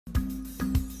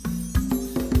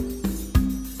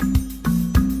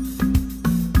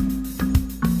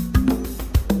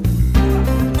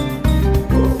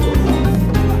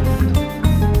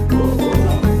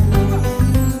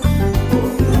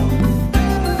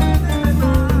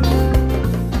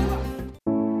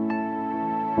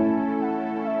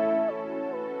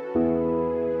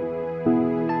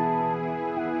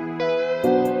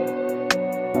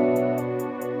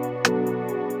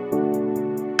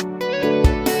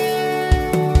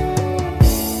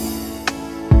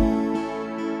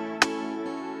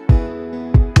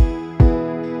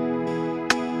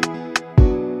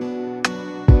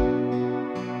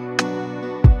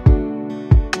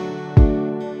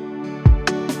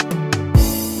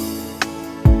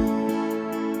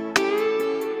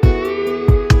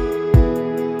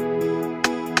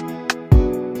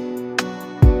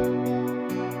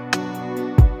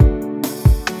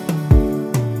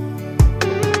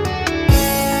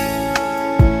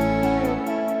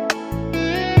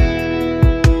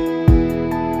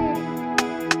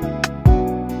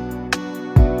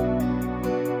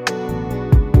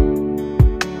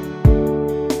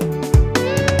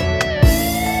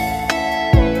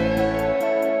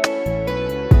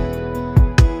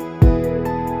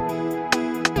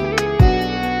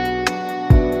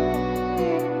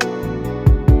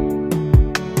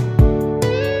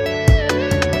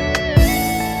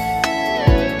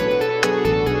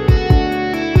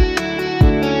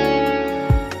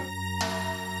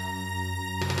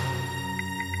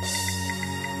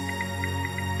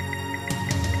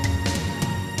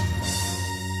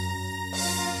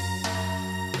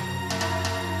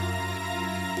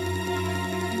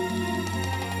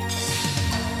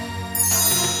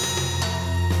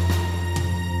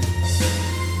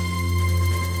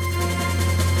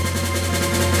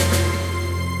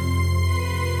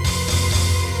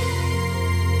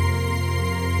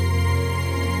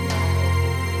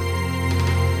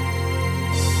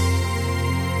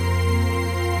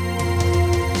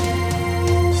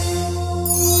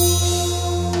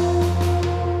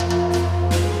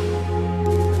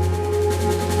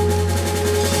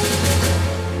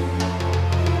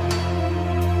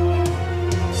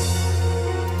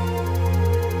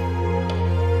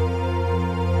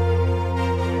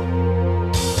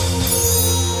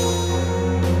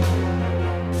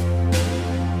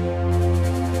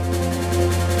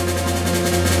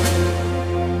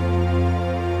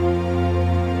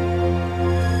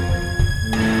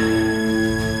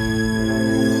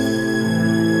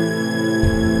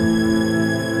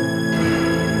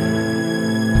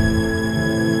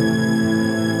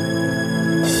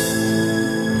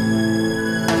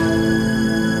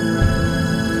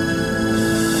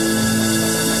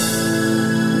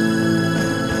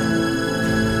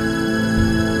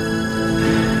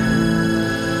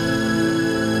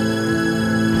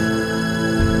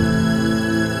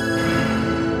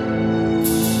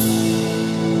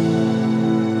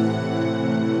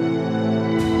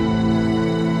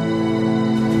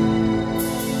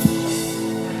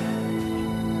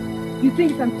You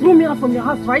think you can throw me out from your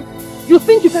house, right? You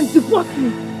think you can divorce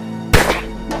me?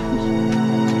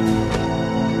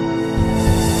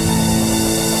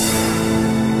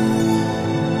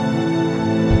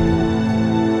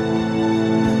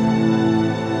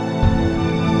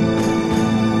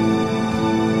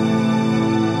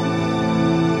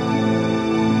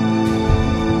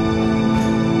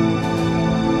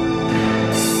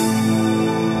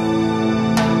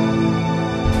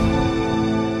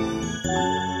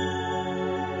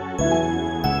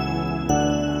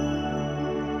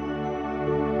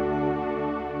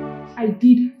 I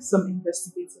did some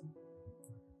investigating.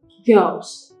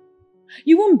 Girls,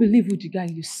 you won't believe who the guy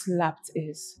you slapped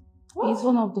is. What? He's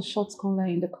one of the short caller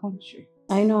in the country.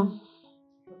 I know.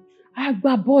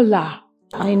 Agbabola.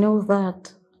 I know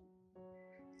that.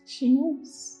 She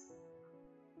knows.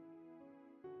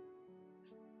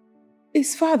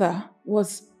 His father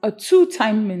was a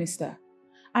two-time minister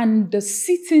and the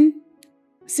sitting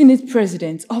Senate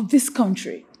president of this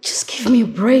country. Just give me a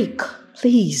break,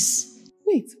 please.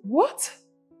 Wait, what?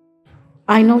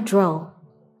 I know Drell.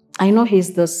 I know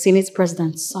he's the Senate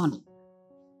president's son,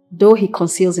 though he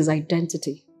conceals his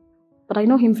identity. But I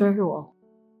know him very well.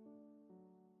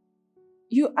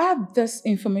 You had this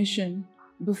information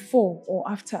before or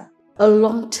after? A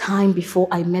long time before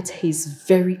I met his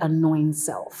very annoying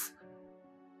self.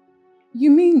 You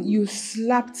mean you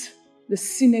slapped the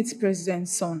Senate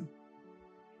president's son?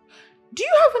 Do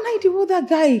you have an idea what that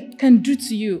guy can do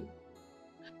to you?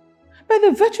 By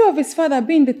the virtue of his father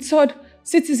being the third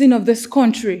citizen of this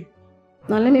country.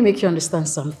 Now let me make you understand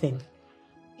something.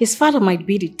 His father might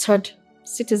be the third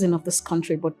citizen of this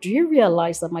country, but do you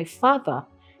realize that my father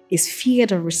is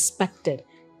feared and respected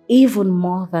even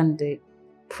more than the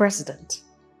president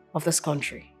of this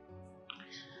country?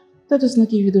 That does not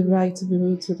give you the right to be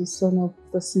rude to the son of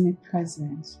the Senate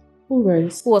president. Who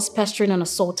was pestering and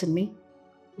assaulting me?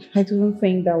 I don't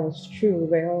think that was true.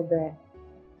 We're all there.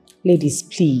 Ladies,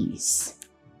 please.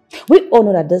 We all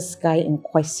know that this guy in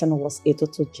question was a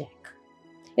total jack.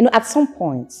 You know, at some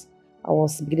point, I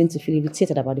was beginning to feel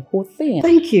irritated about the whole thing.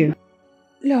 Thank you.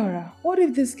 Laura, what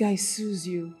if this guy sues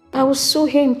you? I will sue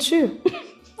him too.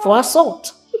 For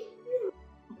assault.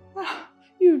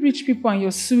 You rich people and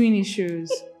your suing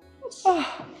issues.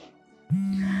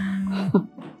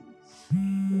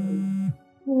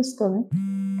 Who's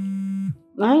calling?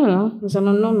 I don't know. It's an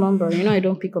unknown number. You know I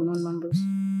don't pick unknown numbers.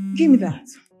 Give me that.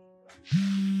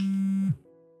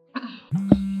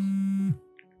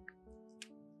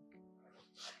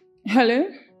 Hello?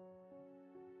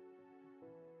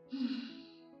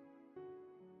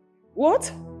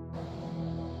 What?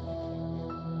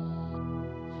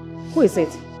 Who is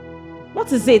it?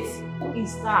 What is it? Who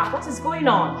is that? What is going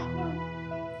on?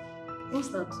 What's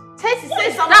that?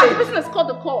 Say something. Now the person has called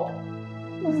the call.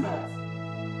 What's that?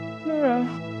 Laura,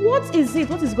 what is it?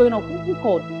 What is going on? Who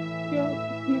called?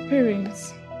 Your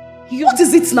parents. What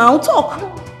is it now? Talk.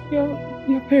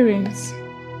 Your parents.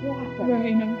 What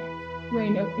happened? We're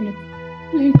in a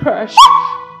plane crash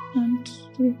and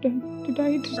they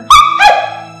died.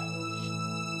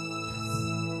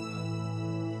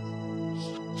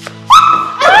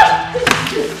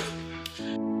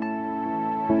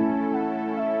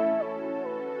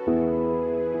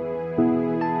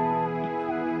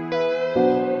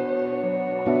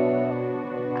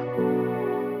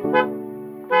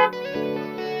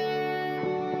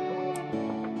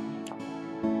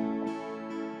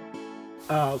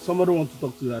 Somebody wants to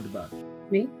talk to you at the back.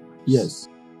 Me? Yes.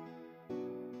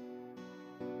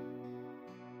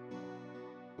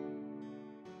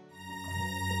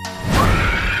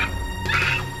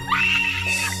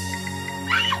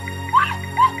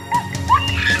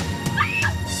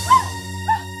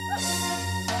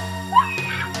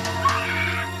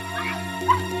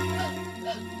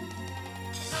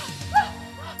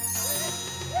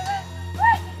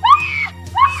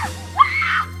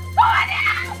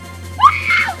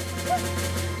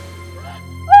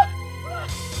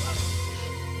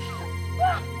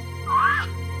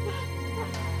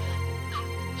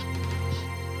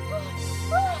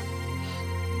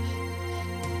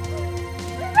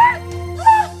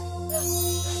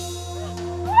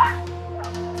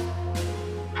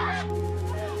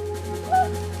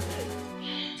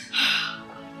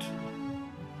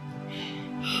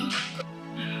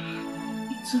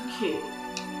 It's okay.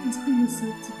 Just pull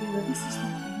yourself together. This is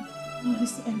nothing. No,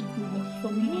 this is the end of the world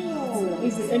for me. No.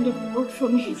 It's the end of the world for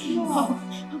me. No.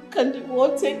 How can the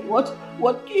world take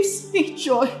what gives me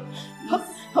joy?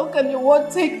 How can the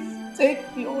world take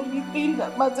the only thing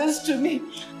that matters to me?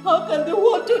 How can the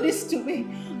world do this to me?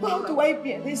 How do I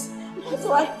bear this? How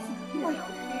do I?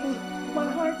 My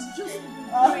heart just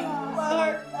my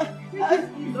heart.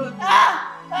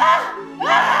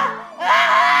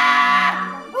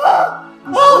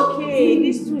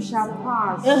 have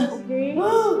passed, okay? You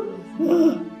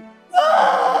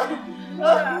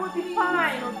will be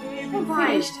fine, okay? Be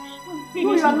fine.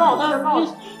 No, you're not.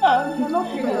 You're not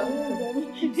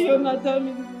finished. Jonathan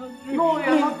is not true. No,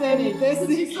 you're not Please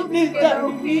finished. tell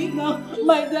me, please now.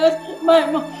 My dad,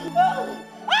 my mom.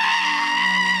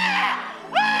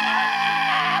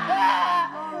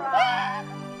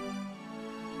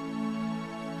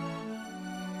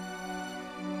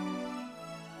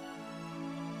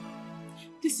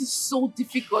 This is so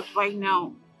difficult right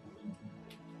now.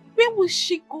 Where will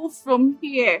she go from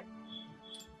here?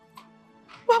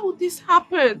 Why would this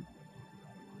happen?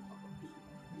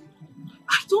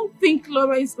 I don't think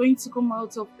Laura is going to come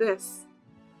out of this.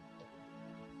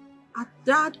 Her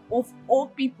dad of all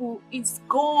people is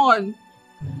gone.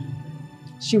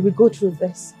 She will go through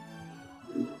this.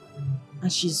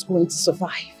 And she's going to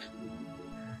survive.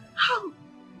 How?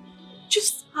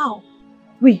 Just how?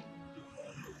 We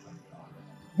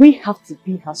have to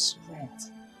be her strength.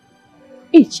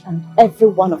 Each and every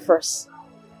one of us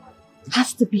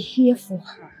has to be here for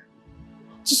her.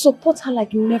 To support her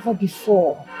like never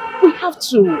before. We have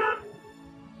to.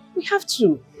 We have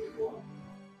to.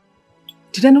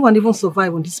 Did anyone even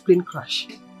survive on this plane crash?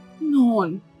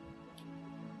 None.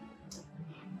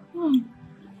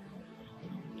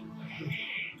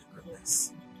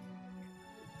 Goodness.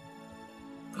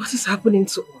 What is happening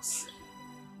to us?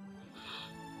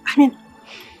 I mean,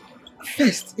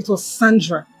 first it was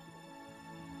Sandra.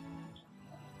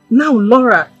 Now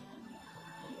Laura.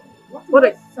 What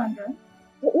is Sandra?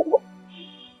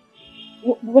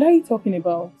 What are you talking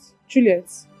about? Juliet?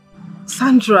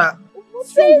 Sandra.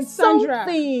 Say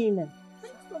something. What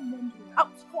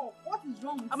is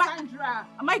wrong with Sandra?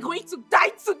 Am I going to die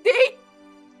today?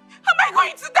 Am I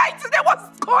going to die today?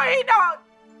 What's going on?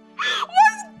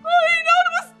 What's going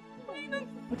on?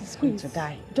 What is going to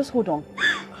die? Just hold on.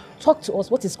 Talk to us.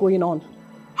 What is going on?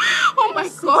 Oh my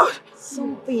God.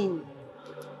 Something.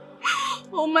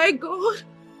 Oh my God.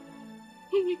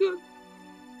 Oh my God.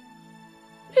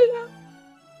 Ella.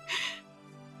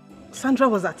 Sandra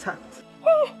was attacked.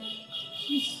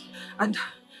 And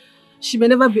she may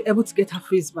never be able to get her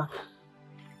face back.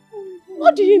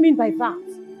 What do you mean by that?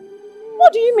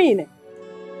 What do you mean?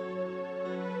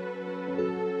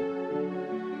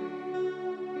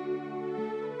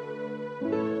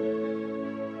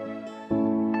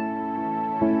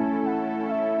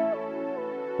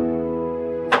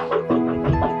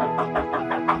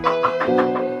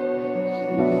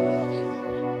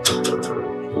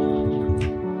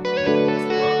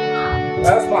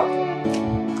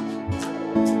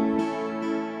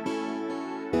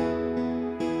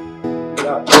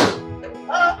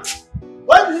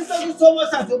 Why did you tell me so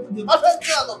much as you open the matter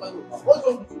out of my room? What's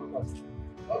wrong with you?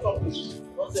 What's wrong with you?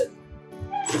 What's it?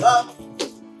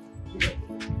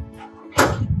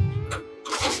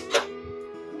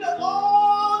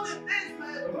 All the things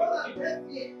my brother said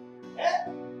me, that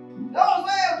was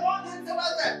why I wanted to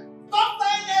matter. Stop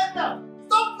flying aircraft!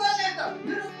 Stop flying aircraft!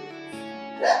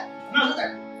 Now look at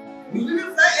it. You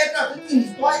didn't fly aircraft thinking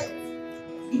it's quiet.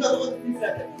 You don't know what it is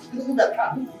like that. You don't know that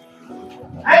car.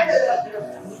 I tell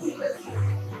you what.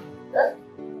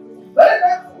 Very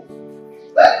careful.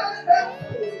 Very careful.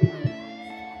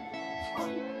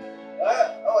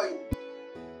 How are you?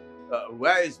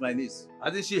 Where is my niece?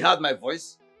 Hasn't she heard my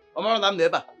voice? I'm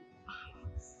neighbor.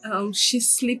 She's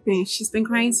sleeping. She's been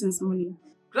crying since morning.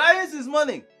 Crying since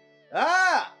morning?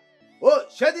 Ah! Oh,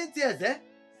 shedding tears, eh?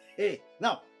 Hey,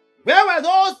 now, where were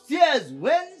those tears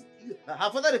when her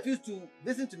father refused to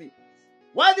listen to me?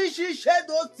 Why did she shed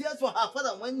those tears for her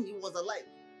father when he was alive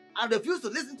and refused to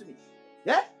listen to me?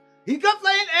 Yeah? He kept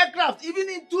flying aircraft even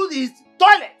into his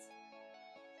toilet.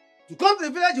 To come to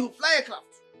the village, he would fly aircraft.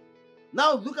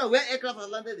 Now look at where aircraft has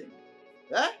landed in.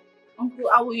 Yeah? Uncle,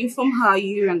 I will inform her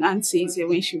you and Auntie is here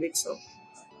when she wakes up.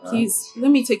 Please,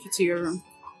 let me take you to your room.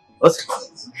 What?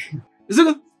 Is it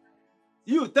good?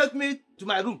 You take me to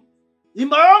my room. In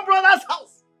my own brother's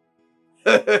house.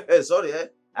 Sorry, eh?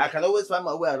 I can always find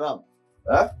my way around.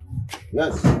 Huh?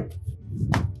 Yes.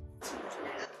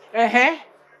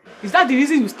 Is that the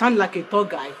reason you stand like a tall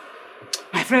guy?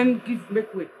 My friend,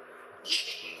 make way.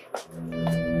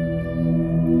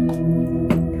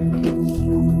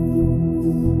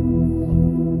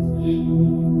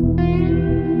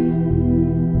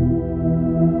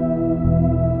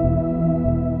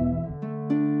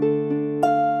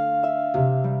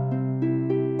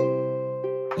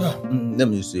 Let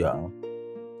me see her.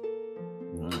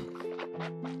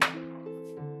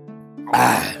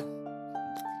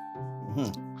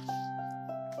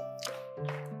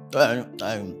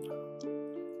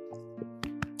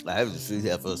 I have to sit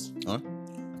here first. Huh?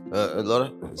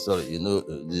 Laura, sorry, you know,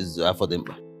 this is for them.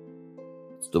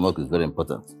 Stomach is very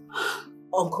important.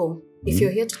 Uncle, if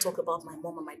you're here to talk about my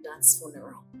mom and my dad's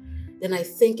funeral, then I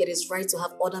think it is right to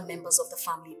have other members of the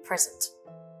family present.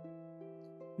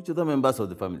 Which other members of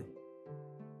the family?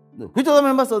 No, which other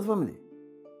members of the family?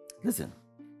 Listen,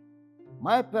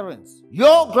 my parents,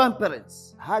 your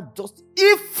grandparents, had just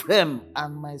Ephraim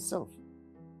and myself.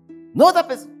 No other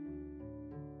person.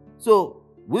 So,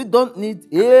 we don't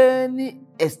need any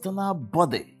external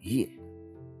body here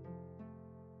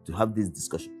to have this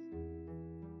discussion.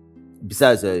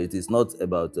 Besides, it is not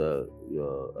about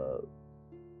your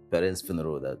parents'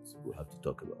 funeral that we have to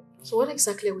talk about. So what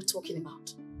exactly are we talking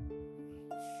about?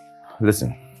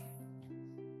 Listen,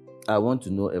 I want to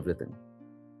know everything.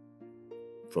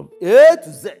 From A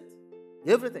to Z.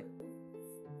 Everything.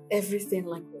 Everything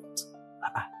like what?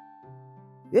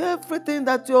 Everything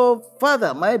that your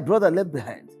father, my brother, left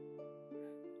behind.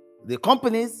 The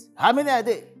companies, how many are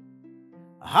they?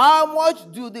 How much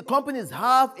do the companies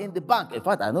have in the bank? In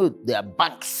fact, I know they are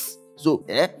banks. So,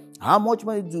 how much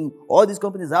money do all these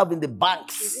companies have in the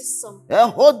banks? Is this some...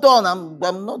 Hold on,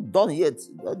 I'm not done yet.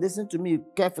 Listen to me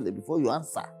carefully before you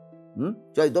answer.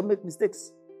 So don't make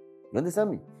mistakes. You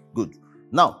understand me? Good.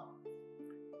 Now,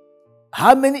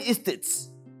 how many estates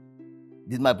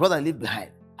did my brother leave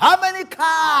behind? How many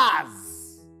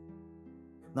cars?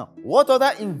 Now, what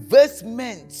other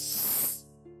investments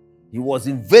he was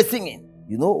investing in?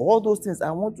 You know, all those things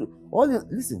I want to...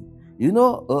 Listen, you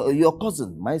know, your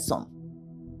cousin, my son,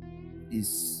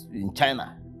 is in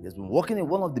China. He has been working in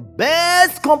one of the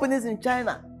best companies in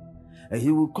China. And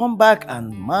he will come back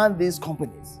and man these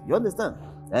companies. You understand?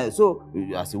 So,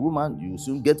 as a woman, you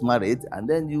soon get married and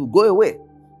then you go away.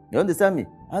 You understand me?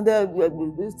 And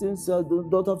these things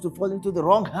don't have to fall into the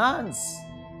wrong hands.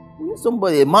 We need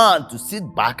somebody, a man, to sit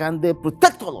back and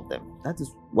protect all of them. That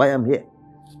is why I'm here.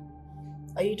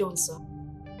 Are you done, sir?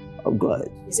 Oh, go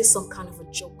ahead. Is this some kind of a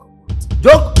joke or what?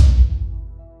 Joke?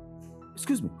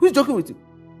 Excuse me, who's joking with you?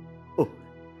 Oh,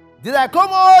 did I come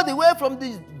all the way from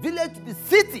the village to the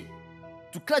city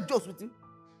to crack jokes with you?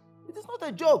 It is not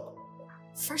a joke.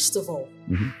 First of all,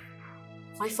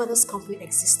 my father's company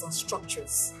exists on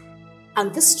structures.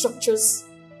 And these structures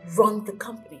run the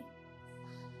company.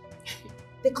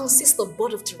 They consist of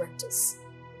board of directors.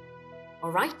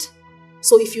 All right?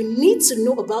 So if you need to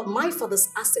know about my father's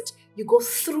asset, you go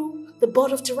through the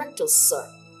board of directors, sir.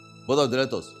 Board of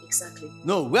directors? Exactly.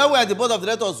 No, where were the board of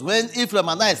directors when Ephraim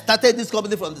and I started this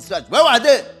company from the scratch? Where were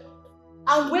they?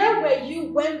 And where were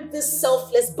you when this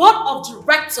selfless board of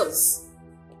directors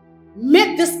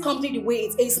made this company the way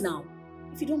it is now?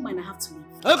 If you don't mind, I have to leave.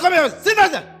 Oh, come here. Sit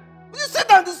down there. Will you sit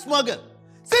down, this small girl?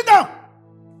 Sit down.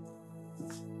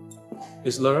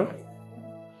 Miss Laura,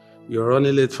 you're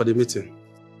running late for the meeting.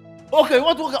 Okay, you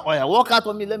want to walk out? Oh yeah, walk out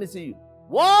on me. Let me see you.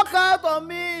 Walk out on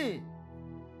me.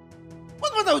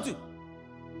 What's the matter with you?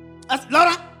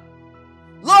 Laura?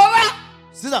 Laura!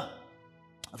 Sit down.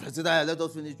 After sit down, let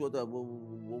us finish what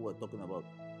we're talking about.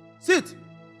 Sit.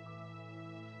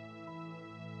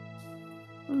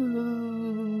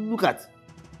 Look at.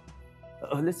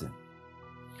 Listen.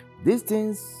 These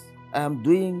things I'm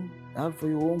doing are for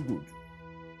your own good.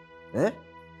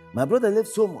 My brother left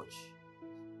so much.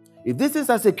 If these things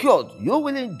are secured, you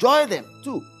will enjoy them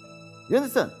too. You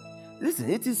understand? Listen,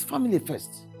 it is family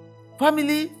first.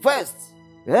 Family first.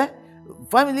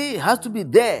 Family has to be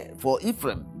there for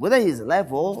Ephraim, whether he's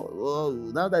alive or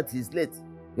now that he's late.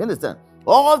 You understand?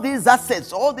 All these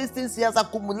assets, all these things he has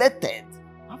accumulated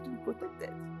have to be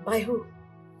protected. By who?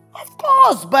 Of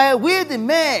course, by we the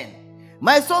men.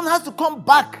 My son has to come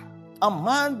back and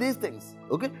man these things.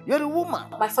 Okay? You're a woman.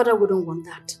 My father wouldn't want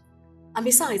that. And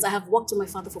besides, I have worked with my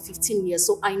father for 15 years,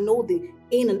 so I know the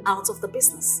in and out of the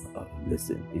business.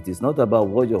 Listen, it is not about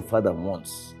what your father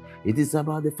wants. It is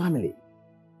about the family.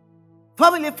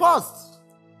 Family first.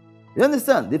 You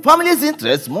understand? The family's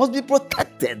interests must be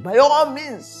protected by all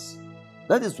means.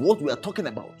 That is what we are talking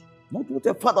about. Not what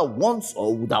your father wants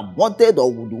or would have wanted or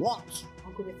would want.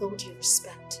 Uncle, with all due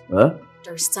respect, Huh?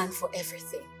 there is time for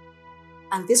everything.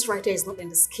 And this writer is not in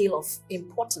the scale of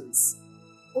importance.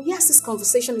 Oh yes, this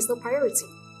conversation is no priority.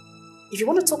 If you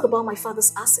want to talk about my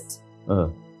father's asset,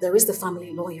 there is the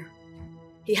family lawyer.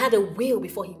 He had a will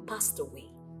before he passed away.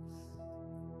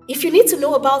 If you need to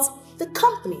know about the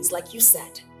companies, like you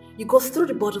said, you go through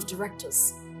the board of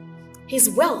directors. His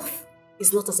wealth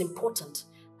is not as important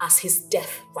as his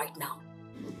death right now.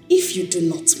 If you do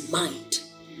not mind,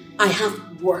 I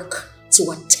have work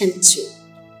to attend to.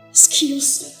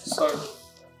 Excuse me. Sorry.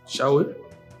 Shall we?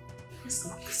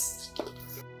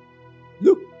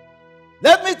 Look,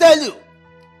 let me tell you,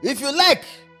 if you like,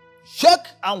 shake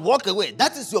and walk away.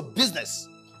 That is your business.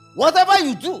 Whatever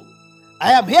you do,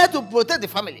 I am here to protect the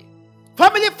family.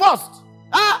 Family first.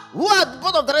 Who are the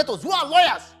board of directors? Who are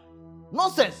lawyers?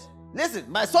 Nonsense. Listen,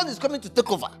 my son is coming to take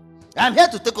over. I am here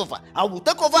to take over. I will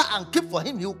take over and keep for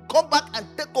him. He will come back and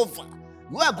take over.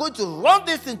 We are going to run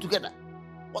this thing together.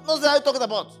 What nonsense are you talking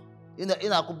about?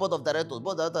 In our board of directors,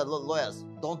 lawyers,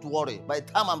 don't worry. By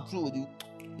the time I'm through with you,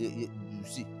 you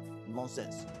see,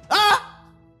 nonsense.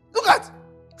 Look at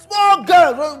small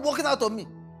girl walking out on me.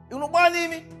 You know what I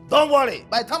mean? Don't worry.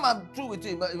 By the time I'm through with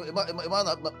you,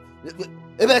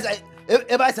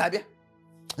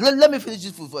 let me finish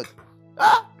this food first.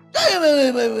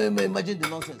 Imagine the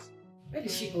nonsense. Where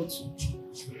did she go to?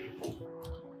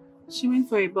 She went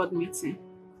for a board meeting.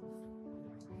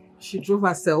 She drove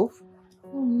herself?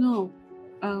 Oh no.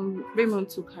 Raymond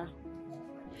took her.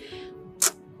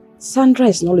 Sandra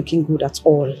is not looking good at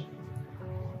all.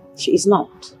 She is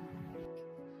not.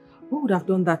 Who would have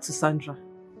done that to Sandra?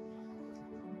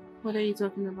 What are you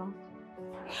talking about?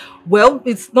 Well,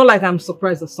 it's not like I'm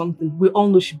surprised or something. We all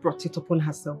know she brought it upon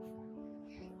herself.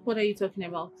 What are you talking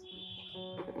about?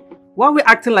 Why are we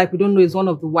acting like we don't know is one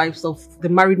of the wives of the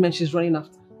married men she's running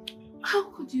after? How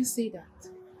could you say that?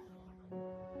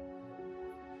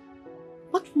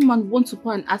 What woman wants to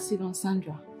pour an acid on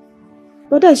Sandra?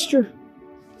 But that's true.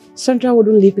 Sandra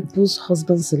wouldn't leave people's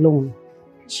husbands alone.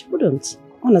 She wouldn't,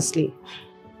 honestly.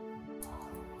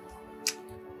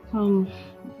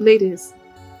 Ladies,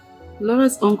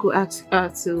 Laura's uncle asked her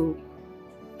to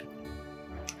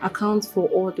account for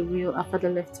all the will her father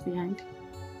left behind.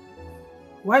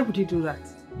 Why would he do that?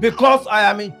 Because I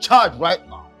am in charge right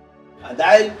now. And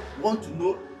I want to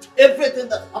know everything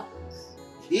that happens.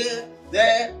 Here,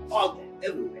 there, out there,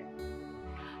 everywhere.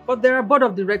 But there are board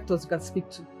of directors you can speak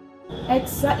to.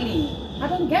 Exactly. I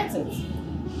don't get it.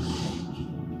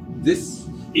 This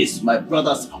is my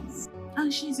brother's house.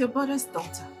 And she's your brother's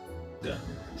daughter. Yeah.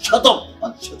 Shut up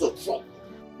and shut up front.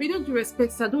 With all due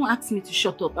respect, sir, don't ask me to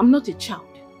shut up. I'm not a child.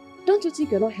 Don't you think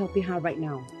you're not helping her right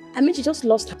now? I mean, she just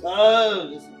lost her.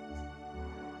 Listen.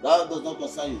 That does not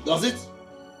concern you, does it?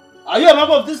 Are you a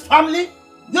member of this family?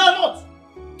 You are not.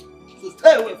 So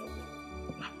stay away from me.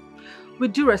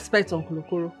 With due respect, Uncle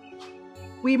Okoro,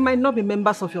 we might not be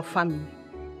members of your family,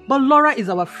 but Laura is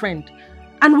our friend,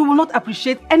 and we will not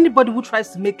appreciate anybody who tries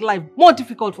to make life more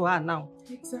difficult for her now.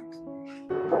 Exactly.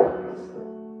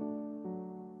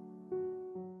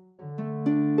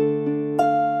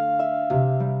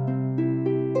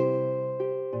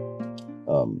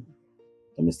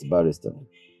 Mr. Barrister,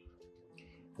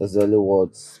 that's only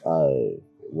what I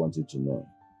wanted to know.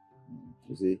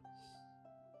 You see,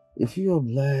 if you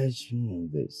oblige me on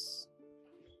this,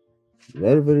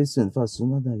 very, very soon, far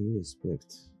sooner than you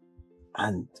expect,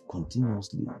 and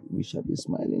continuously, we shall be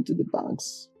smiling to the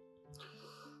banks.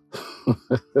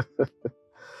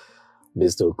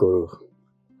 Mr. Okoro,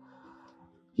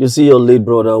 you see, your late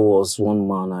brother was one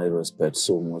man I respect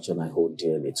so much and I hold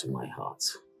dearly to my heart.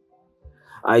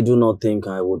 I do not think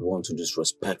I would want to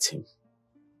disrespect him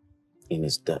in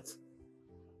his death.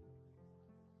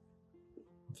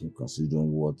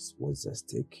 Considering what's at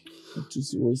stake, don't you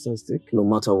see what's at stake? No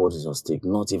matter what is at stake,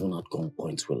 not even at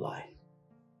gunpoint will I.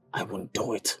 I won't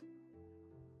do it.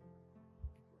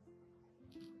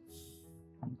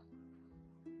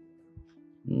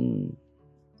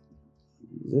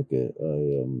 It's okay.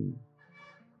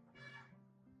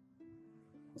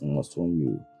 I must warn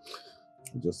you.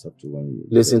 I just have to warn you.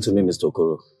 Listen to me, Mr.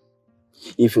 Okoro.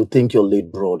 If you think your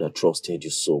late brother trusted you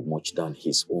so much than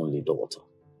his only daughter,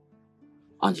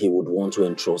 and he would want to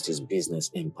entrust his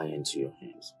business empire into your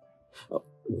hands,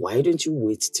 why don't you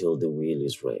wait till the will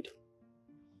is read?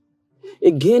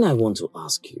 Again, I want to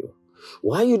ask you,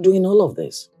 why are you doing all of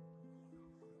this?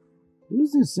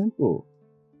 Listen, simple.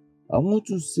 I want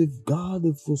to safeguard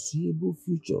the foreseeable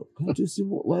future. Can't you see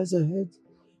what lies ahead?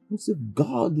 I want to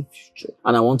safeguard the future.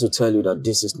 And I want to tell you that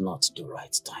this is not the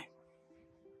right time.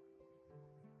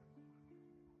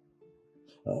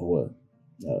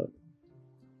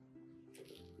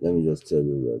 Let me just tell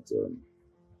you that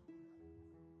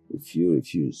if you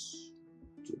refuse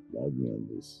to oblige me on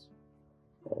this,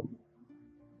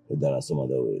 there are some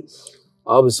other ways.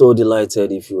 I'll be so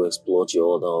delighted if you explore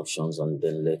your other options and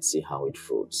then let's see how it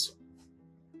fruits.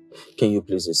 Can you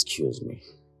please excuse me?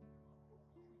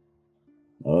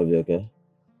 All of you okay?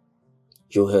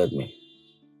 You heard me.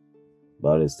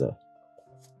 Barrister,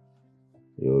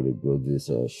 you will regret this,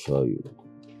 I assure you.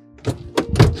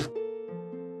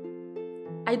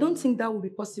 I don't think that will be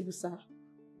possible, sir.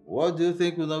 What do you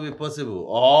think will not be possible?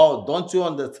 Oh, don't you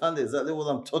understand exactly what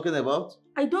I'm talking about?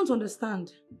 I don't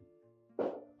understand.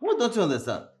 What don't you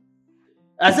understand?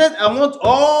 I said I want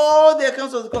all the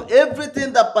accounts of the company,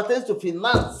 everything that pertains to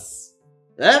finance.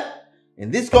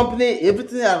 In this company,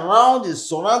 everything around is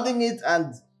surrounding it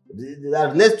and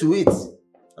that relates to it.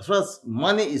 As far as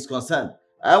money is concerned,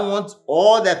 I want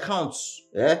all the accounts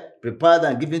prepared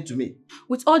and given to me.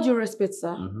 With all due respect,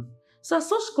 sir. Sir,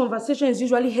 such conversation is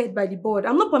usually held by the board.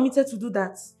 I'm not permitted to do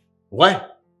that. Why?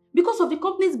 Because of the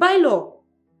company's bylaw.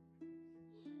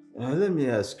 Let me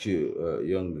ask you,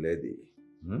 young lady.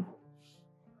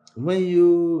 When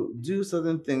you do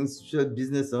certain things, share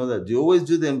business and all that, do you always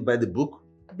do them by the book?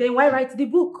 Then why write the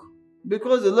book?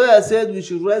 Because the lawyer said we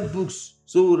should write books.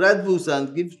 So we write books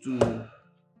and give to...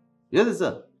 You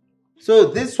understand? So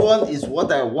this one is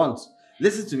what I want.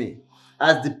 Listen to me.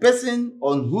 As the person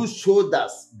on whose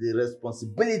shoulders the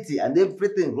responsibility and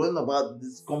everything running about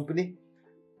this company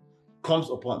comes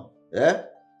upon,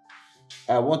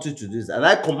 I want you to do this, and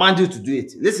I command you to do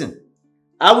it. Listen,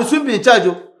 I will soon be in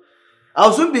charge. I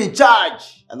will soon be in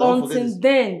charge. And until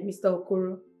then, Mr.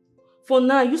 Okoro, for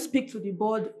now, you speak to the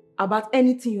board about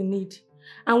anything you need.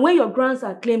 And when your grounds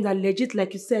are claimed are legit,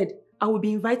 like you said, I will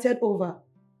be invited over.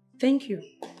 Thank you.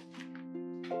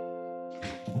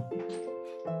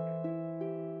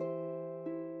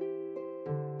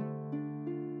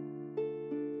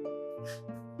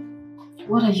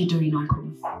 What are you doing, Uncle?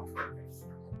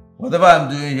 Whatever I'm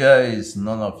doing here is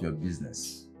none of your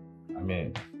business. I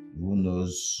mean, who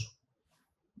knows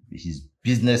his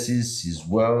businesses, his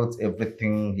wealth,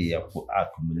 everything he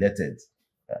accumulated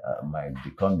might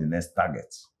become the next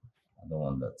target. I don't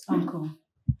want that. Uncle,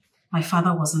 my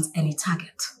father wasn't any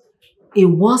target. It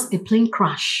was a plane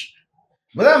crash.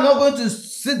 But I'm not going to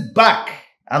sit back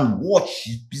and watch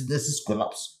his businesses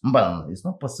collapse. But it's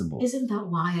not possible. Isn't that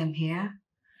why I'm here?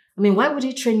 I mean, why would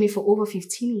he train me for over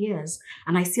 15 years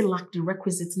and I still lack the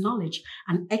requisite knowledge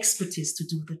and expertise to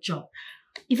do the job,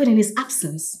 even in his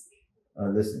absence?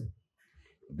 Listen,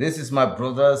 this is my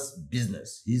brother's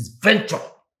business, his venture,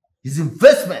 his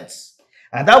investments,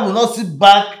 and I will not sit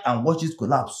back and watch it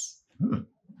collapse.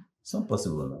 It's not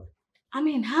possible now. I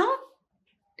mean, how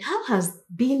has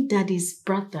being daddy's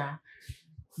brother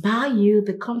buy you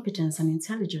the competence and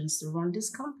intelligence to run this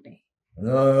company?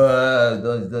 No,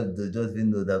 don't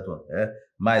even know that one.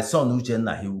 My son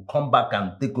Uchenna, he will come back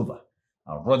and take over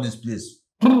and run this place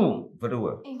very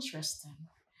well. Interesting.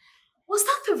 Was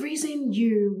that the reason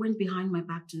you went behind my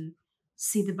back to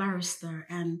see the barrister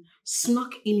and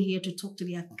snuck in here to talk to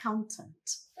the accountant?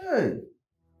 Hey,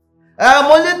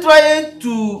 I'm only trying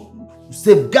to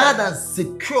safeguard and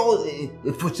secure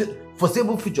a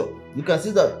foreseeable future. You can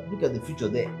see that. Look at the future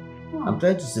there. Oh. I'm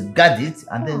trying to safeguard it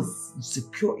and then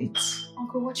secure it.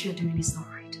 Uncle, what you're doing is not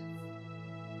right.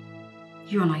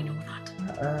 You and I know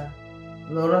that.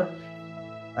 Laura,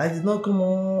 I did not come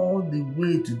all the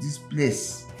way to this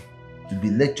place to be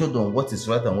lectured on what is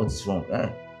right and what is wrong.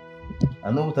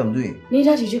 I know what I'm doing.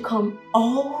 Neither did you come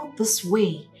all this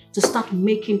way to start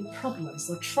making problems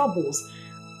or troubles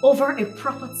over a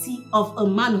property of a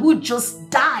man who just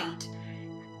died.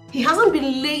 He hasn't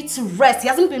been laid to rest. He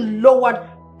hasn't been lowered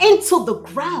into the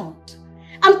ground.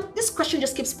 And this question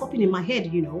just keeps popping in my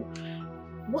head, you know.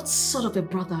 What sort of a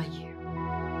brother are you?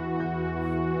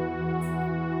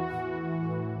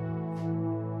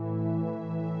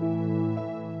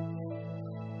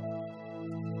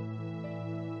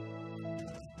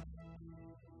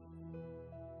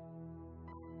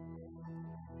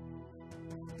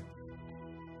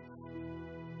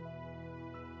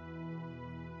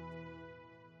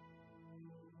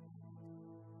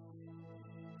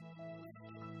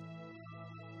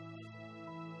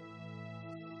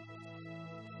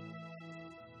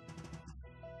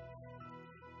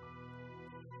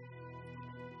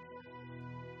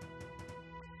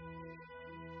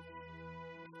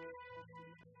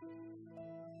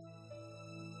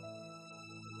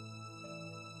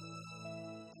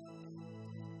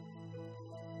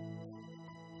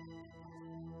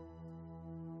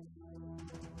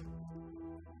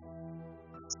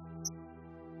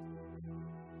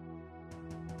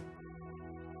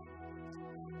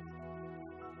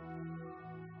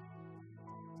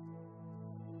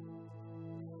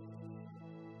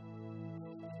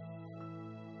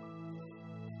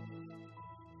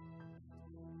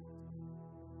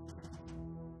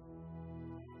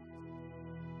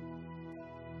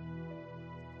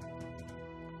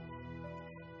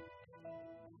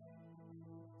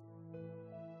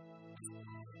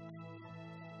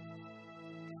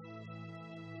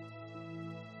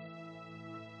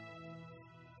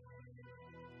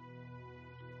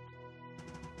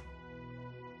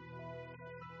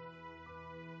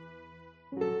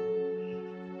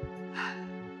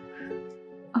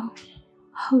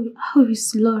 How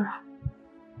is Laura?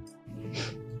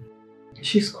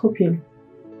 She's coping.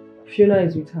 Fiona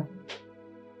is with her.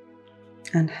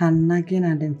 And her nagging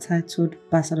and entitled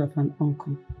bastard of an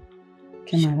uncle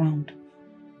came around.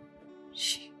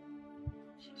 She's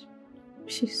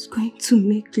going to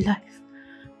make life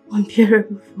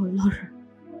unbearable for Laura.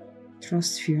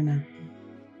 Trust Fiona.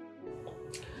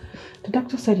 The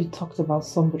doctor said he talked about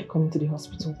somebody coming to the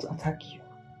hospital to attack you.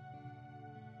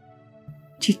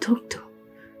 The doctor?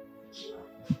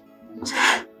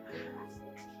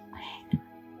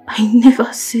 I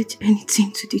never said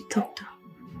anything to the doctor.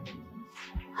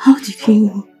 How did you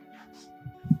know?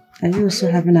 Are you also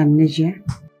having amnesia?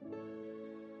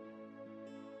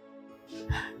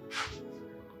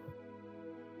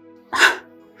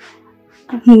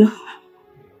 No.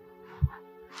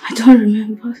 I don't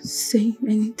remember saying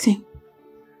anything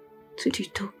to the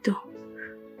doctor,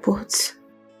 but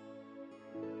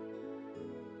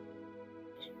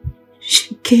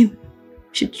she came.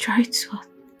 She tried to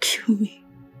kill me.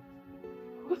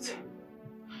 What?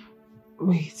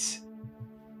 Wait.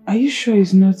 Are you sure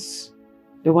it's not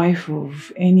the wife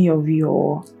of any of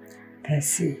your...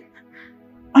 Percy?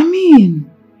 I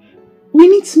mean, we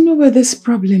need to know where this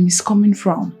problem is coming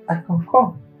from. I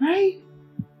concur. Right?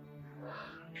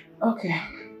 Okay.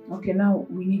 Okay, now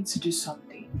we need to do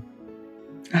something.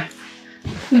 Let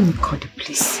me call the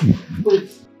police.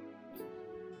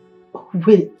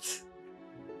 Wait.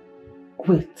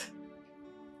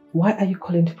 Why are you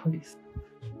calling the police?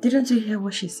 Didn't you hear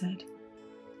what she said?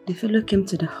 The fellow came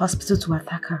to the hospital to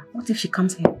attack her. What if she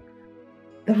comes here?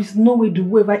 There is no way the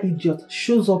whoever idiot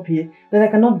shows up here that I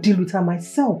cannot deal with her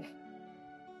myself.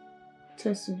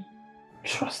 Tessie,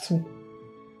 Trust me.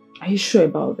 are you sure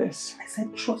about this? I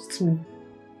said trust me.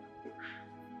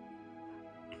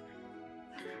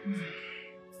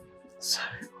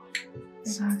 Sorry.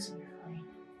 Exactly.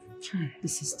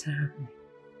 This is terrible.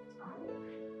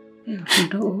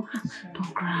 Don't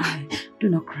cry. Do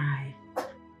not cry.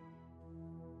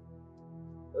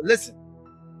 Listen.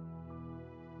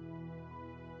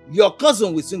 Your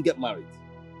cousin will soon get married.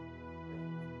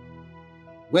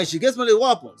 When she gets married,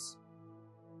 what happens?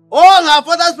 All her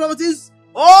father's properties,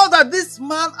 all that this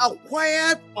man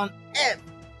acquired on earth,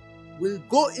 will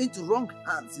go into wrong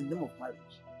hands in the name of marriage.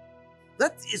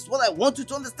 That is what I want you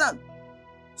to understand.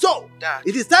 So, Dad,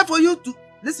 it is time for you to...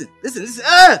 Listen.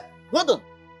 Hold on.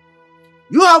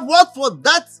 You have worked for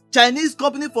that Chinese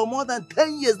company for more than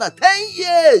 10 years now. 10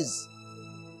 years!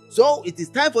 So, it is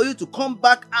time for you to come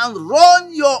back and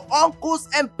run your uncle's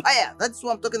empire. That's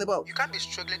what I'm talking about. You can't be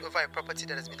struggling over a property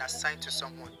that has been assigned to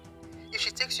someone. If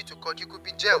she takes you to court, you could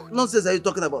be jailed. What nonsense are you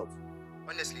talking about?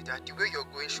 Honestly, Dad, the way you're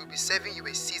going, she'll be serving you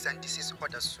a cease and desist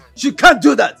order soon. She can't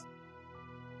do that!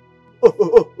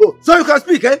 Oh. So you can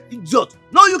speak, eh? Idiot.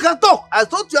 No, you can talk. I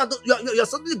thought you're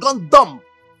suddenly gone dumb.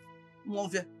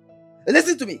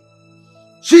 Listen to me.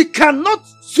 She cannot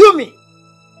sue me.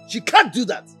 She can't do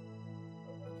that.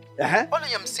 All I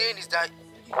am saying is that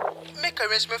make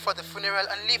arrangement for the funeral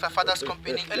and leave her father's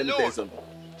company alone.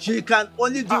 She can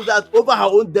only do that over her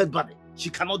own dead body. She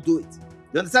cannot do it.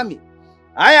 You understand me?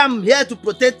 I am here to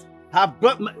protect her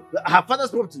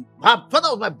father's property. Her father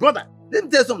was my brother. Let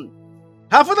me tell you something.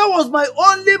 Her father was my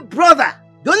only brother.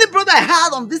 The only brother I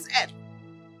had on this earth.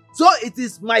 So it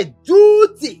is my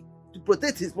duty to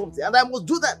protect his property. And I must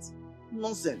do that.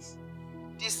 Nonsense.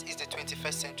 This is the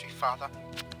 21st century, Father.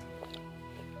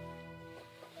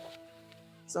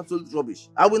 It's absolute rubbish.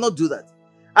 I will not do that.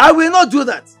 I will not do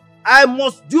that. I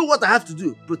must do what I have to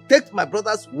do. Protect my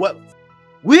brother's wealth.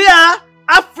 We are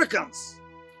Africans.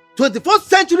 21st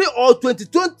century or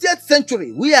 20th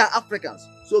century. We are Africans.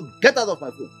 So get out of my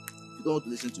phone. You don't want to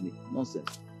listen to me.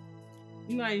 Nonsense.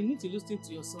 You know, I need to listen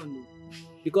to your son,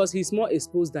 because he's more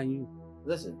exposed than you.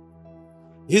 Listen.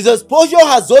 His exposure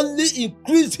has only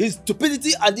increased his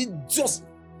stupidity and idiocy.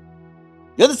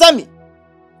 You understand me?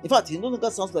 In fact, he no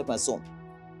longer sounds like my son.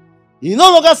 He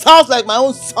no longer sounds like my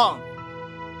own son.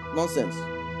 Nonsense.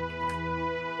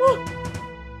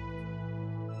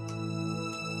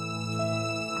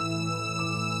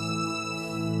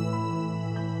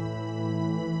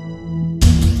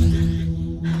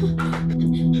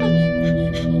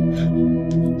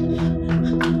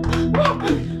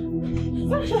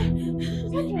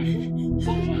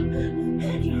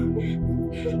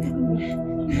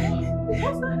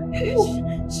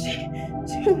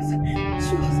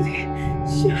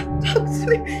 She attacked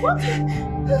me. What?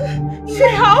 In my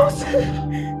house? Oh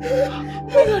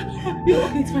my God.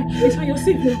 Okay, it's fine. It's fine. You're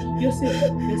safe now. You're safe.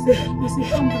 You're safe.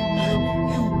 Calm down, my love.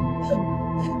 Calm down.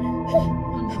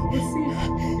 You're safe.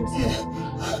 You're safe.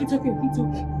 It's okay. It's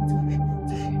okay. It's okay.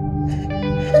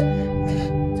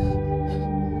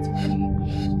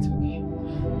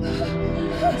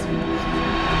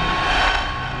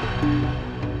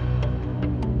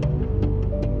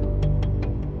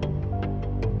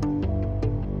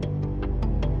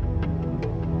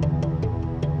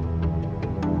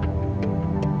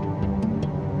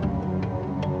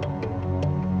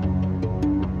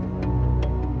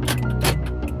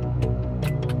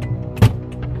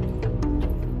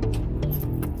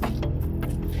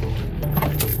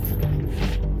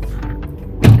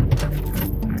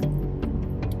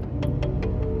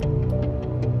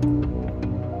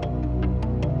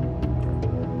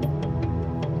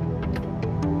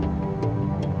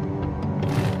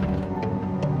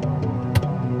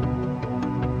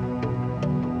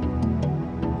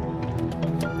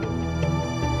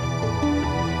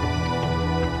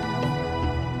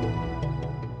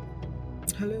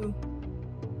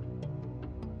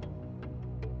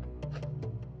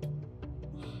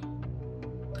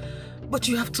 But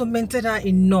you have tormented her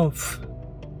enough.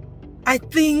 I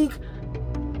think...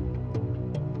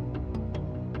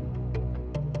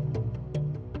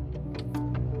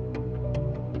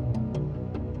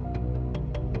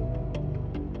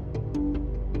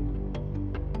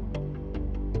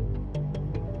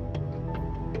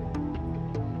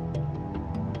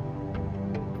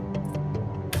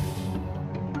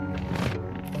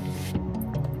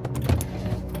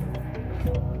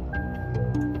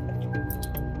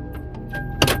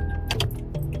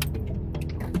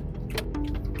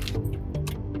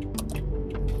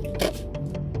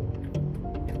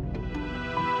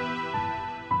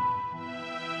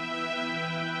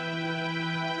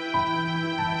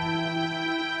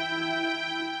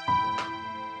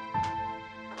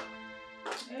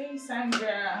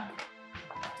 Sandra,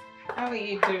 how are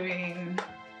you doing?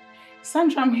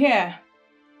 Sandra, I'm here.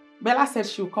 Bella said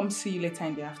she'll come see you later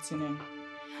in the afternoon.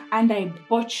 And I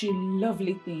bought you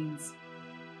lovely things.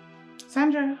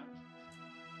 Sandra?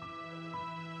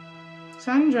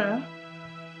 Sandra?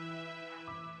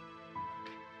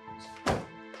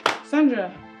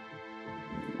 Sandra?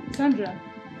 Sandra?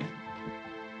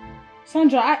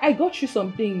 Sandra, I got you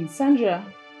some things. Sandra,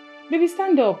 baby,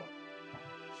 stand up.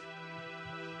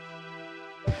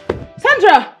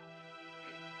 Sandra!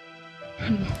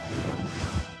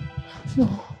 No.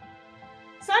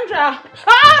 Sandra!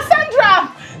 Ah,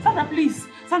 Sandra! Sandra, please.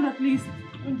 Sandra, please.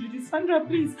 Don't do this. Sandra,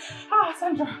 please. Ah,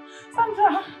 Sandra.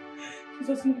 Sandra.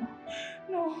 Jesus, no.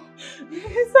 No.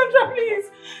 Sandra,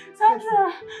 please.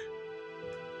 Sandra.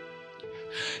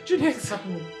 Juliet. What's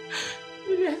happening?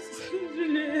 Juliet.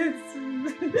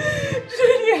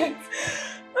 Juliet.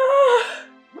 Ah.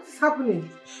 What is happening?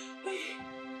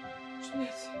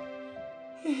 Juliet.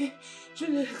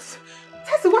 Juliet.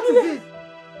 Tessie, what is this?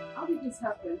 How did this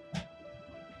happen?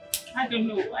 I don't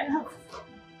know. I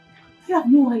have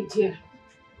no idea.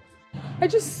 I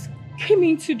just came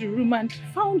into the room and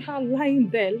found her lying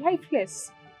there,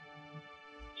 lifeless.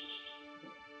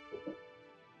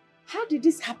 How did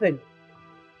this happen?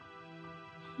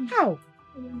 How?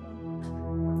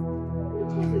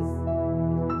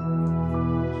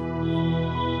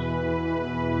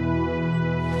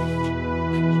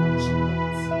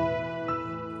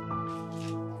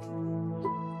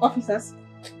 Officers,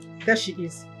 there she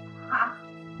is.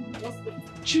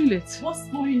 Juliet, What's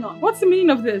going on? what's the meaning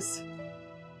of this?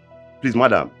 Please,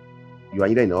 madam, you are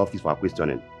here in the office for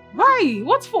questioning. Why?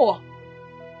 What for?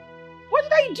 What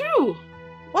did I do?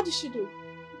 What did she do?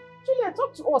 Julia,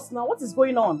 talk to us now. What is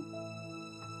going on?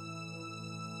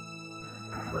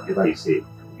 Whatever you say,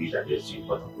 please address you in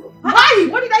front of you. Why?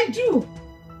 What did I do?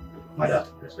 Madam,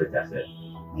 respect yourself.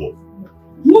 Move.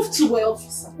 Move to where,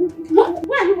 officer?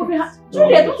 Where are you moving her?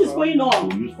 Julia, what is going on?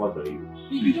 We'll use force on you.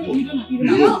 You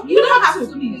don't have to,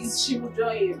 please. She will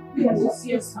join you.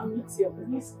 Yes, I'm with you.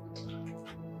 Yes.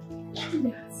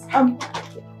 I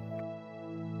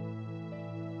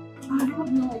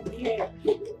have no idea.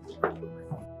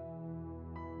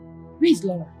 Where is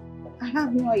Laura? I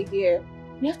have no idea.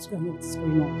 We have to know what's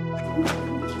going on.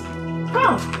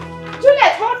 Come!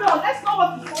 Juliet, hold on. Let's know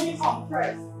what is going on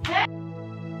first.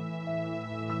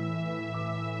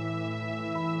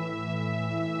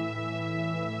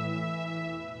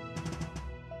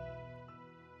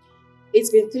 It's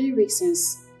been 3 weeks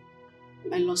since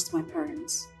I lost my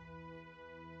parents.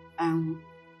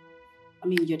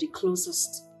 You're the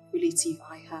closest relative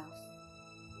I have.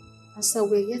 And so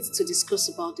we're yet to discuss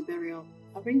about the burial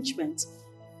arrangement.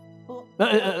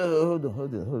 Hold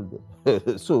on.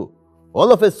 So,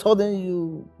 all of a sudden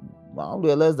you now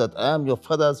realize that I am your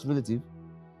father's relative?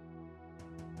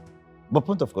 But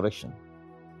point of correction,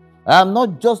 I am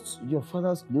not just your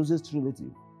father's closest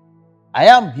relative. I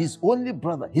am his only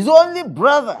brother. His only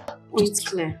brother! It's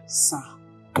clear, sir.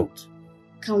 Good.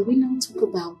 Can we now talk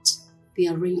about the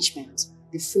arrangement,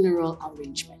 the funeral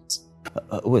arrangement?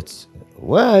 Wait,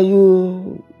 why are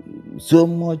you so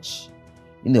much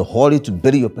in a hurry to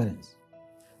bury your parents?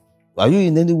 Are you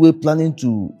in any way planning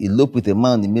to elope with a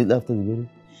man immediately after the burial?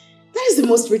 That is the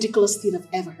most ridiculous thing I've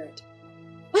ever heard.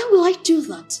 Why will I do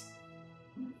that?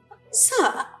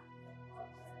 Sir,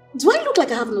 do I look like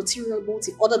I have an ulterior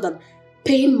motive other than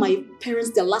paying my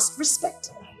parents their last respect?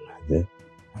 I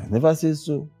never said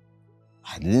so.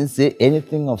 I didn't say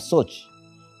anything of such.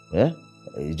 Yeah?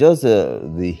 It's just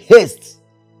the haste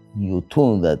in your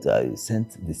tone that I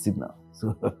sent the signal.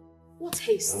 So, what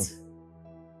haste?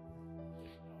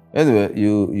 anyway,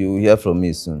 you hear from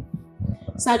me soon.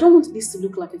 So I don't want this to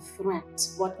look like a threat,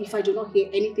 but if I do not hear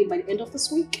anything by the end of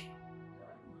this week,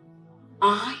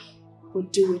 I will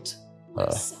do it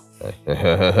myself.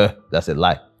 That's a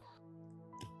lie.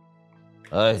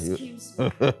 Excuse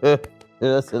me.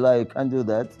 Stella, you can't do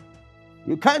that.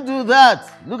 You can't do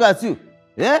that. Look at you.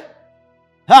 Yeah?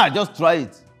 Ha, just try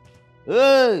it.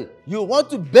 Hey, you want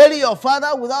to bury your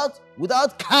father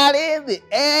without carrying the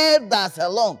elders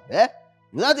along, eh?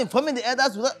 Without informing the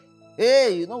elders,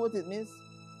 Hey, you know what it means?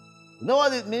 You know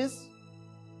what it means?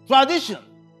 Tradition.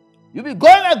 You'll be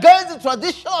going against the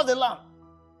tradition of the land.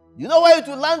 You know where it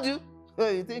will land you?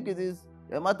 Hey, you think it is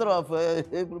a matter of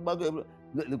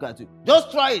look at you.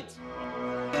 Just try it.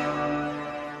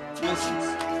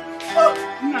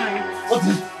 Nine. What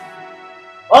is it?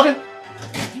 Okay.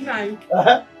 Nine.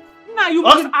 Uh-huh. Now you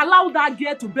must allow that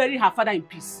girl to bury her father in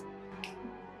peace.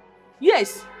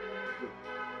 Yes.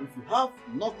 If you have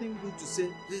nothing good to say,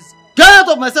 please get out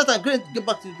of my sight and get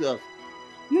back to the house.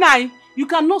 Nine, you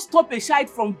cannot stop a child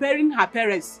from burying her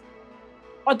parents.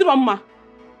 Odroma,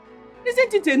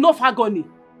 isn't it enough agony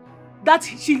that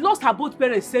she lost her both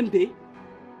parents same day?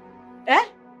 Eh?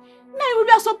 Now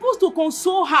we are supposed to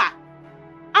console her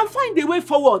and find a way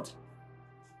forward.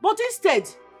 But instead,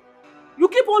 you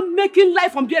keep on making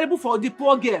life unbearable for the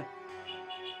poor girl.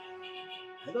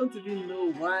 I don't even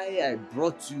know why I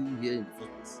brought you here in the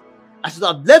first place. I should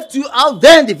have left you out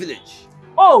there in the village.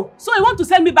 Oh, so you want to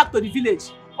send me back to the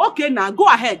village? Okay, now go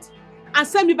ahead and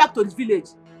send me back to the village.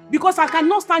 Because I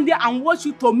cannot stand there and watch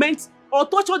you torment or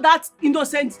torture that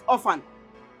innocent orphan.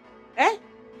 Eh?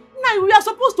 Now we are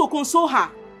supposed to console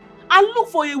her and look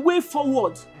for a way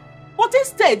forward. But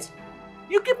instead,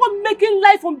 you keep on making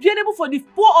life unbearable for the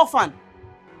poor orphan.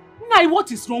 Now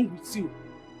what is wrong with you?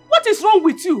 What is wrong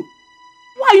with you?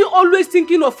 Why are you always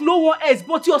thinking of no one else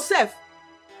but yourself?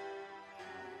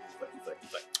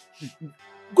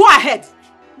 Go ahead.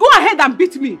 Go ahead and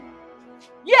beat me.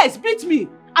 Yes, beat me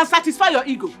and satisfy your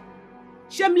ego.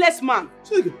 Shameless man.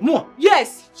 More.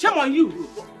 Yes, shame on you.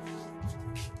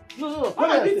 No, come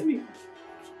on, beat me.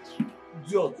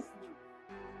 Idiot.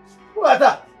 Look at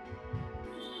that.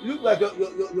 You look like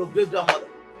your great grandmother.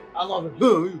 I love it.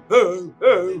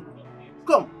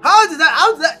 Come, how did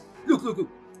that? Look.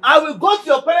 I will go to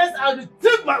your parents and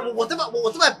retrieve my whatever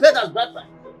I paid as bride price.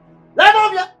 Right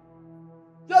off here.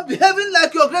 You're behaving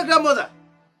like your great grandmother.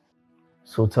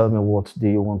 So tell me, what do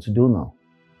you want to do now?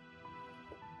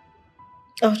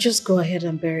 I'll just go ahead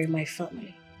and bury my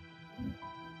family.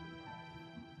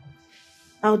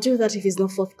 I'll do that if he's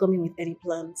not forthcoming with any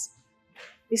plans.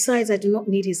 Besides, I do not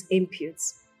need his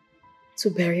inputs to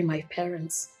bury my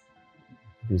parents.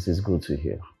 This is good to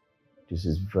hear. This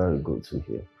is very good to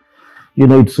hear. You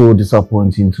know, it's so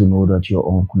disappointing to know that your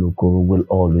uncle Okoro will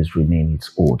always remain its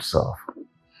old self.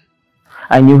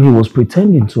 I knew he was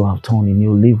pretending to have turned a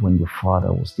new leaf when your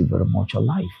father was still very much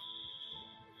alive.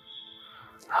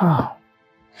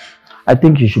 I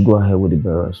think you should go ahead with the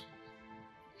burials.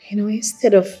 You know,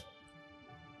 instead of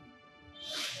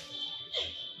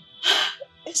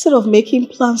making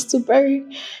plans to bury,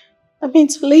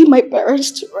 to lay my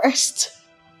parents to rest,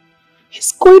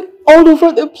 he's going all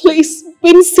over the place,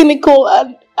 being cynical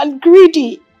and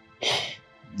greedy.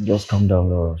 Just calm down,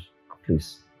 Laura.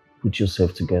 Please, put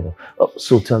yourself together.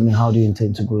 So tell me, how do you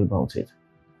intend to go about it?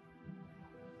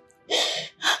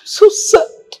 I'm so sad.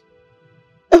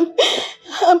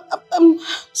 I'm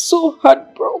so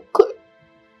heartbroken.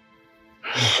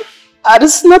 At a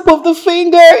snap of the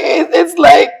finger, it's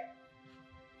like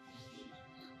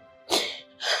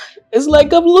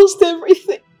I've lost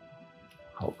everything.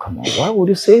 Oh, come on. Why would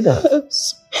you say that? I'm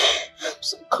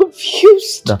so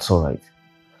confused. That's all right.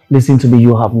 Listen to me.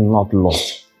 You have not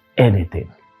lost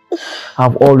anything.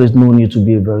 I've always known you to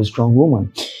be a very strong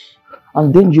woman.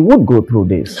 And then you would go through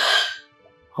this.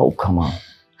 Oh, come on.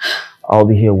 I'll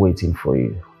be here waiting for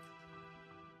you.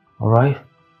 All right?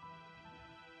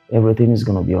 Everything is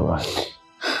going to be all right.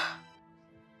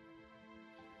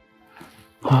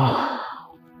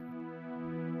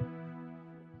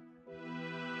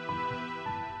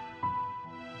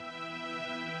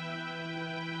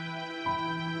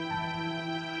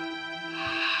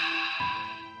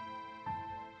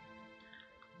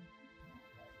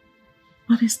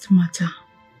 What is the matter?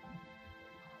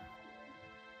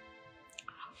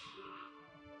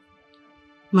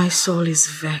 My soul is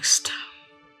vexed,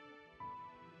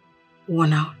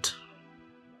 worn out,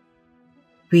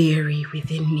 weary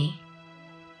within me.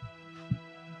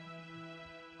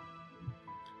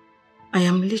 I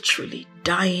am literally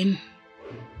dying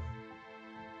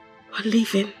or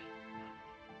living.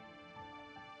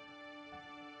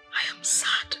 I am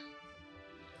sad.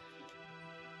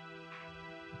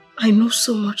 I know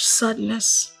so much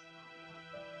sadness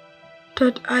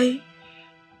that I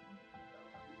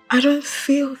don't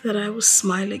feel that I will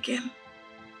smile again.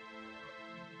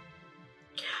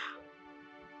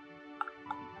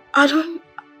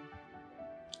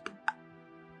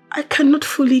 cannot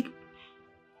fully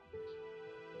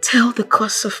tell the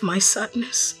cause of my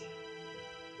sadness.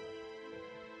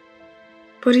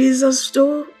 But it is as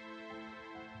though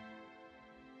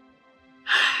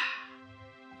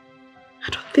I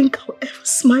don't think I'll ever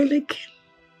smile again.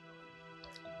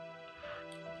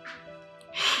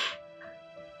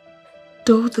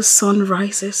 Though the sun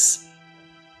rises,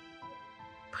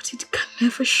 but it can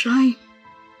never shine.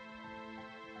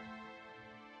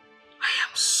 I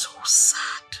am so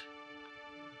sad.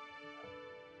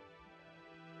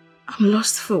 I'm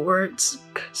lost for words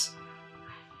because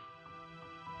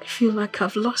I feel like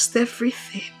I've lost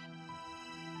everything.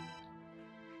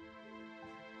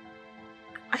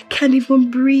 I can't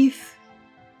even breathe.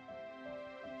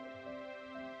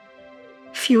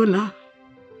 Fiona,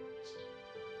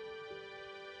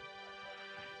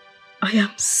 I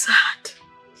am sad.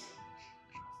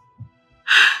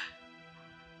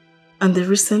 And the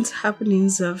recent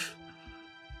happenings have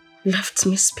left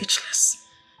me speechless.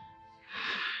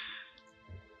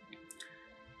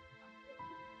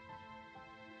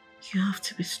 You have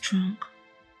to be strong.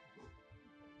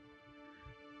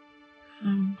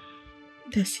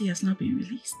 Desi has not been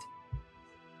released.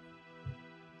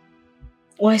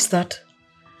 Why is that?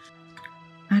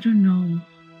 I don't know.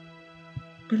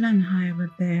 Bella and I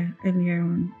were there earlier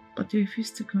on, but they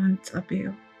refused to grant a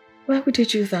bail. Why would they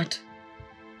do that?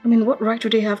 I mean, what right do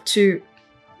they have to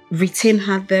retain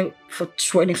her there for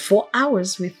 24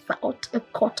 hours without a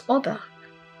court order?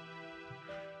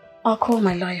 I'll call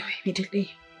my lawyer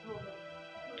immediately.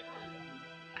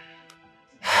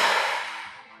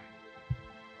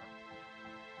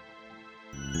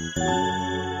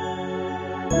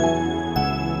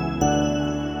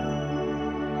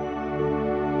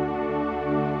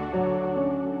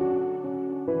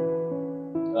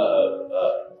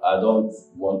 I don't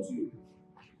want to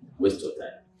waste your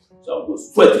time, so I'll go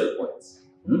straight to the point.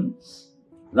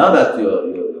 Now that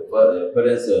your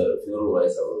parents' funeral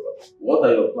rites are over, what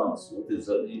are your plans? What is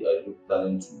are you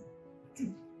planning to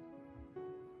do?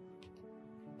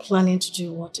 Planning to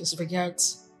do what is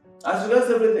regards? As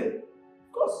regards everything,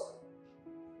 of course.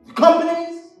 The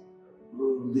companies,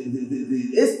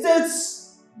 the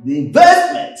estates, the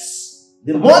investments,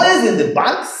 the monies in the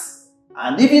banks,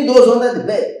 and even those under the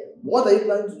bed. What are you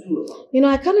planning to do about it? You know,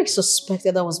 I kind of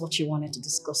suspected that was what you wanted to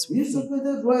discuss with me. You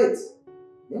suspected right.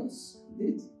 Yes,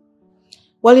 indeed.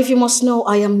 Well, if you must know,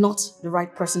 I am not the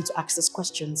right person to ask these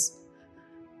questions.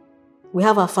 We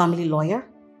have our family lawyer.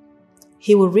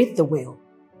 He will read the will.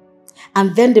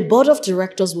 And then the board of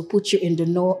directors will put you in the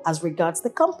know as regards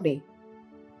the company.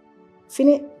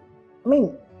 Fini, I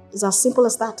mean, it's as simple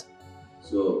as that.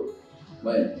 So,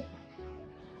 when?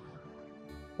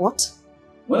 What?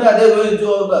 When are they going to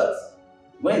do all that?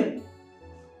 When?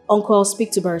 Uncle, I'll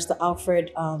speak to Barrister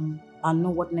Alfred and know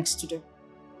what next to do.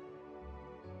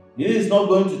 He is not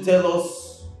going to tell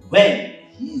us when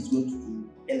he is going to do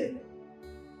anything.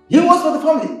 He works for the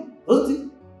family, doesn't he?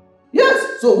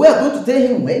 Yes, so we are going to tell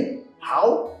him when,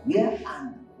 how, where,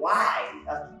 and why he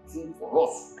has to do for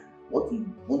us what we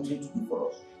want him to do for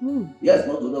us. Yes,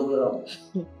 not the other way around.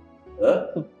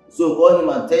 So call him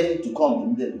and tell him to come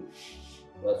immediately.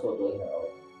 That's what we're about.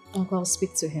 Uncle, I'll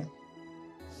speak to him.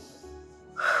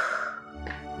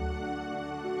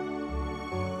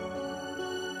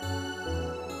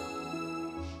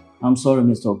 I'm sorry,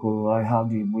 Mr. Okoro. I have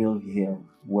the will here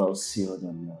well sealed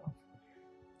and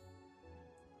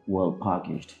well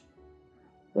packaged.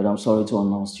 But I'm sorry to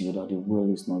announce to you that the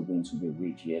will is not going to be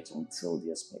read yet until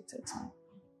the expected time.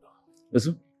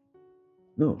 Listen.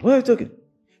 No, why are you talking?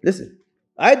 Listen,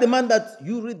 I demand that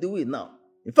you read the will now.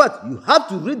 In fact, you have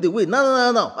to read the will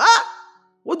now. Ah!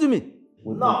 What do you mean?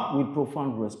 With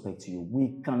profound respect to you,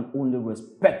 we can only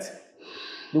respect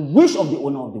the wish of the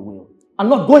owner of the will and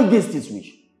not go against his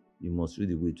wish. You must read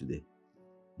the will today.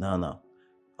 Now.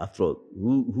 After all,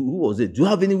 who was it? Do you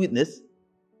have any witness?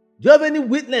 Do you have any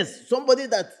witness? Somebody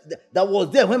that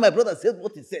was there when my brother said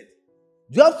what he said?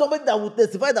 Do you have somebody that will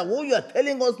testify that what you are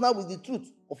telling us now is the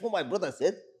truth of what my brother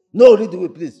said? No, read the will,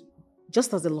 please.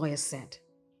 Just as the lawyer said,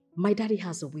 my daddy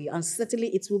has a will and certainly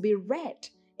it will be read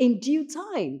in due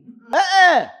time.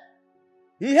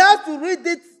 He has to read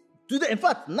it today. In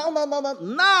fact,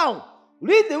 now.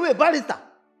 Read the will, barrister.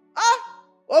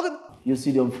 Okay. You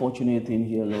see, the unfortunate thing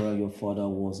here, Laura, your father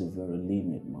was a very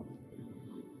lenient man.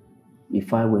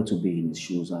 If I were to be in his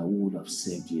shoes, I would have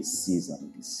saved his Caesar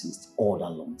and deceased all that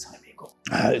long time ago.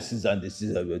 Caesar and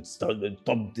deceased, stop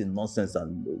the nonsense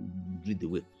and read the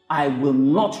will. I will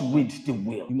not read the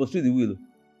will. You must read the will.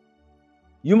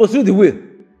 You must read the will.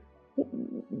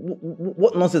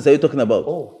 What nonsense are you talking about?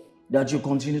 Oh, That you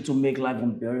continue to make life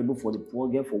unbearable for the poor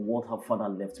girl for what her father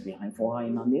left behind for her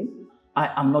in her name? I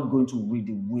am not going to read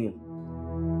the will.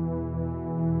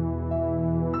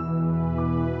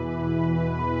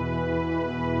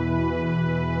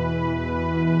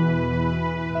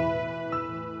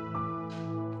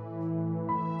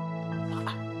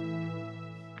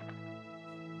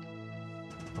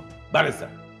 Barrister.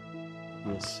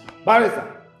 Yes. Barrister.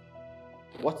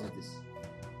 What is this?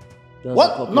 That's a What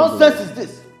copy of the nonsense will. is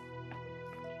this?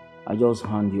 I just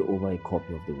hand you over a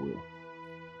copy of the will.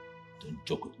 Don't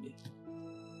joke with me.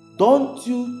 Don't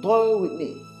you toy with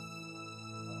me.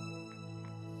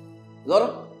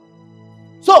 Laura?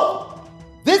 So,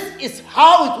 this is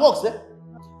how it works, eh?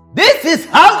 This is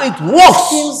how it works!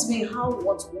 Excuse me, how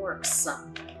what works,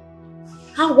 son?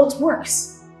 How what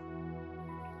works?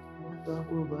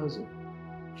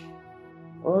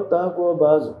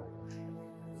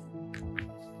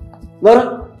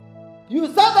 Laura, you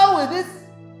sat down with this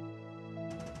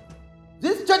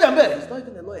judge and bed. He's not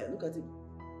even a lawyer. Look at him.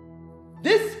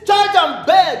 This judge and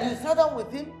bed, you sat down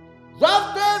with him,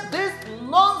 drafted this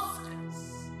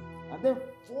nonsense, and then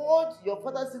forged your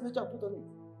father's signature and put on it.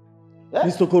 Yeah?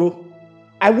 Mr. Koro,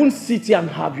 I won't sit here and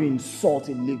have you insult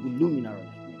a legal luminary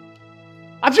like me.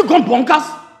 Have you gone bonkers?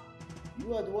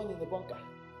 You are the one in the bunker.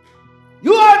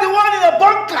 You are the one in the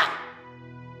bunker!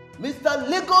 Mr.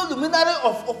 Legal Luminary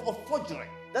of Forgery.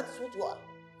 That's what you are.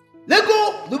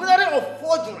 Legal Luminary of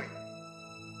Forgery.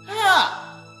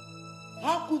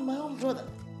 How could my own brother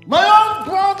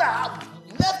have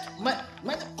left my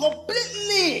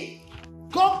completely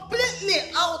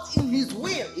out in his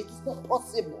will? It is not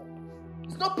possible.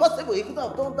 It's not possible. He could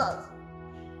have done that.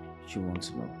 You want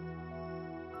to know?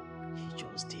 He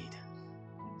just did.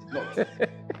 No.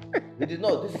 He did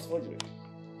not. This is forgery.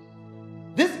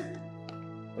 This.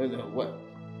 What?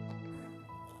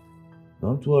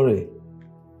 Don't worry.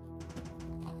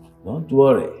 Don't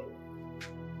worry.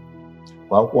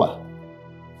 Papa.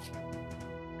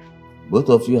 Both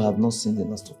of you have not seen the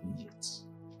last of me yet.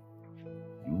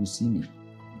 You will see me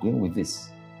going with this.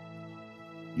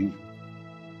 You,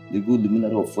 legal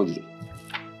luminary of forgery.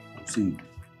 I'll see you.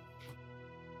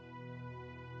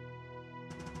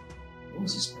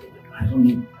 What's this problem? I don't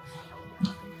know.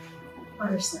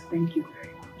 Barrister, thank you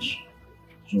very much.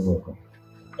 You're welcome.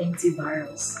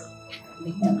 Antivirals.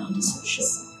 Make them out of Sure.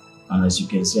 And as you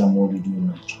can see, I'm already doing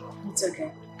my job. It's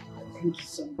okay. Thank you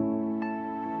so much.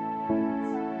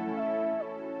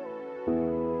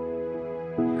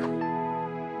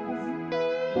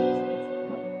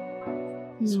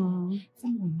 No.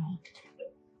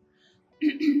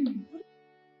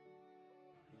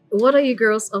 What are you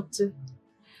girls up to?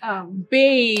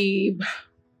 Babe.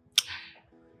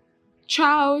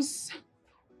 Charles,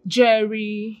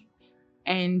 Jerry,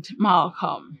 and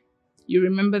Malcolm. You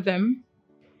remember them?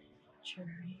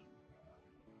 Jerry.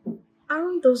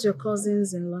 Aren't those your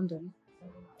cousins in London?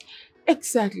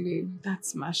 Exactly.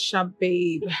 That's Masha,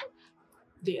 babe.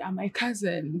 They are my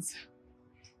cousins.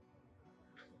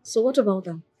 So what about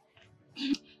them?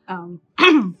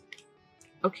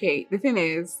 Okay, the thing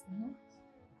is,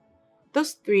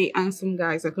 those three handsome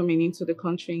guys are coming into the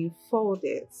country in 4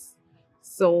 days.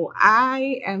 So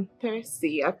I am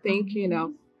thirsty. I think,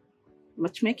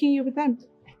 matchmaking you with them.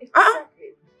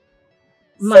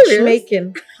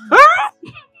 Matchmaking.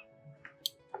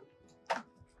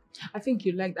 I think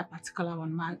you like that particular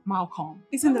one, Malcolm.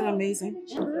 Isn't that amazing?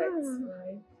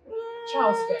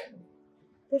 Charles,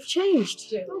 they've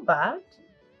changed. Not bad.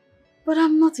 But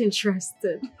I'm not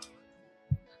interested.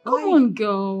 Come on,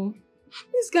 girl.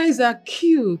 These guys are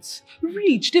cute,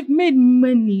 rich, they've made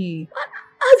money.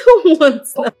 I don't want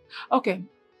that. Okay,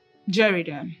 Jerry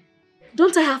then.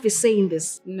 Don't I have a say in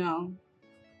this? No.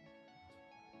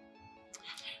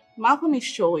 Malcolm is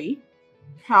showy,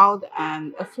 proud,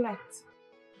 and a flirt.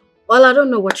 Well, I don't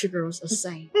know what you girls are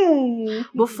saying.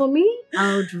 But for me,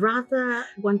 I would rather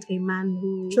want a man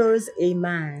who chose a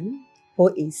man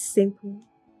who is simple,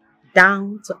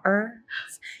 down to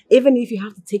earth, even if you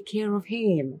have to take care of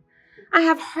him. I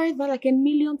have heard that like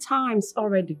 1,000,000 times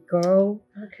already, girl.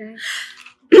 Okay.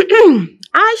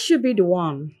 I should be the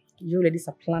one you ladies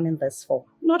are planning this for,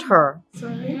 not her.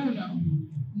 Sorry?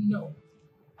 No.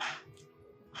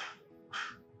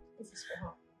 This is for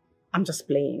her. I'm just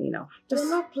playing, You're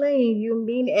not playing. You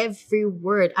mean every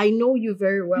word. I know you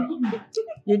very well.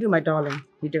 You do, my darling.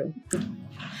 You do.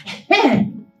 Let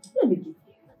me give you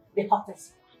the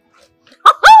hottest.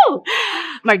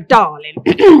 My darling.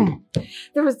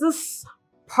 There is this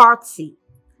party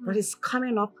that is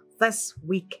coming up this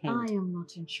weekend. I am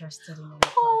not interested in it.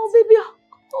 Oh, baby.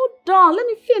 Hold on. Let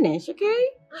me finish, okay?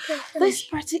 Okay, This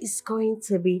party is going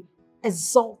to be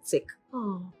exotic.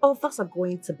 Others are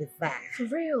going to be there. For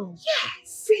real?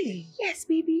 Yes. Really? Yes,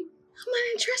 baby. I'm not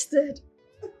interested.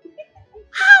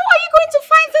 How are you going to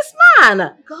find this man?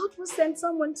 God will send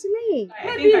someone to me.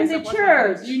 Maybe in the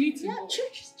church. You need to go.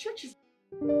 Churches.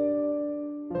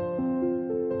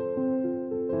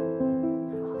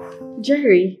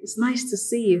 Jerry, it's nice to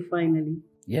see you finally.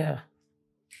 Yeah.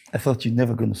 I thought you're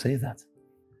never going to say that.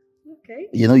 Okay.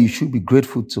 You know, you should be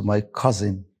grateful to my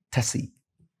cousin, Tessie.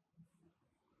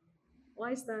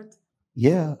 Why is that?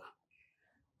 Yeah.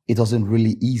 It wasn't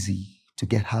really easy to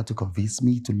get her to convince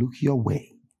me to look your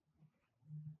way.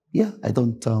 Yeah, I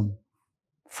don't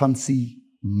fancy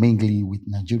mingling with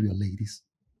Nigerian ladies.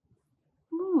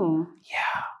 Oh.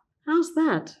 Yeah. How's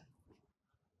that?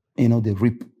 You know, they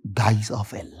rip guys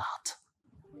off a lot.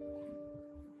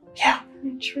 Yeah.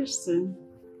 Interesting.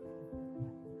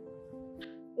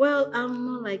 Well, I'm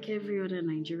not like every other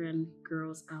Nigerian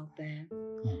girls out there.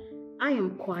 I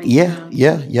am quite... Yeah.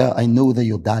 I know that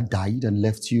your dad died and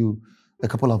left you a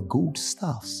couple of good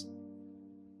stuffs.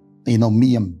 You know,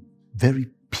 me, I'm very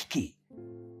picky.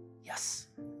 Yes.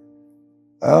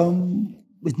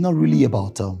 It's not really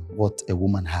about what a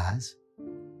woman has.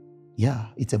 Yeah,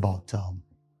 it's about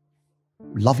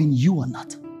loving you or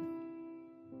not.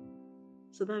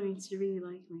 So that means you really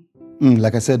like me?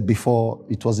 Like I said before,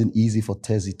 it wasn't easy for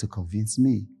Tessie to convince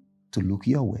me to look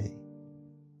your way.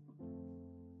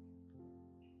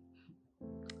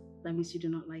 That means you do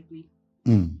not like me?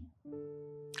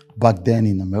 Back then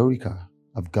in America,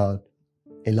 I've got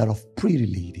a lot of pretty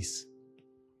ladies.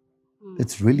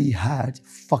 It's really hard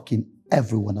fucking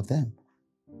every one of them.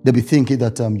 They'll be thinking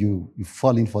that you're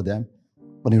falling for them,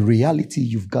 but in reality,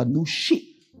 you've got no shit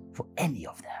for any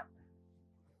of them.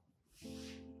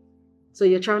 So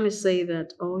you're trying to say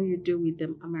that all you do with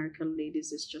them American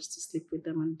ladies is just to sleep with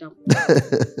them and dump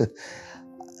them?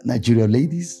 Nigerian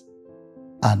ladies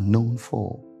are known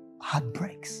for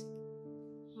heartbreaks.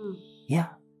 Yeah.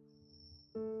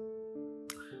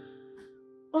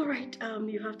 All right,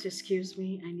 you have to excuse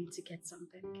me. I need to get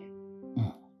something, okay?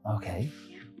 Okay.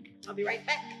 Yeah. I'll be right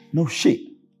back. No shit.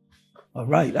 All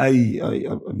right, I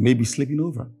may be sleeping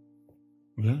over.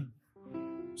 Yeah.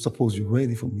 Suppose you're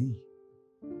ready for me.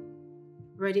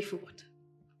 Ready for what?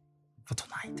 For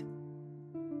tonight.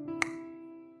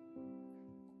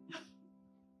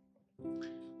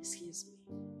 Excuse me.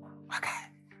 Okay.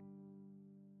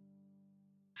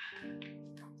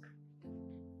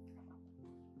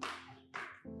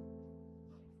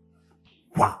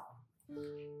 Wow.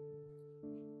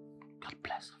 God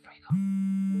bless Africa.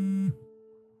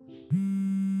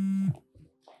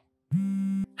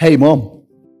 Hey, Mom.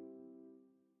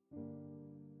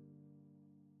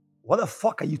 What the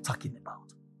fuck are you talking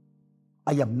about?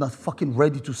 I am not fucking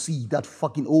ready to see that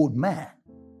fucking old man.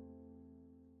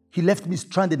 He left me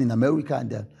stranded in America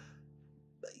and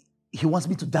he wants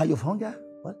me to die of hunger?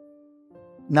 What?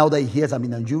 Now that he hears I'm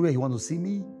in Nigeria, he wants to see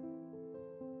me?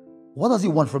 What does he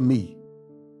want from me?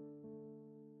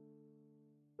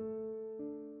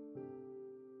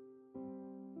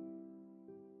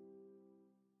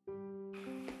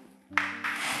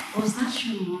 Was that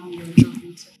your mom you were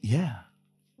talking to? Yeah.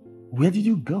 Where did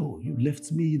you go? You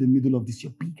left me in the middle of this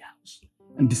your big house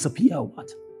and disappear or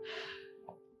what?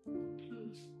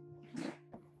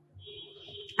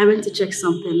 I went to check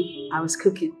something. I was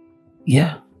cooking.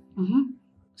 Yeah.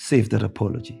 Save that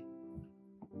apology.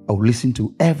 I'll listen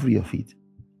to every of it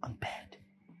on bed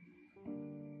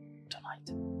tonight.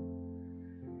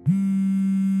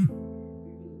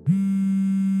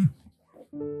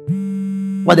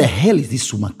 What the hell is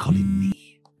this woman calling me?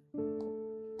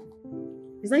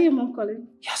 Is that your mom calling?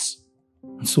 Yes.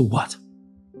 And so what?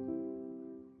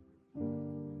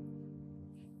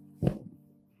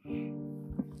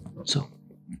 So?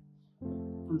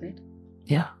 On bed?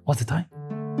 Yeah. What's the time?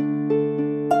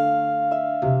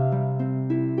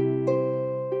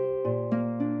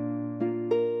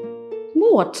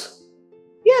 What?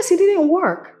 Yes, it didn't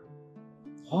work.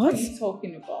 What are you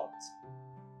talking about?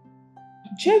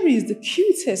 Jerry is the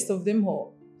cutest of them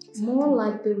all. More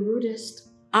like the rudest,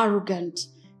 arrogant,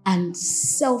 and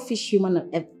selfish human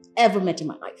I've ever met in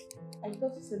my life. I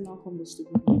thought you said Malcolm was to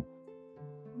be.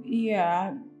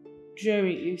 Yeah,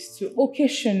 Jerry is too,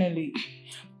 occasionally.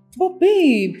 But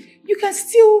babe, you can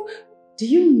still... Do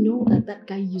you know that that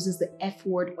guy uses the F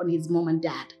word on his mom and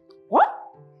dad? What?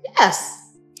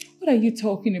 Yes. What are you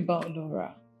talking about,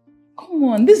 Laura? Come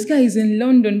on, this guy is in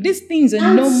London. These things are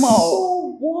And normal.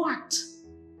 So what?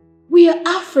 We are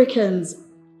Africans.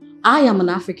 I am an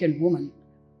African woman.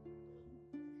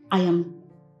 I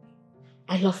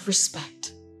love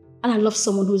respect. And I love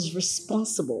someone who is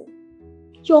responsible.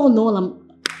 You all know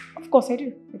Of course I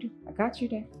do. I got you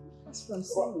there. That's what I'm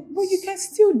saying. But you can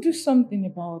still do something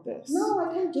about this. No,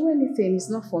 I can't do anything. It's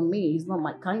not for me. It's not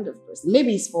my kind of person.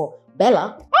 Maybe it's for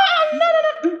Bella.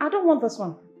 No. I don't want this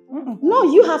one. No,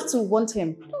 you have to want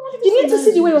him. You need to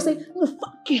see the way you're saying, oh,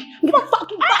 fuck you. You want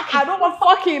fucking fuck. I don't want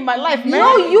fucking in my life, man.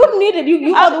 No, you need it.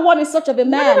 You are the one in such of a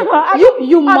man.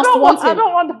 You must want him. I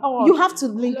don't want that one. You have to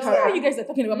link her. How you guys are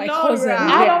talking about my cousin?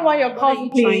 I don't want your cousin,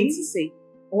 What are you trying to say?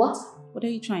 What? What are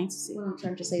you trying to say? What I'm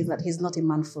trying to say is that he's not a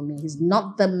man for me. He's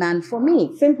not the man for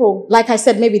me. Simple. Like I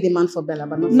said, maybe the man for Bella,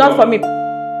 but not for me.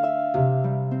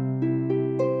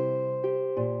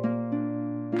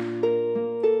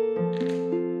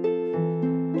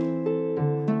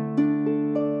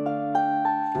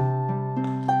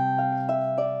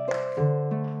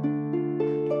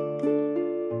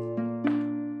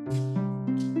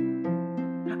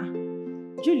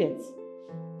 Juliet,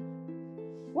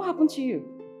 what happened to you?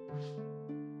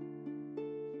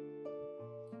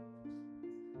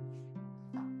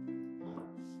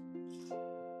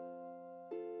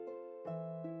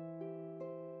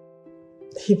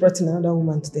 He brought in another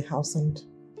woman to the house, and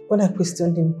when I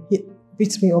questioned him, he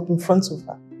beat me up in front of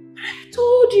her. I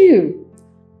told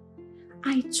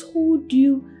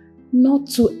you not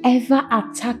to ever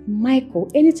attack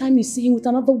Michael anytime you see him with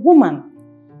another woman.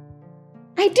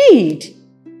 I did.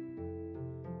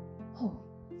 Oh,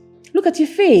 look at your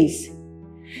face.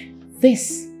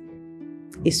 This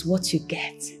is what you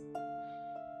get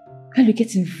when you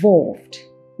get involved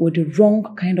with the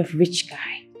wrong kind of rich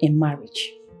guy in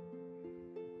marriage.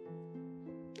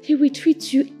 He will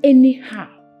treat you anyhow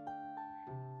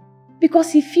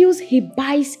because he feels he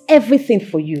buys everything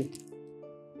for you.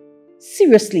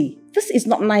 Seriously, this is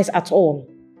not nice at all.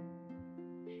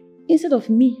 Instead of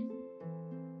me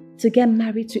to get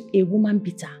married to a woman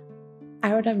beater,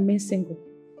 I rather remain single.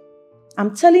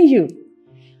 I'm telling you,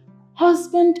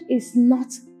 husband is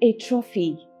not a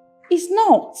trophy. It's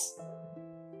not.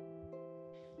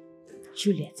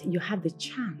 Juliet, you had the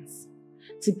chance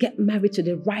to get married to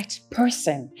the right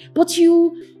person, but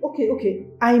you... Okay,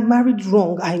 I married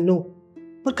wrong, I know.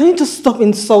 But can you just stop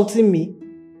insulting me?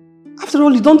 After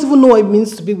all, you don't even know what it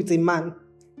means to be with a man.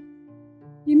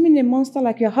 You mean a monster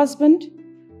like your husband?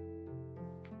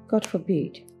 God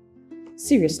forbid.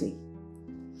 Seriously.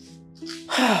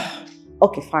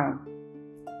 Okay, fine.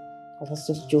 I was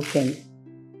just joking.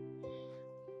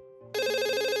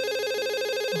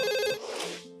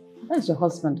 That's your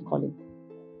husband calling.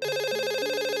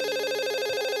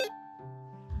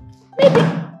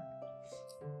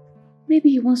 Maybe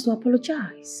he wants to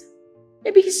apologize.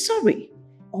 Maybe he's sorry.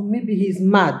 Or maybe he's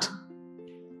mad.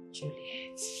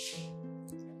 Juliet,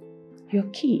 your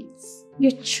kids,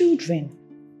 your children,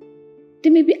 they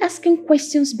may be asking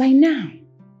questions by now.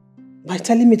 By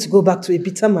telling me to go back to a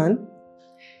bitter man?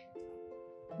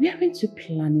 We aren't you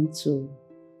planning to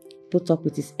put up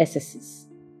with his excesses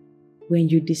when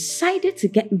you decided to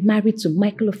get married to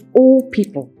Michael of all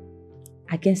people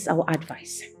against our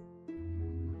advice?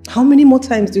 How many more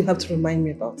times do you have to remind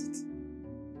me about it?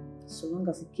 So long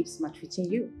as it keeps maltreating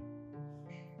you.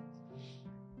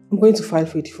 I'm going to file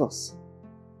for a divorce.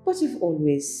 But you've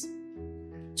always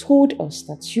told us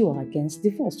that you are against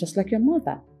divorce, just like your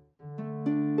mother.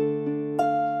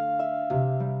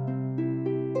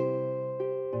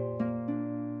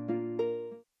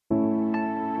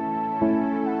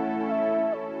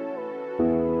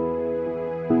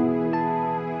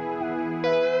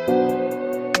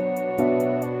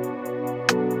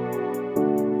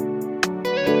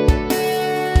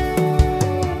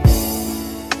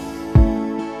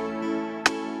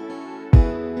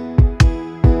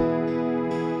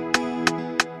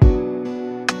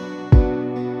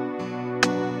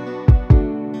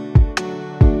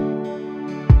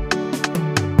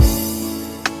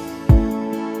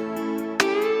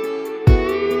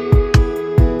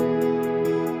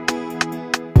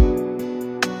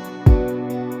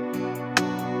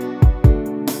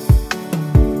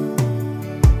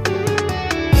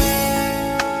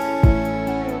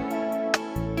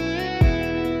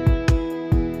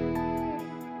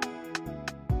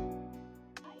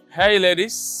 Hey,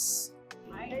 ladies.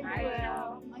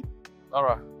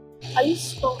 Laura. Are you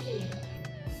stalking?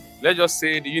 Let's just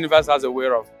say the universe has a way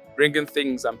of bringing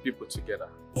things and people together.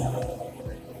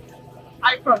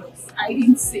 I promise, I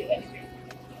didn't say anything.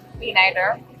 Me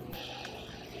neither.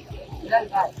 That's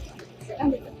bad.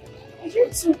 Did you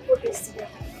two put this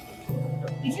together?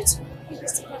 Did you two put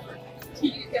this together?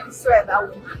 You can swear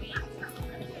that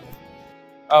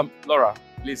woman. Laura,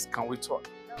 please, can we talk?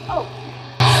 Oh.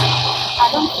 I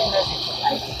don't think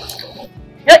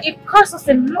that's it. It costs us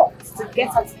a lot to get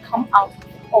her to come out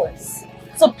with us.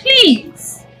 So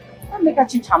please, don't make her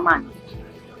change her mind.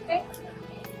 Okay?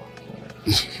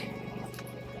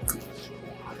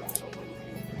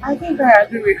 I think I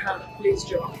agree with her. Please,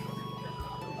 Joe.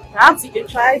 Perhaps you can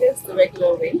try this the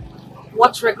regular way.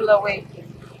 What regular way?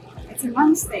 It's a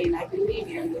man's thing, I believe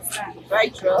you understand.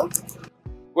 Right, Joe?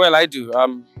 Well, I do.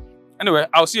 Anyway,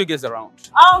 I'll see you guys around.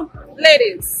 Oh,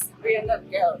 ladies. We are not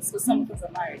girls, so some of us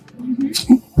are married.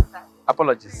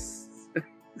 Apologies.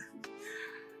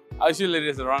 I'll see you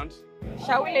ladies around.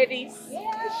 Shall we, ladies?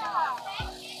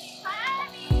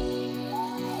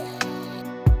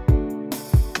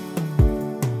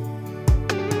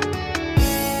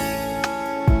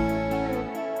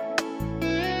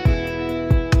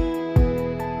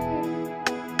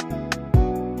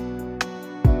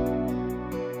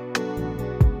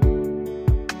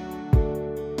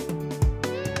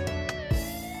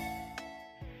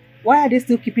 Why are they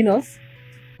still keeping us?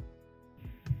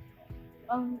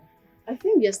 I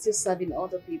think they're still serving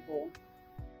other people.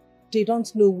 They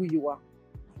don't know who you are.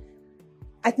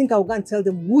 I think I'll go and tell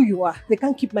them who you are. They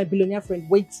can't keep my billionaire friend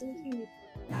waiting.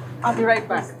 I'll be right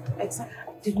back. Exactly.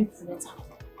 It's taking too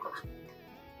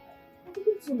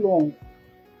long.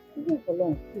 It's taking for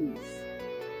long, please.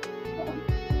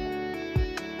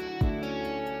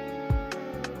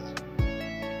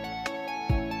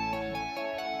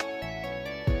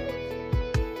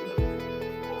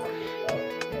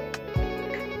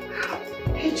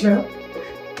 Hey, Joe.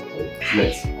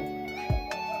 Let's.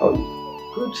 How are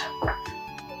you? Good.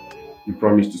 You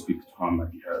promised to speak to her on my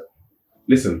behalf.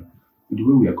 Listen, with the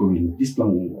way we are going, this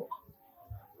plan won't work.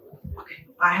 Okay,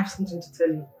 I have something to tell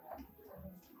you.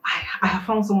 I have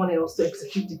found someone else to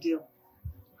execute the deal.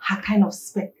 Her kind of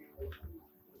spec.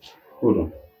 Hold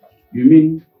on. You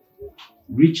mean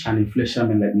rich and influential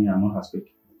men like me are not her spec?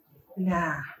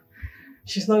 Nah,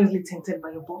 she's not easily tempted by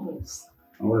your bubbles.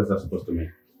 And what is that supposed to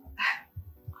mean?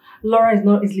 Laura is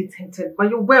not easily tempted by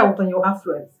your wealth and your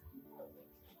affluence.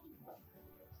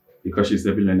 Because she's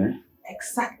a billionaire?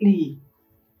 Exactly.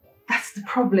 That's the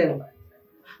problem.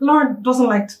 Laura doesn't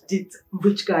like to date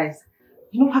rich guys.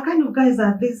 You know, her kind of guys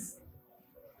are these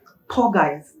poor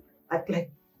guys.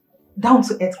 Like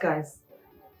down-to-earth guys.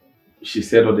 She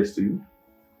said all this to you?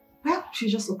 Well, she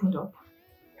just opened up.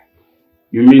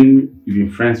 You mean you've been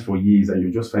friends for years and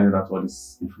you just finding out all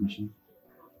this information?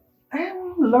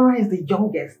 Laura is the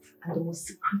youngest and the most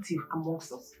secretive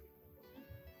amongst us.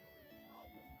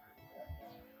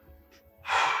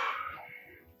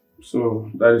 So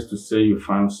that is to say you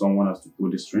found someone else to pull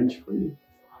the strings for you?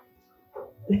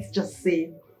 Let's just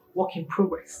say work in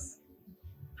progress.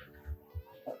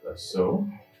 That's so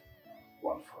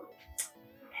wonderful.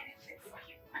 Anything for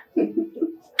you.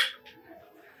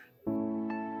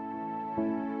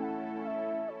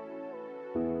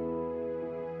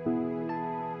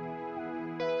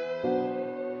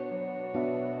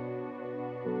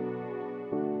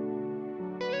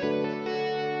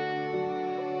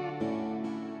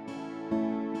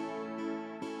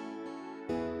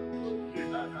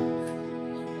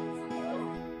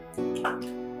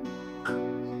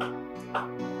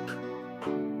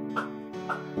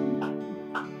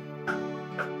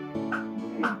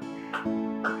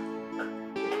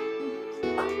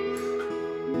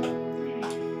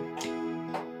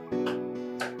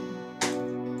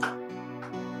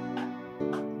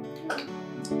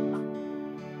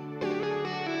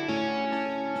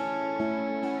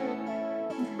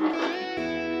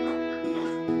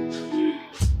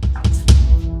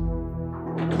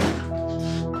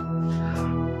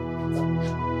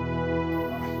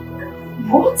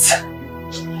 What?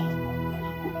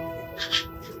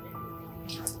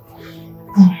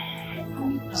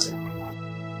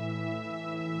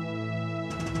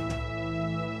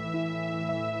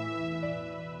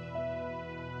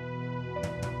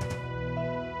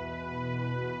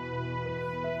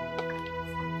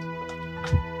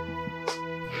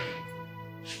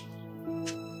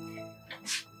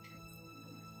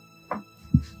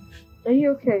 Are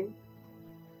you okay?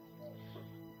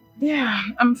 Yeah,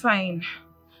 I'm fine.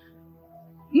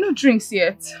 No drinks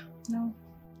yet. No.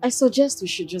 I suggest we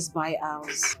should just buy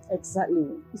ours. Exactly.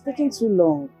 It's taking too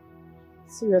long.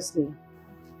 Seriously.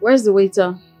 Where's the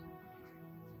waiter?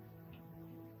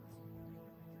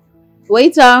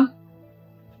 Waiter!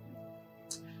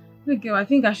 Look, girl, I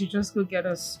think I should just go get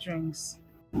us drinks.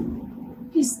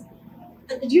 Please,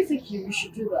 do you think we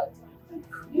should do that?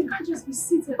 You can't just be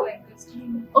seated like this, do you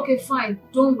know? Okay, fine.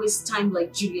 Don't waste time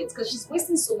like Juliet, because she's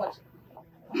wasting so much.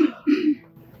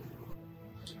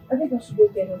 I think I should go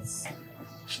get us.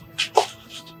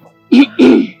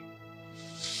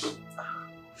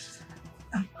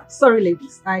 Sorry,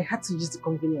 ladies. I had to use the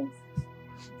convenience.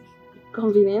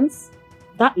 Convenience?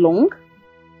 That long?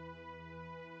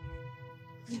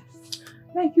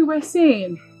 Like you were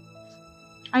saying,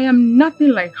 I am nothing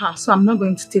like her, so I'm not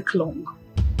going to take long.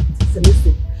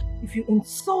 Listen, if you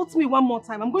insult me one more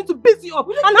time, I'm going to beat you up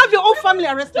and have your whole family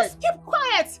arrested. Just keep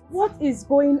quiet. What is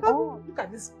going on? Look at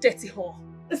this dirty whore.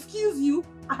 Excuse you?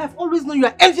 I have always known you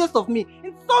are envious of me.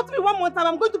 Insult me one more time,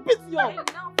 I'm going to beat you up.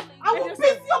 I will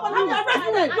beat you up and have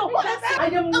you arrested. I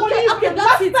am warning you the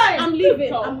last time. I'm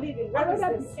leaving. I'm leaving. What is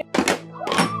this?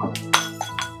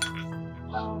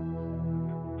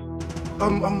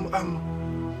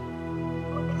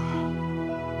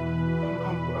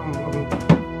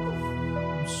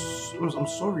 I'm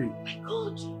sorry. My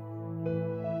God.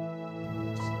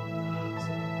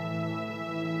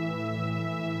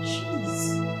 Jeez.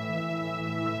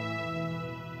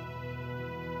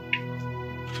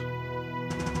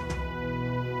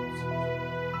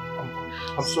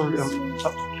 I'm sorry.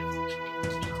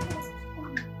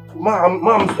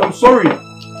 I'm sorry.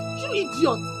 You idiot! You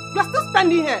are still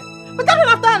standing here. But I don't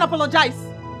have to and apologize.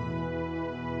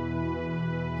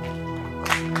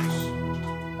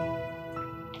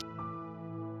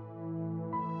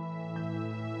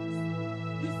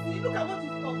 Look at what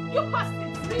you've done. You passed it.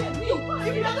 If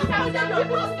you don't look at what you're doing,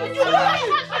 you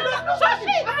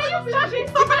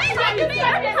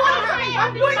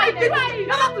I'm doing it. You're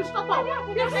not to stop up.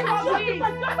 You're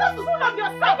supposed to love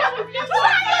yourself.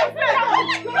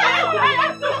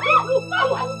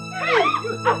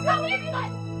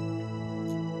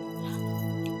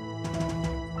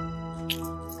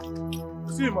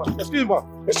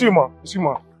 Excuse me,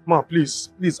 ma,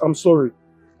 please, I'm sorry.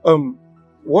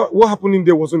 What happened in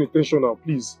there wasn't intentional.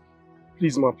 Please,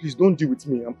 ma, please don't deal with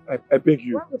me. I beg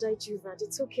you. Why would I do that?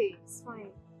 It's okay. It's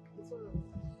fine. It's alright.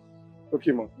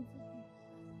 Okay, ma.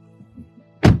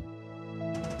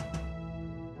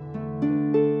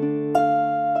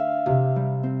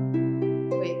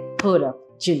 Wait, hold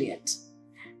up, Juliet.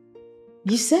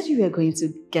 You said you were going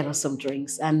to get us some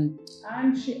drinks and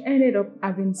she ended up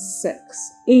having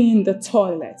sex in the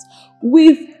toilet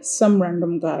with some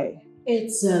random guy.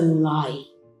 It's a lie.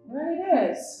 Well,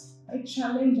 it is. I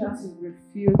challenge her to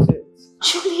refute it.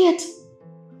 Juliet,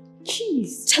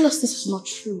 jeez, tell us this is not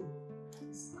true.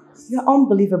 You're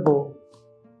unbelievable.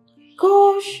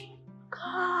 Gosh,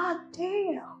 god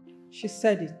damn. She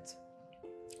said it.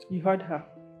 You heard her.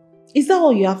 Is that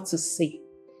all you have to say?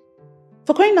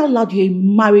 For crying out loud, you're a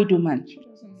married woman.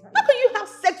 How can you have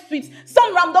sex with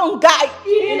some random guy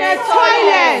in a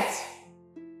toilet?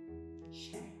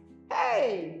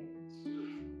 Hey!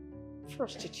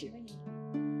 Prostitute.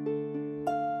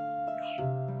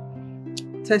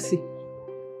 Tessie,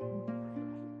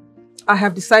 I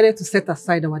have decided to set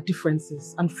aside our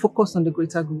differences and focus on the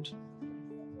greater good.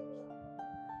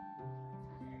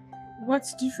 What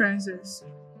differences?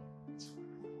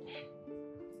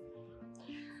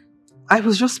 I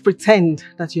will just pretend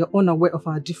that you're unaware of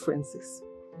our differences.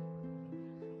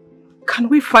 Can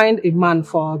we find a man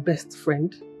for our best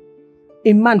friend?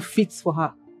 A man fits for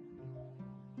her.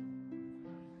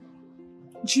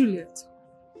 Juliet,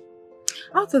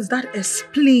 how does that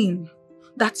explain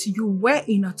that you were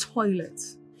in a toilet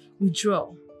with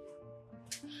Joel?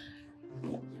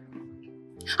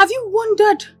 Have you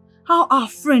wondered how our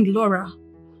friend Laura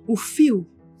will feel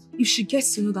if she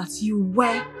gets to know that you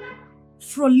were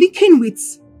frolicking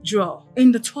with Joel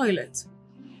in the toilet?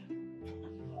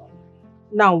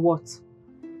 Now what?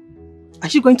 Are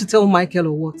you going to tell Michael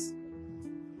or what?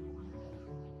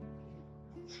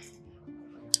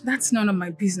 That's none of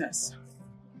my business.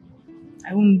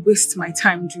 I won't waste my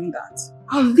time doing that.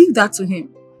 I'll leave that to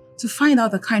him to find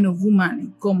out the kind of woman he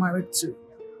got married to.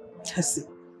 Tessie,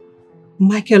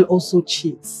 Michael also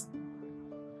cheats.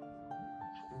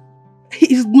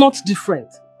 He is not different.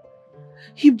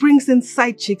 He brings in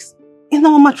side chicks in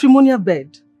our matrimonial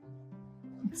bed.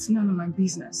 It's none of my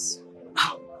business.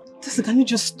 Oh, Tessie, can you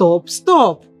just stop?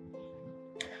 Stop!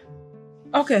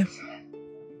 Okay.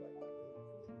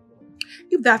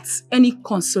 If that's any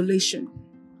consolation,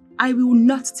 I will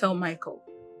not tell Michael.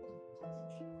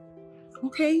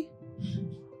 Okay?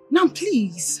 Now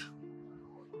please,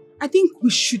 I think we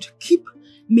should keep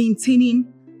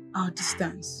maintaining our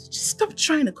distance. Just stop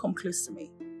trying to come close to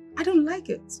me. I don't like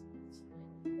it.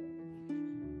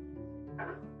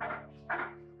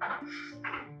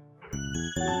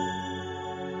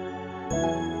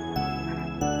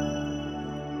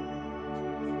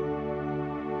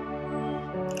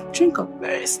 Drink up.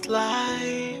 Best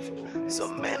life, so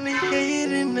many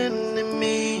hating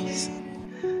enemies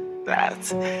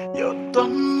that you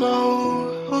don't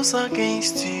know who's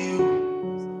against you.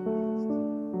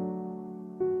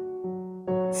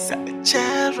 Search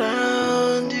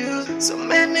around you, so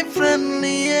many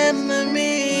friendly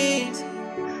enemies.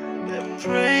 They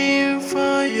praying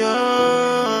for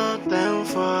your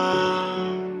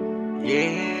downfall.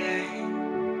 Yeah.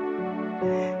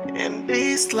 In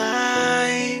this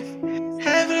life,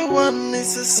 everyone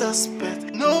is a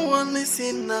suspect. No one is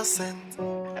innocent.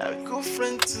 A good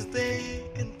friend today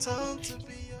can turn to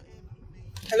be your enemy.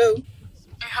 Hello?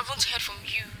 I haven't heard from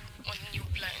you on new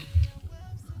plan.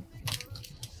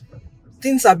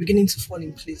 Things are beginning to fall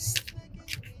in place.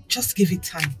 Just give it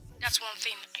time. That's one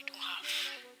thing I don't have.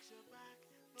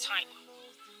 Time.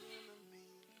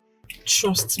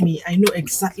 Trust me, I know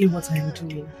exactly what I am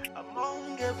doing.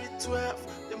 Among every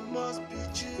 12, there must be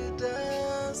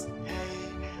Judas. Hey,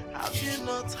 have you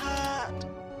not heard?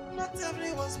 Not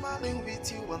everyone's smiling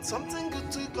with you. Want something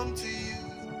good to come to you.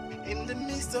 In the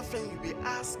midst of it, you'll be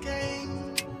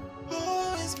asking,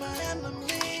 who is my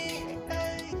enemy?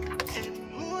 Hey, and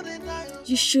who did I...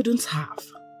 You shouldn't have.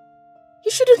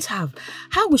 You shouldn't have.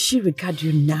 How will she regard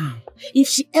you now if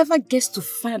she ever gets to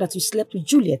find that you slept with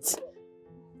Juliet?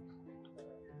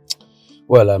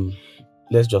 Well,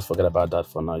 let's just forget about that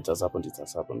for now. It has happened, it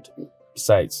has happened.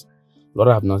 Besides,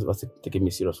 Laura have not taken me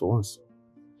serious for once.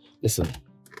 Listen,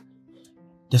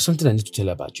 there's something I need to tell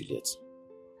you about Juliet.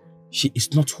 She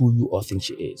is not who you all think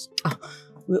she is.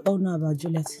 We all know about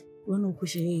Juliet. We all know who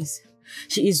she is.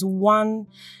 She is one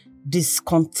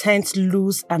discontent,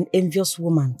 loose, and envious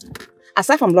woman.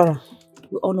 Aside from Laura,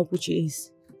 we all know who she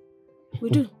is. We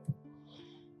do.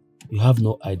 You have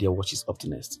no idea what she's up to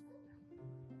next.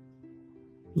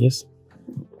 Yes?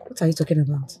 What are you talking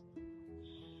about?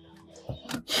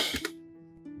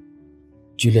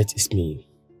 Juliet is mean.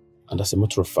 And as a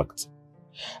matter of fact,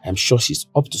 I'm sure she's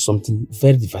up to something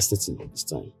very devastating this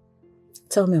time.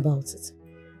 Tell me about it.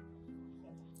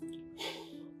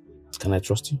 Can I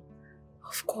trust you?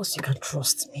 Of course you can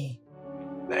trust me.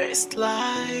 This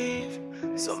life,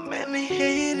 so many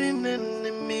hating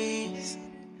enemies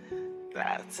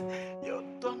that you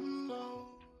don't know.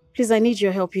 Please, I need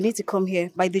your help. You need to come here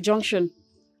by the junction.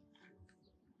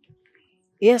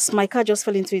 Yes, my car just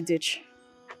fell into a ditch.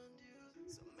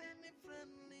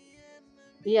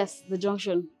 Yes, the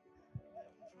junction.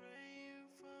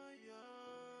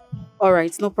 All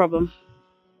right, no problem.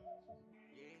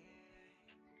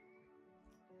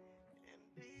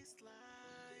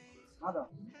 Madam,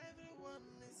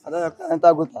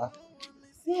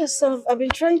 Yes, I've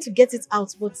been trying to get it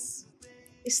out, but it's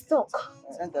stuck.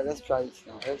 enter, let's try it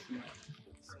now. Let's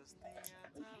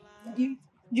see.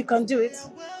 You can do it.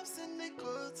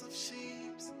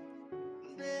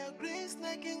 They are green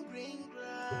snake in green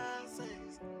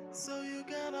grasses. So you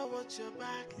gotta watch your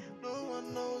back. No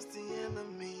one knows the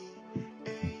enemy.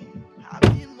 Hey,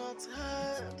 have you not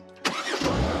heard?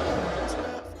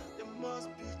 There must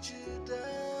be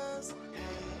Judas.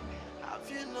 Hey, have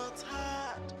you not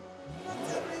heard? Not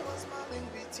everyone's smiling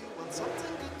with you. Want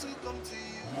something good to come to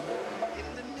you. In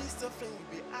the midst of it,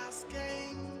 you'll be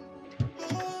asking,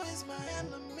 who is my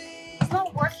enemy? It's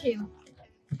not working.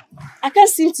 I can't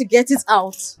seem to get it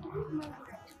out.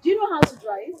 Do you know how to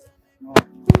drive? No.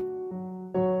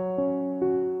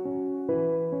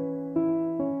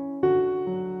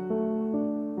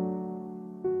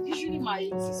 Usually my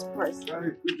press.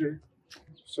 Sorry, good day.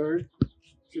 Sorry,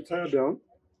 is your tire down?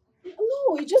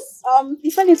 No,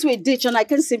 it fell into a ditch and I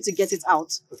can't seem to get it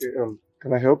out. Okay,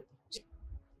 can I help?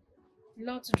 You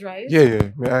know how to drive?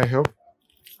 Yeah, may I help?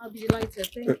 I'll be delighted,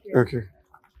 thank you. Okay.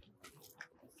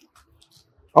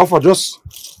 Alpha, just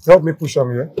help me push him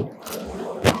here.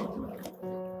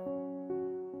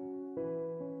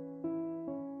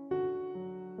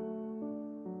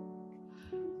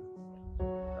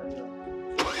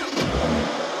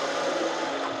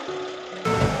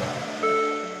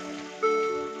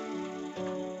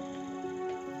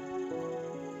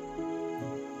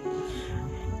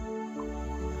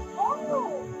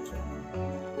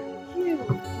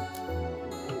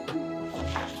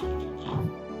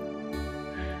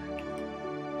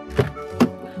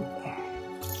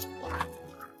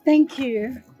 Thank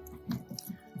you.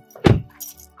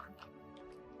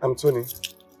 I'm Tony.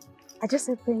 I just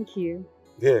said thank you.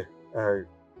 Yeah, I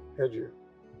heard you.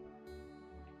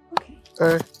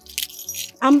 Okay.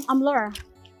 I'm Laura.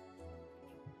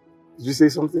 Did you say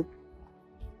something?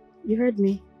 You heard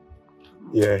me.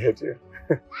 Yeah, I heard you.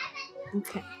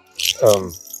 Okay.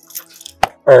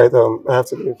 Alright, I have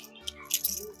to leave.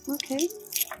 Okay.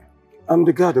 I'm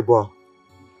the guy at the bar.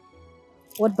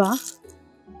 What bar?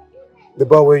 The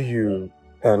bar where you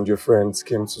and your friends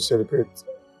came to celebrate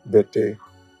birthday.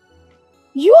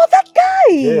 You're that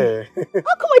guy! Yeah.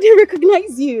 How come I didn't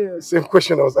recognize you? Same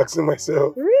question I was asking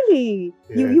myself. Really?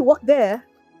 Yeah. You work there?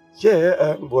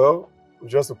 Yeah, well, I'm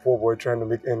just a poor boy trying to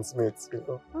make ends meet, you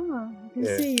know. Ah, I can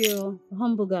Yeah. see you're a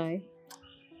humble guy.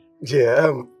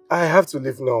 Yeah, I have to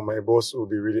leave now. My boss will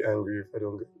be really angry if I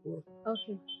don't get to work.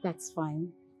 Okay, that's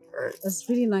fine. Alright. That's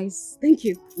really nice. Thank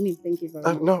you. Thank you very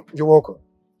much. No, you're welcome.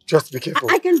 Just be careful.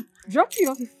 I can drop you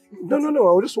off if... No,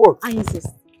 I'll just walk. I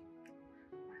insist.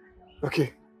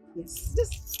 Okay. Yes.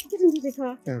 Just get into the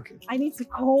car. Okay. I need to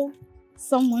call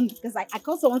someone because I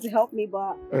called someone to help me,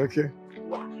 but... Okay.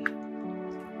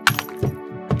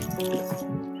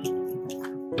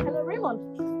 Hello, Raymond.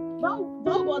 Don't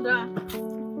bother.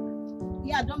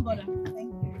 Yeah, don't bother.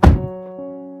 Thank you.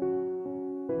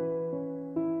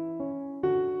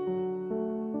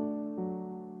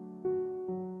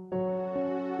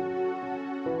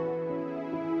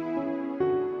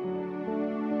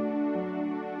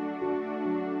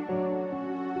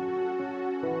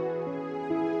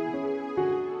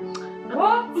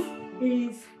 What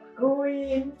is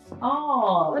going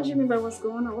on? What do you mean by what's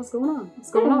going on? What's going on?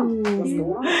 What's going on? What's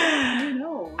going on? You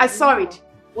know. I saw it.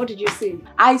 What did you see?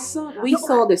 We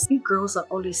saw this. You girls are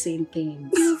always saying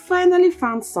things. You finally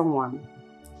found someone.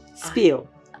 Spill.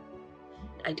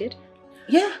 I did?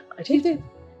 Yeah, I did. You did.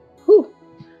 Who?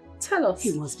 Tell us.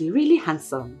 He must be really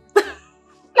handsome.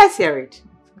 Let's hear it.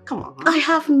 Come on. I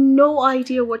have no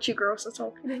idea what you girls are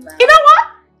talking about. You know what?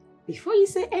 Before you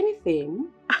say anything,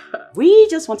 we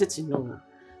just wanted to know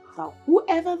that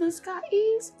whoever this guy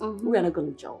is, we are not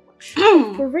going to judge.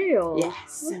 For real?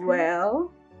 Yes. Okay.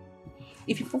 Well,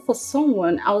 if you fall for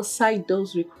someone outside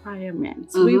those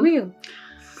requirements, we will.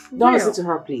 Don't listen to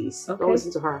her, please. Okay. Don't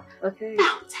listen to her. Okay.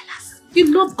 Now, tell us.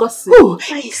 You love gossip. Who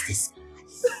is this?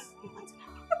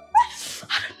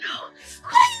 I don't know.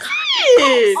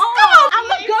 Yes. Oh, I'm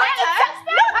not going to tell.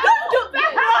 No, don't do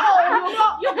that. No,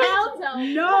 you can't tell.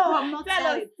 No, I'm not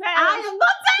telling. I am not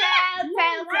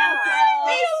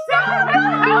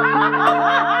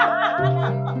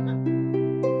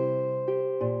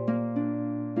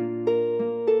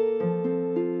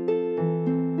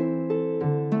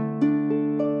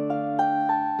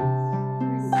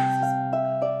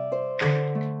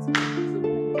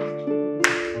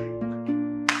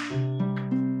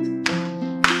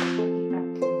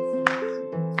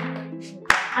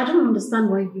I don't understand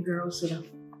why you girls would have.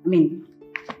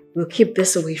 Will keep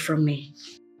this away from me.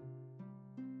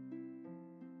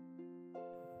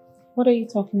 What are you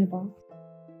talking about?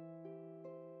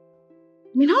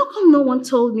 How come no one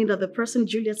told me that the person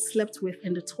Juliet slept with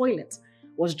in the toilet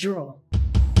was Joel?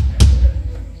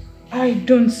 I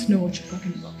don't know what you're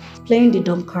talking about. Playing the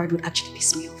dumb card would actually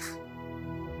piss me off.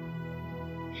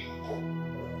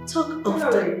 Talk of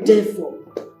the devil.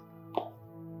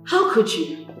 How could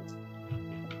you?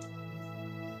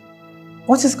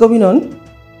 What is going on?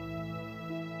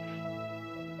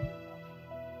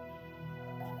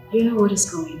 You know what is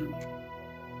going on.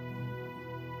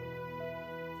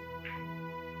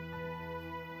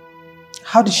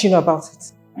 How did she know about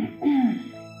it?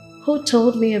 Who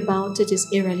told me about it is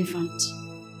irrelevant.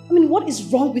 What is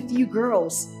wrong with you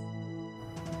girls?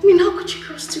 How could you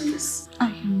girls do this? I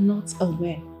am not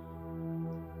aware.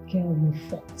 Girl, you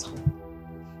fought.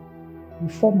 You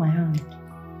fought my hand.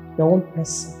 Your own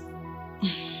person.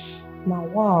 Now,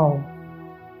 wow.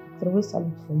 I could always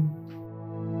salute for you.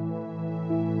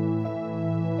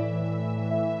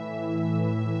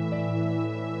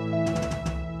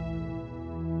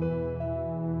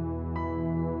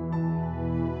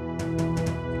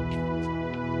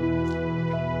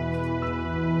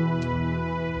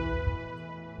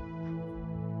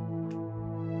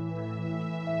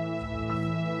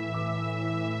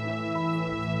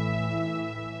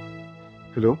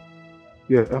 Hello?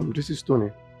 Yeah, this is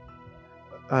Tony.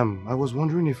 I was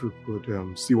wondering if we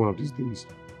could see one of these days.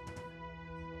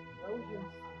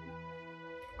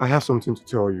 I have something to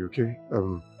tell you, okay?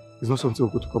 It's not something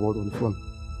we could talk about on the phone.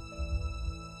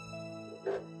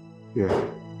 Yeah.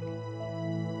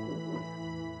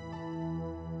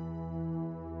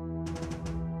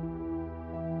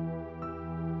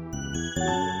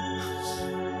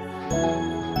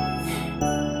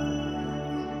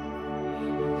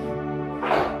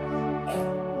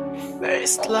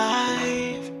 Best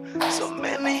life, so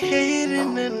many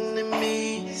hating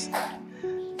enemies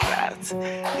that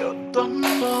you don't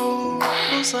know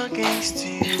who's against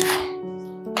you.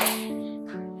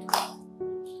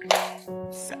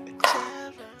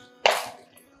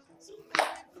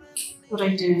 What are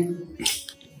you doing?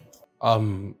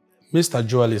 Mr.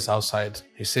 Joel is outside.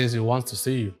 He says he wants to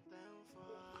see you.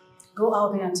 Go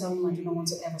out there and tell him I do not want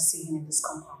to ever see him in this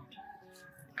compound.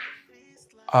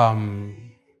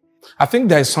 I think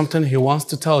there is something he wants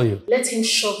to tell you. Let him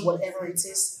shove whatever it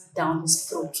is down his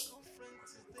throat.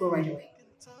 Go right away.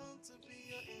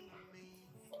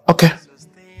 Okay.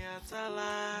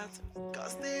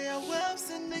 Cause there are wolves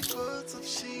in the like coats of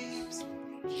sheep.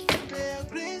 They are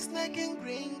green snake in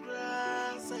green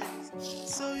grasses.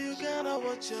 So you gotta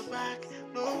watch your back.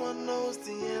 No one knows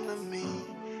the enemy.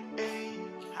 Hey,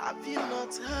 have you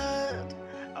not heard?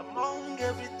 Among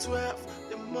every 12,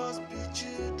 there must be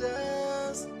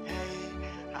Judas.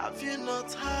 Hey, have you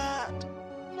not heard?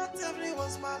 Not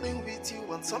everyone's smiling with you.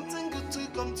 Want something good to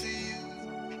come to you.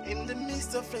 In the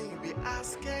midst of it, you'll be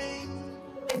asking,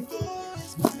 who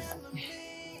is my enemy?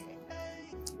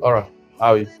 Laura,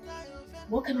 how are you?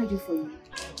 What can I do for you?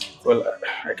 Well,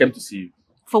 I came to see you.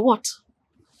 For what?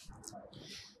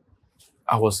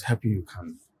 I was happy you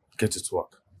can get it to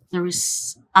work. There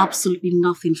is absolutely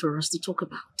nothing for us to talk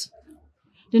about.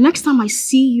 The next time I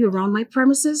see you around my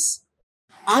premises,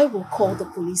 I will call the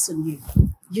police on you.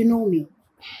 You know me.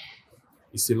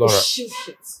 You see, Laura.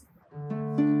 Shit.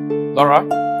 Laura?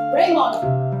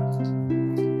 Raymond!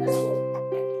 Let's go.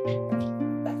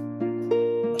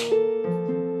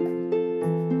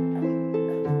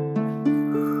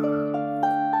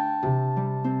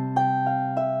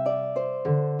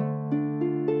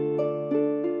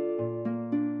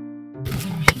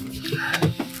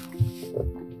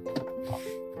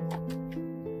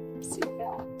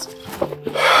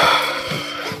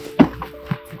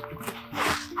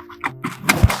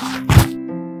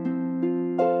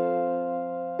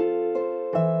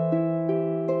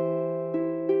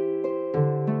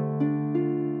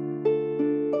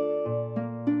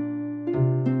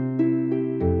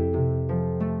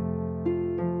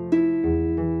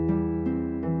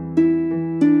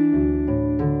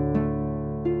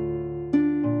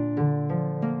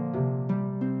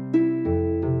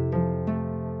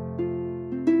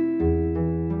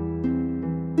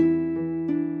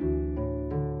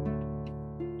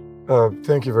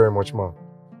 Thank you very much, Ma.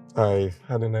 I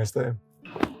had a nice time.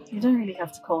 You don't really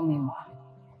have to call me Ma.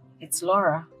 It's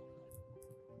Laura.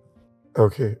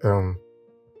 Okay, I'm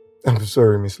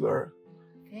sorry, Miss Laura.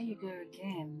 There you go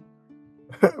again.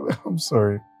 I'm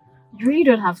sorry. You really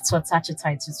don't have to attach a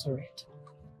title to it.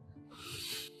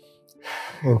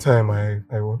 In time, I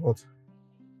will not.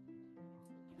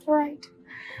 Alright.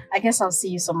 I guess I'll see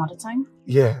you some other time.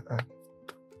 Yeah,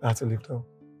 I have to leave now.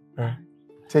 Alright.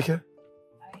 Take care.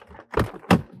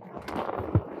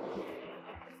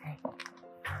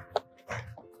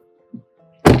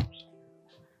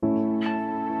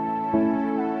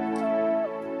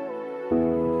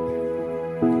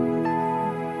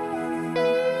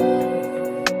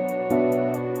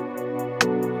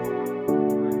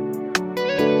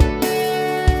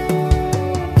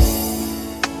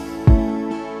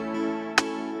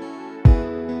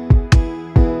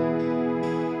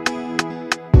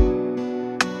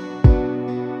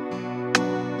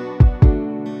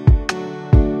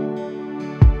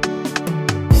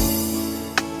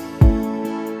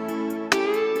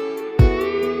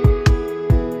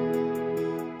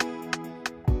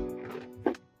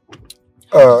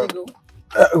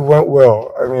 It went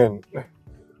well. I mean,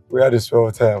 we had a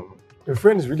swell time. Your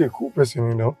friend is really a cool person,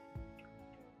 you know.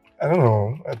 I don't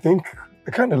know. I think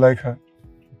I kind of like her.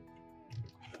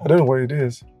 I don't know what it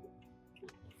is.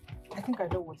 I think I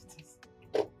know what it is.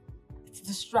 It's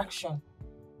distraction.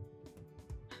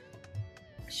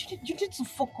 You need to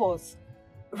focus.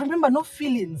 Remember, no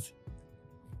feelings.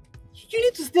 You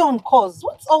need to stay on course.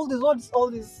 What's all this? What's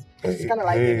all this? It's kind of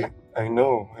like it. I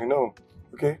know.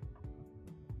 Okay?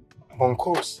 I'm on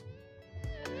course.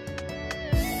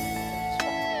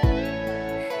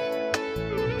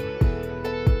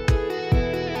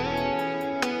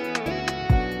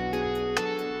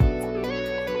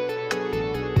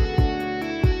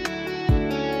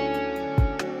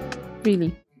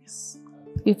 Really? Yes.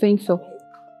 You think so?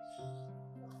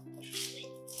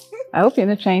 I hope you're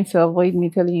not trying to avoid me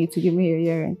telling you to give me your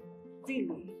earring.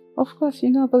 Really? Of course, you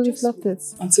know I've always loved it.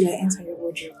 Until I enter your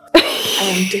wardrobe. I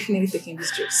am definitely taking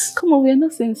this dress. Come on, we're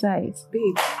not same size.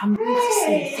 Babe, I'm ready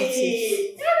to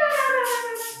see it.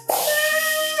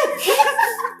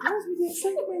 How's with the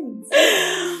excitement?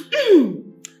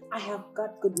 I have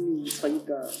got good news for you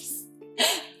girls.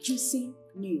 Juicy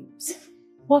news.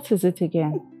 What is it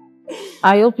again?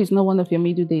 I hope it's not one of your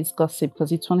middle days gossip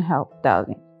because it won't help,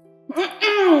 darling.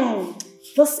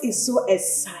 This is so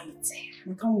exciting.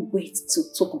 I can't wait to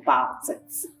talk about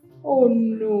it. Oh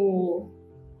no.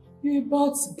 You're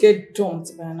about to get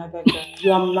dumped by another guy.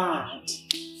 You are mad.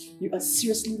 You are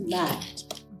seriously mad.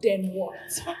 Then what?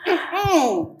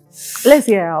 Let's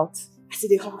hear out. I see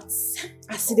the hearts.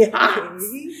 I see the hearts.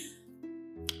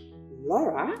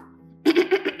 Laura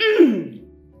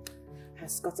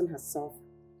has gotten herself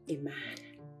a man.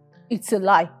 It's a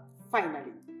lie.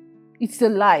 Finally. It's a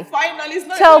lie. Finally, it's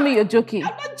not. Tell me you're joking.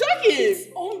 I'm not joking. It's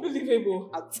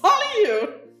unbelievable. I'm telling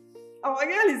you. Our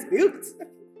girl is hooked.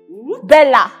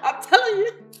 Bella! I'm telling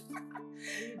you.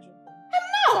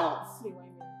 I'm not.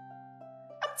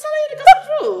 I'm telling you the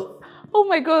truth. Oh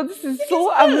my God, this is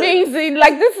so amazing.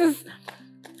 Like this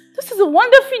is a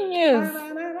wonderful news.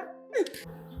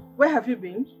 Where have you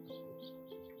been?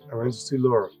 I went to see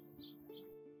Laura.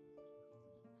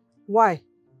 Why?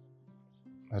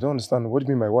 I don't understand. What do you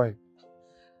mean, my wife?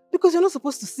 Because you're not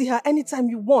supposed to see her anytime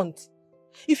you want.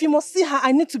 If you must see her,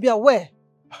 I need to be aware.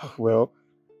 Well,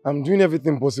 I'm doing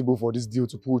everything possible for this deal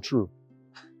to pull through.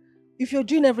 If you're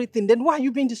doing everything, then why are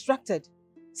you being distracted?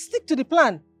 Stick to the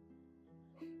plan.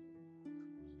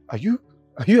 Are you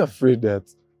afraid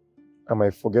that I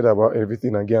might forget about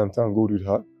everything and get entangled with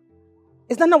her?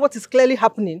 Is that not what is clearly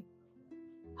happening?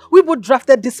 We both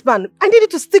drafted this plan. I need you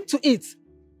to stick to it.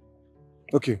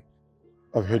 Okay,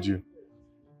 I've heard you.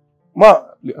 Ma,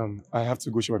 I have to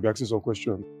go. She might be asking some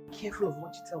questions. Careful of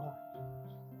what you tell her.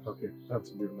 Okay, I have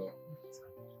to leave now.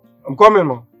 I'm coming,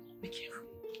 Ma. Be careful.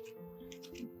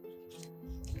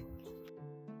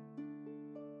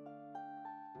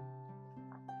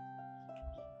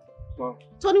 Ma.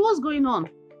 Tony, what's going on?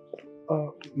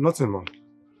 Nothing, Ma.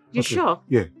 You Okay. sure?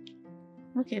 Yeah.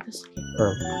 Okay, that's okay.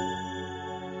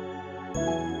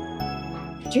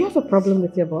 Do you have a problem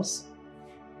with your boss?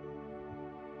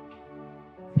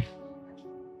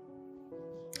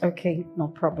 Okay, no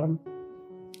problem.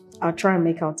 I'll try and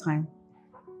make our time.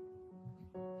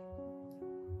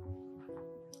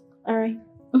 All right.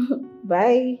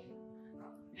 Bye.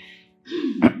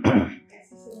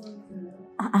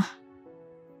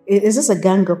 Is this a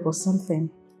gang up or something?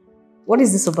 What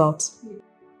is this about?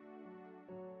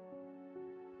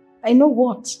 I know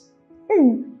what.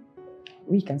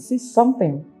 We can see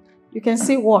something. You can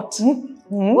see what?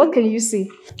 What can you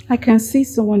see? I can see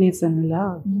someone is in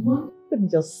love. Let me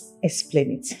just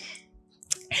explain it.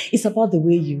 It's about the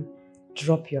way you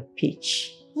drop your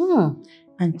pitch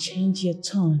and change your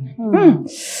tone.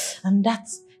 And that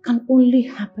can only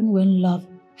happen when love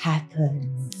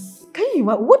happens. Can you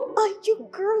imagine? What are you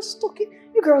girls talking?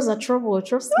 You girls are trouble,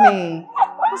 trust me.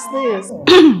 What's this? What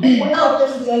are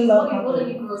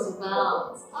you girls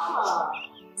about?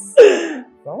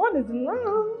 Someone is in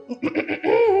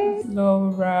love.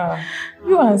 Laura,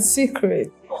 you are a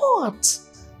secret. What?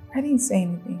 I didn't say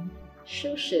anything.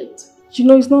 Sure shit. You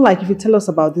know, it's not like if you tell us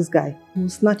about this guy, we'll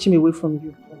snatch him away from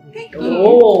you.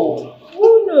 Oh,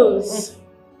 who knows?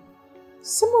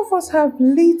 Some of us have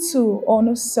little or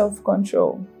no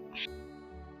self-control.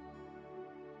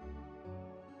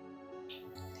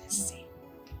 Let's see.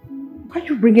 Why are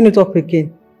you bringing it up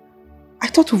again? I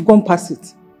thought we've gone past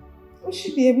it. We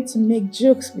should be able to make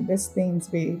jokes with these things,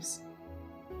 babes.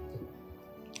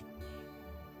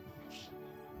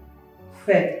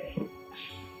 Fair.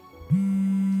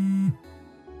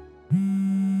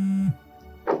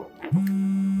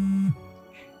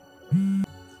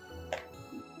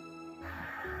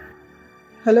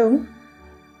 Hello?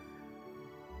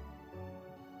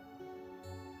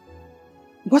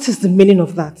 What is the meaning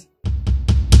of that?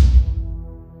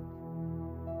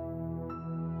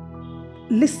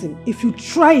 Listen, if you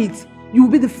try it, you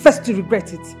will be the first to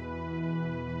regret it.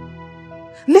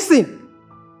 Listen!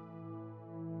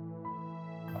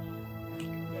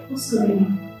 What's going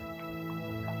on?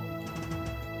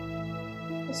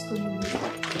 What's going on?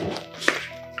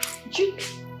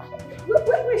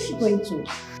 Where is she going to?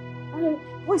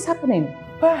 What is happening?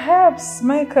 Perhaps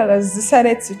Michael has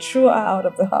decided to throw her out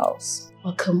of the house.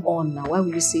 Oh, come on now. Why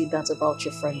would you say that about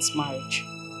your friend's marriage?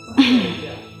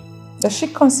 Does she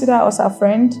consider us her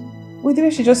friend? We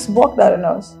think she just walked out on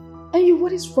us. And you,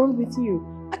 what is wrong with you?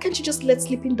 Why can't you just let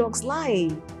sleeping dogs lie?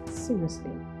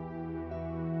 Seriously.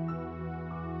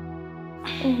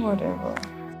 Oh, whatever.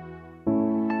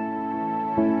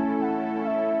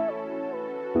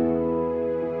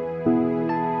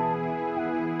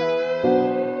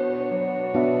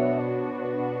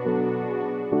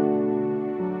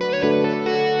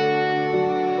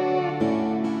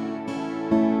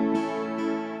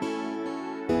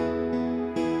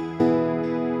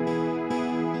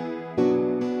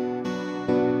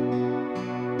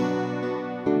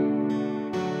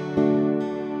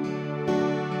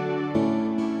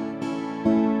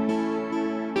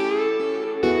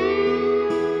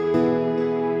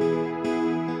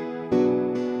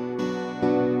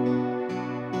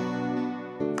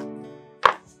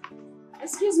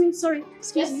 Excuse me, sorry.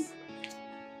 Excuse me.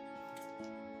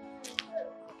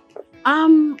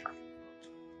 I'm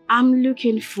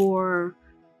looking for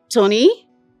Tony.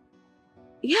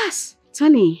 Yes,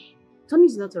 Tony.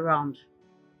 Tony's not around.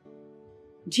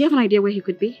 Do you have an idea where he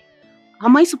could be?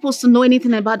 Am I supposed to know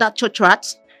anything about that church rat?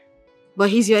 But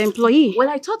he's your employee. Well,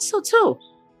 I thought so too.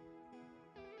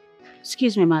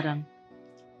 Excuse me, madam.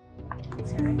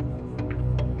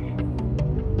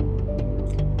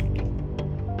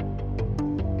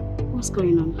 What's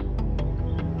going on?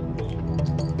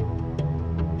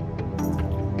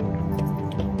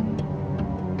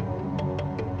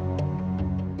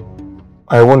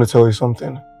 I want to tell you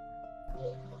something.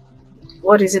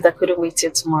 What is it that couldn't wait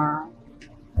till tomorrow?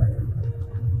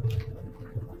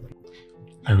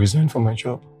 I resigned from my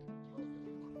job.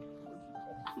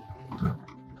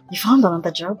 You found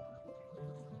another job?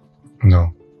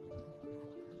 No.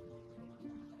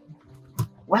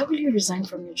 Why will you resign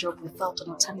from your job without an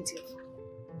alternative?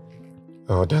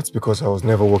 Oh, that's because I was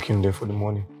never working there for the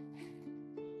money.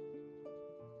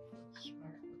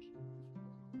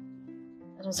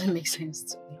 That doesn't make sense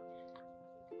to me.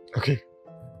 Okay.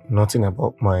 Nothing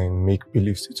about my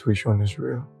make-believe situation is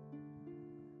real.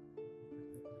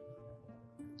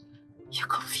 You're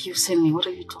confusing me. What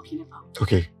are you talking about?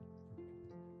 Okay.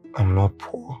 I'm not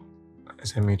poor,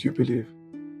 as I made you believe.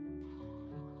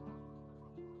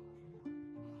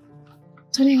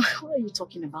 Tony, what are you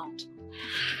talking about?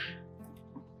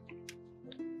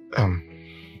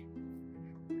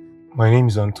 My name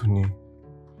is Anthony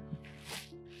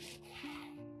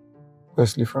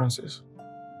Wesley Francis.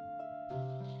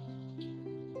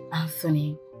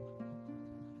 Anthony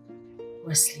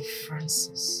Wesley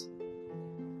Francis.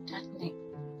 That name.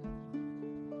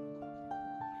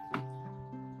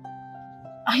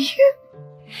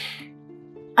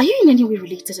 Are you in any way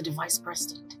related to the vice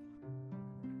president?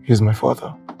 He's my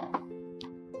father.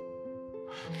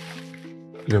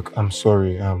 Look, I'm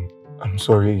sorry. I'm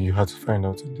sorry you had to find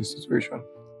out in this situation.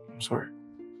 I'm sorry.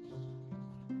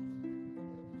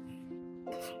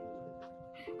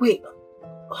 Wait,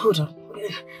 hold on.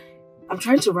 I'm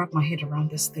trying to wrap my head around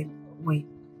this thing. Wait.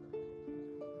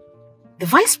 The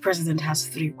vice president has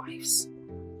 3 wives.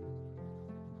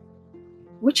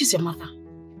 Which is your mother?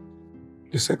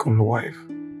 The second wife.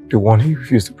 The one he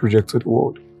refused to project to the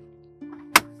world.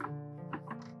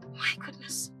 My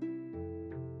goodness.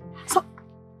 So,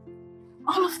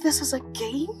 all of this is a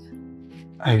game?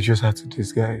 I just had to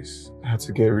disguise. I had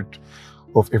to get rid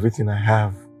of everything I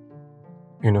have.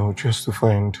 You know, just to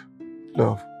find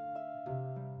love.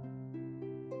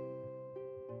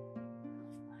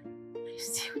 I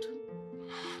still don't...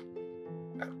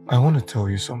 I want to tell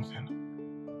you something.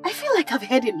 I feel like I've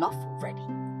heard enough already.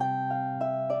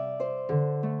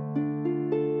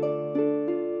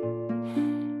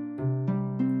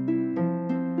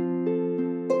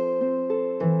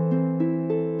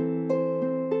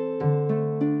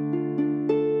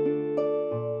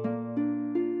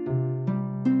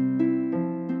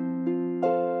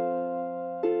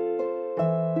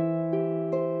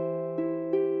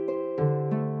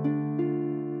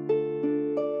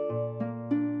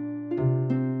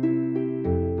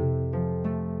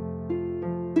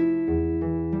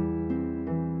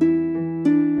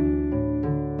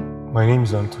 My name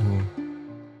is Anthony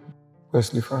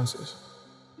Wesley Francis.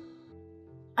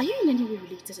 Are you in any way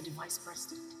related to the vice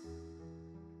president?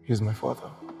 He's my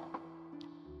father.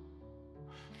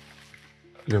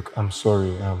 Look, I'm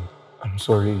sorry. I'm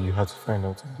sorry you had to find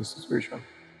out in this situation.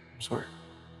 I'm sorry.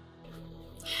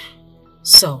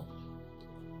 So,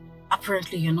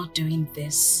 apparently you're not doing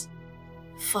this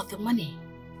for the money.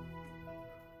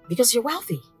 Because you're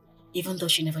wealthy, even though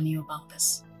she never knew about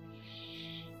this.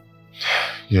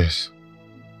 Yes.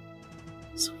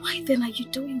 So why then are you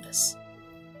doing this?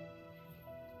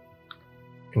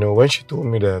 You know, when she told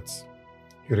me that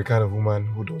you're the kind of woman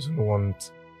who doesn't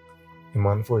want a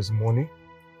man for his money,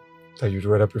 that you'd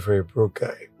rather prefer a broke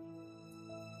guy,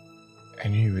 I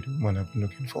knew you were the woman I've been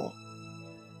looking for.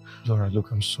 Laura,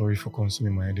 look, I'm sorry for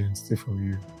concealing my identity from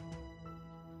you.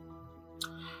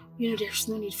 You know, there's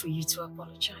no need for you to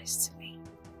apologize to me.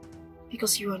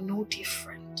 Because you are no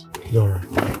different. Laura,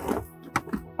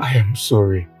 I am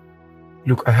sorry.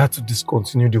 Look, I had to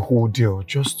discontinue the whole deal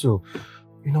just to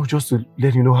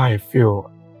let you know how I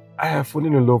feel. I have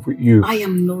fallen in love with you. I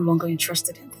am no longer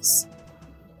interested in this.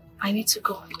 I need to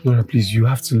go. Laura, please, you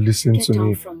have to listen to me. Get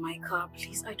down from my car,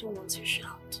 please. I don't want to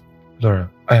shout.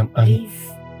 Laura, I'm... Leave.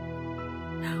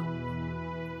 Now.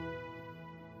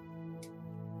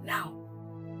 Now.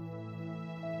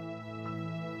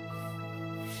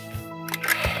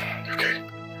 Okay.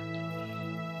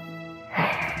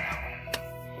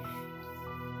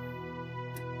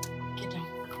 Get down.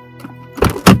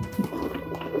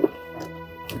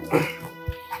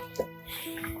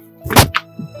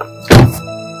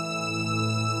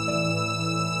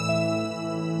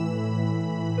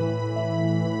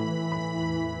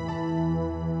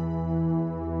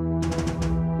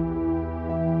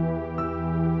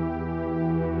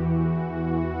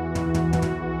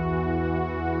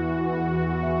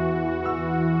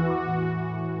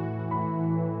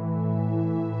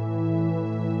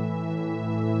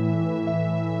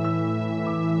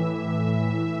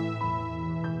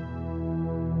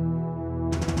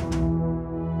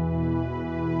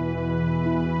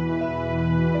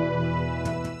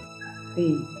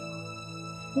 Babe,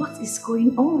 what is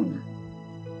going on?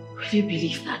 Will you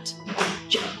believe that?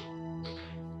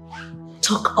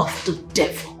 Talk of the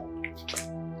devil.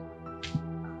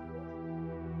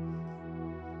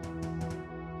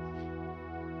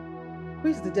 Who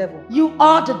is the devil? You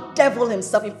are the devil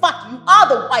himself. In fact, you are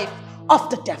the wife of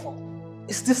the devil.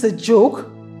 Is this a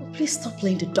joke? Please stop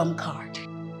playing the dumb card.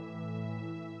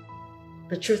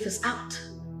 The truth is out.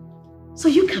 So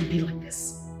you can't be like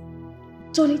this.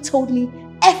 Tony told me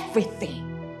everything.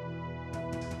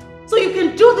 So you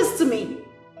can do this to me.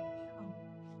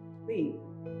 Wait,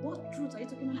 what truth are you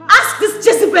talking about? Ask this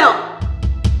Jezebel!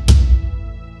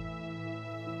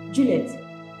 Juliet,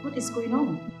 what is going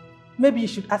on? Maybe you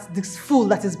should ask this fool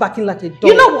that is backing like a dog.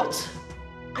 You know what?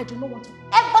 I do not want to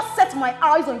ever set my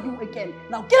eyes on you again.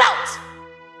 Now get out!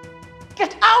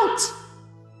 Get out!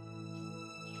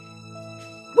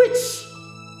 Witch!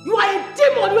 You are a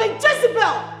demon! You are a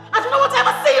Jezebel! I do not want to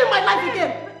ever see you in my life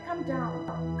again! Calm down.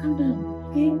 Calm down,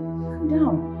 okay? Calm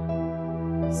down.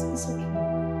 It's okay.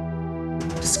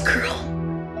 This girl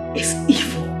is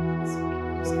evil.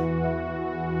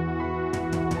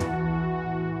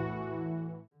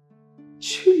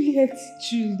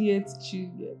 Juliet.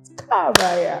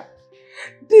 Karaya.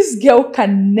 This girl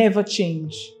can never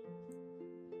change.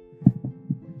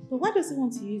 But why does he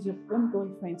want to use your own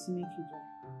boyfriend to make you joy?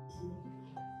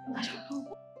 I don't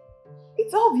know.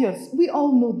 It's obvious. We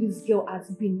all know this girl has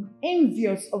been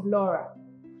envious of Laura.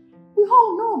 We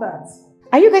all know that.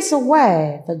 Are you guys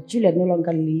aware that Juliet no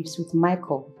longer lives with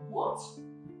Michael? What?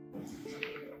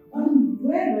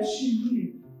 Where does she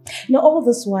live? You know, all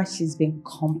this while she's been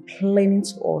complaining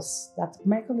to us that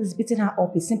Michael is beating her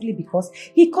up is simply because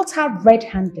he caught her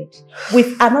red-handed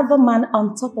with another man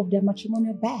on top of their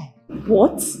matrimonial bed.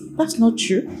 What? That's not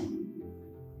true.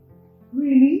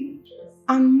 Really?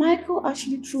 And Michael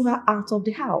actually threw her out of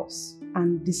the house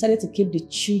and decided to keep the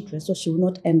children so she would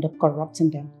not end up corrupting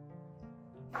them.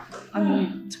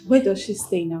 And where does she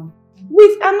stay now?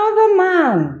 With another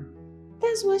man.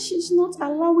 That's why she's not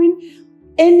allowing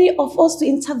any of us to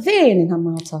intervene in her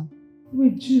matter.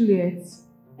 With Juliet,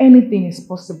 anything is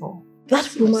possible.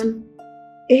 That woman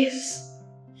is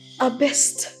a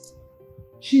beast.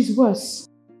 She's worse.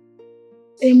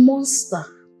 A monster.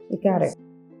 You got it.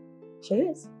 She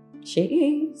is. She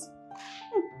is.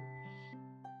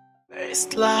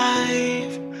 It's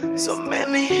life, so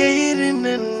many hating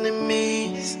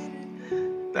enemies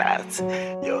that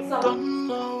you don't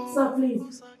know. Sir,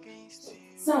 please.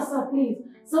 Sir, please.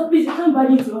 Sir, please, you can't buy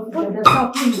into your office like that.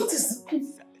 Sir, please. What is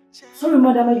this? Sorry,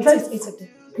 madam. It's okay.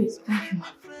 Please, thank you.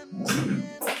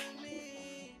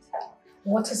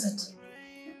 What is it?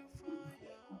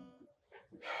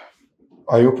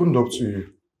 I opened up to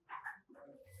you.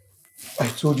 I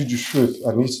told you the truth,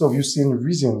 and instead of you seeing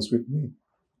reasons with me,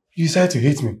 you decided to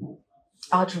hate me.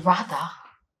 I'd rather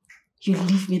you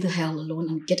leave me the hell alone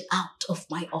and get out of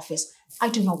my office. I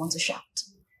do not want to shout.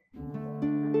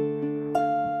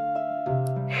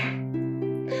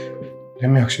 Let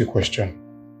me ask you a question.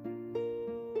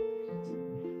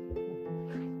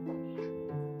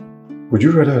 Would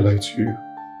you rather I lie to you?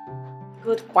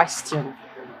 Good question.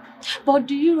 But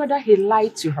do you rather he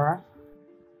lied to her?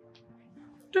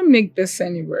 Don't make this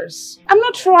any worse. I'm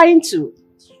not trying to.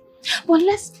 But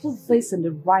let's put this in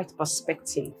the right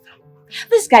perspective.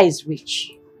 This guy is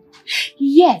rich,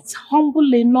 yet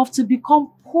humble enough to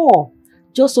become poor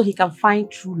just so he can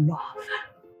find true love.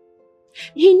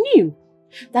 He knew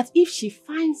that if she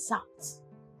finds out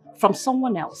from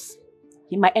someone else,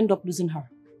 he might end up losing her.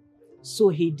 So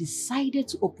he decided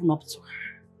to open up to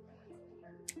her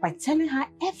by telling her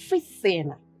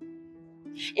everything.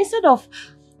 Instead of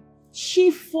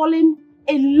she falling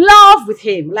in love with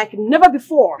him like never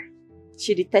before,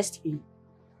 she detests him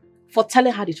for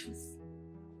telling her the truth.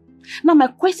 Now my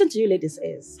question to you ladies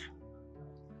is,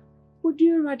 would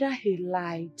you rather he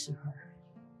lied to her?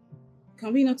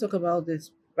 Can we not talk about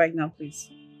this right now,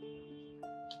 please?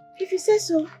 If you say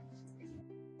so.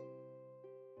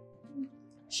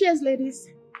 Cheers, ladies.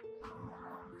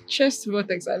 Cheers to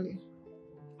what exactly?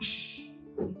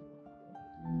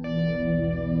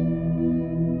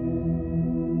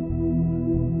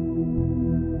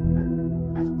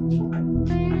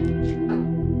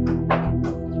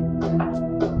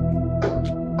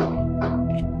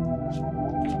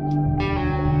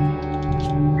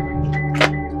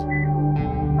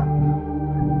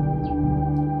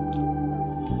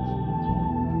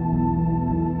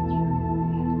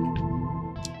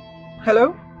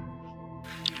 Hello?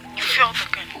 You failed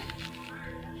again.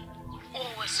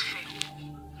 Always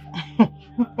fail.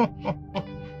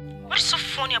 What is so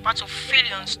funny about your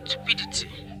failure and stupidity?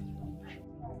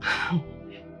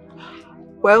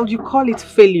 Well, you call it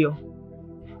failure.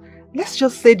 Let's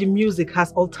just say the music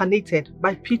has alternated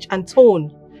by pitch and tone.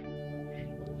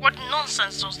 What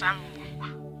nonsense does that mean?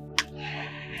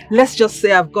 Let's just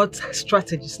say I've got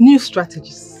strategies, new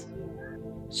strategies.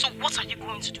 So what are you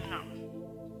going to do now?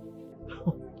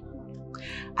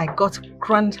 I got a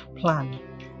grand plan.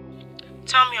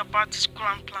 Tell me about this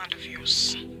grand plan of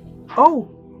yours. Oh,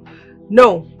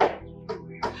 no.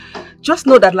 Just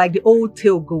know that like the old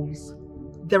tale goes,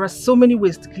 there are so many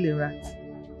ways to kill a rat.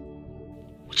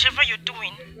 Whichever you're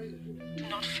doing, do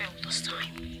not fail this time.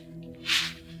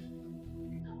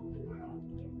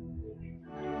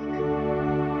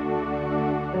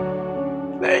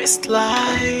 There's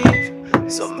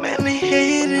life, so many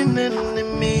hating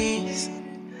enemies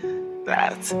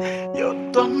that you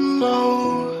don't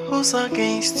know who's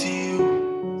against you.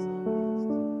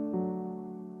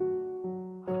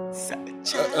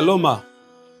 Hello, ma.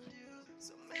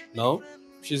 No,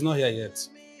 she's not here yet.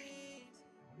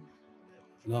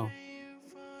 No.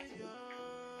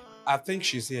 I think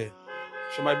she's here.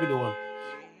 She might be the one.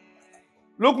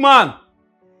 Look, man!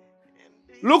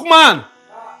 Look, man!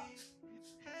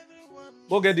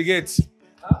 Go get the gate.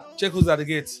 Check who's at the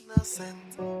gate.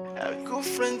 A good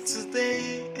friend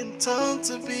today can turn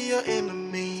to be your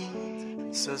enemy.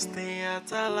 So stay at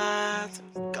alert,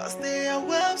 cause they are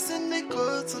wolves in the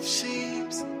coats of sheep.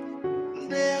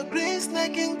 They are green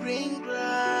snake in green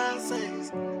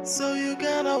grasses. So you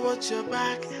gotta watch your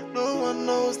back, no one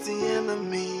knows the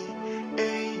enemy.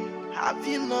 Hey, have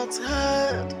you not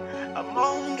heard?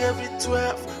 Among every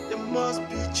 12, there must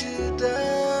be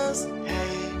Judas.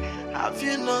 Hey, have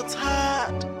you not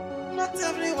heard? Not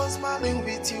everyone's smiling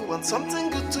with you, want something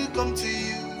good to come to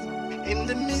you. In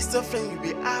the midst of it, you'll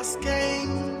be asking,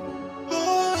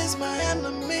 who is my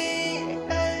enemy?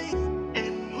 Hey,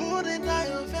 and who did I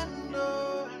offend?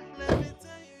 Oh, let me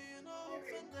tell you, you don't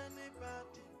offend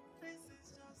anybody.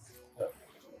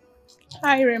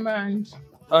 Hi, Raymond.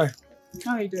 Hi.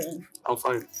 How are you doing? I'm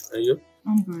fine. And you?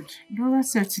 I'm good. Laura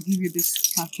said to give you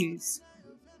this package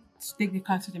to take the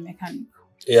car to the mechanic.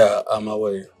 Yeah, I'm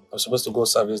away. I'm supposed to go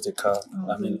service the car.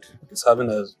 Oh, I mean, it's having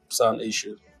a sound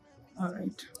issue.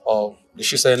 Alright. Oh, did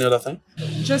she say any other thing?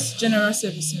 Just general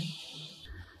servicing.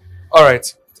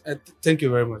 Alright. Thank you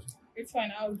very much. It's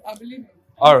fine. I'll believe you.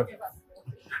 Alright.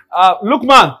 Look,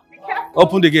 man!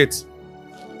 Open the gate.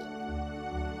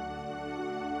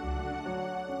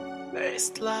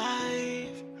 There's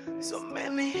life, so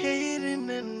many hating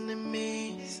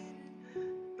enemies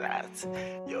that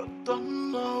you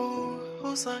don't know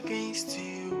who's against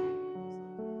you.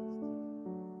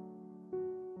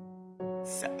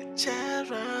 Search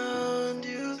around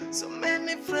you, so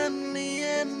many friendly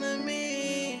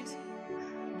enemies.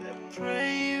 They're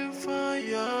praying for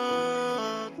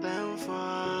your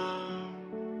downfall.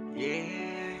 Yeah.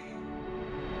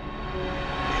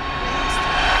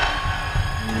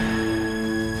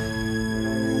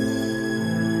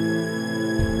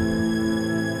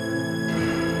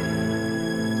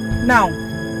 Now,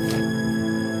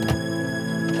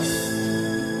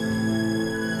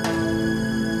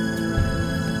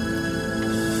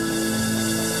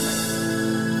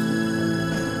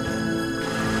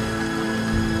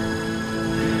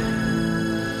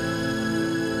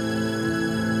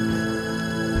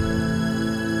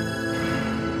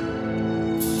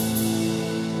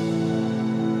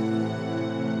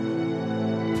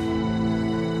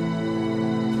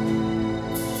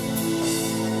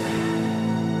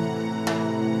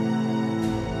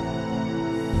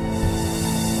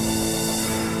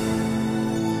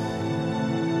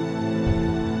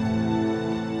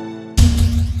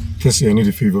 Cassie, I need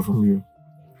a favor from you.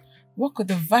 What could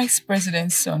the vice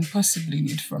president's son possibly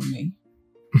need from me?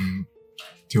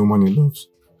 The woman he loves.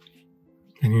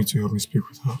 I need you to help me speak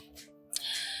with her.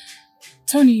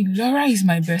 Tony, Laura is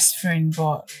my best friend,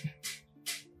 but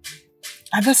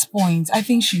at this point, I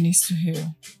think she needs to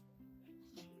heal.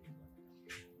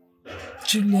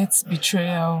 Juliet's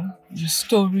betrayal, your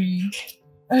story,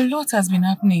 a lot has been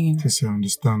happening. Cassie, I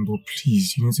understand, but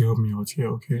please, you need to help me out here,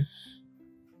 okay?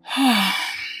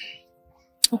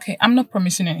 Okay, I'm not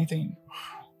promising anything,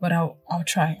 but I'll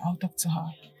try. I'll talk to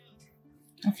her.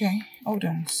 Okay, hold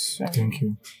on. Sorry. Thank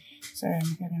you. Sorry,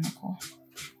 I'm getting a call.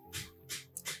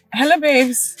 Hello,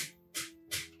 babes.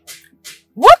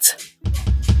 What?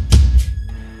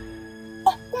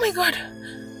 Oh my god.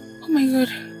 Oh my god.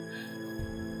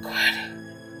 God.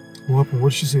 What happened?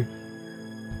 What did she say?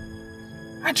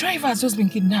 Our driver has just been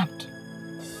kidnapped.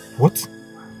 What?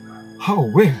 How?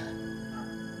 Where?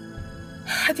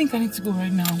 I think I need to go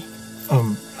right now.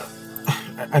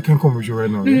 I can't come with you right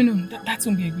now. No, that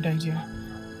won't be a good idea.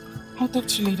 I'll talk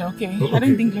to you later, okay? I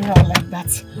didn't think Laura would like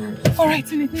that. Alright,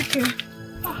 Tini, take care.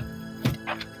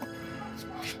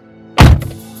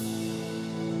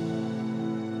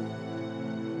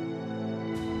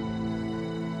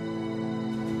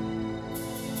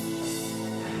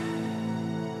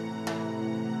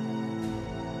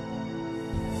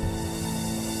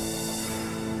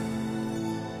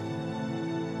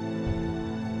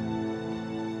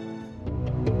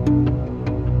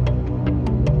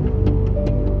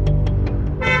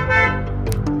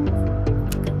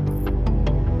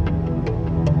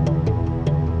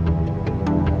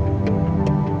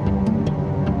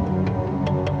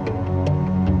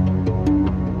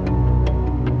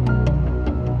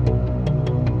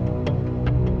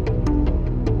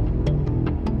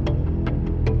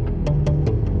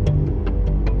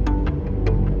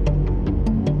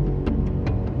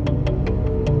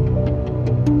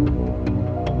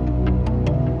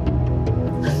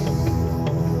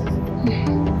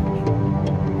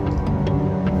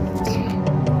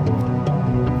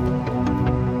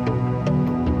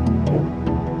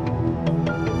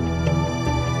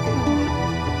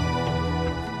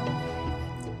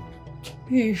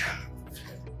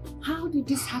 How did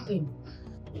this happen?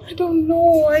 I don't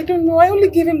know. I only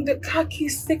gave him the car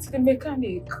keys to the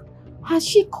mechanic. Has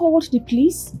she called the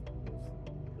police?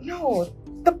 No,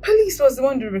 the police was the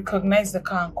one who recognized the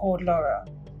car and called Laura.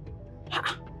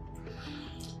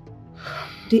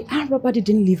 The armed robber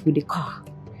didn't leave with the car.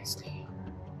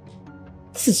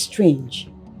 This is strange.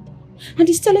 And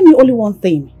he's telling me only one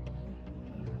thing.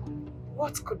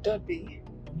 What could that be?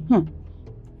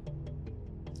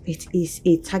 It is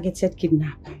a targeted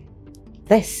kidnap.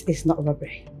 This is not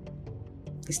robbery.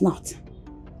 It's not.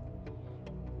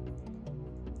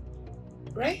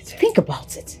 Right? Think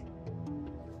about it.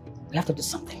 We have to do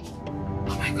something.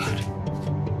 Oh my God.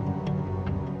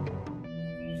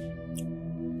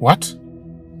 What?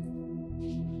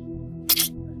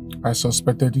 I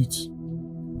suspected it.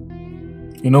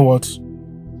 You know what?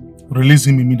 Release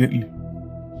him immediately.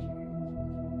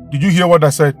 Did you hear what I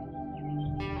said?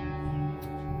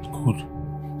 Good.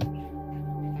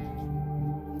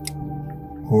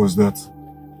 Who was that?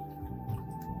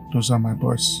 Those are my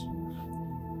boys.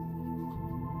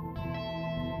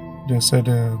 They said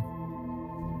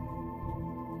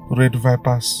Red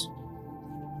Vipers.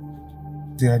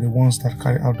 They are the ones that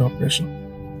carry out the operation.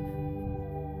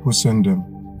 Who sent them?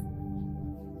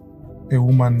 A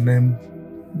woman named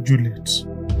Juliet.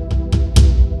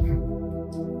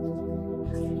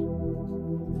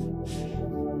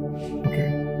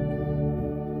 Okay.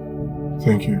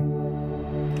 Thank you.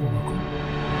 You're welcome.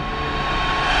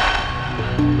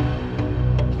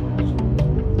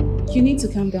 You need to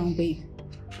calm down, babe.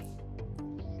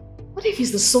 What if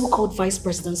he's the so-called vice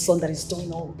president's son that is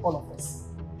doing all of this?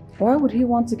 Why would he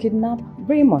want to kidnap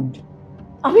Raymond?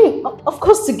 I mean, of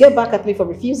course, to get back at me for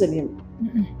refusing him.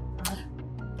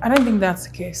 I don't think that's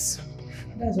the case.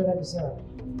 That's what I deserve.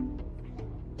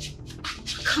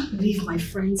 I can't believe my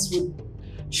friends would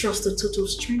trust a total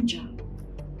stranger.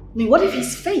 I mean, what if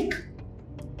he's fake?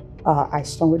 I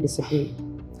strongly disagree.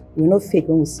 We know fake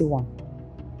when we see one.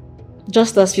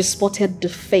 Just as you spotted the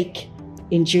fake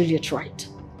in Juliet, right?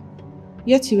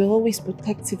 Yet you were always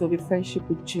protective of your friendship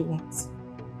with Juliet.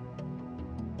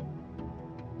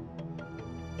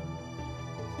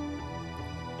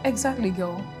 Exactly,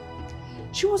 girl.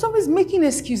 She was always making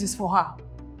excuses for her.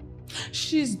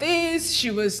 She's this,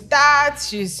 she was that,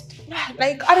 she's...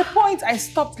 Like, at a point, I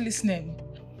stopped listening.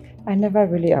 I never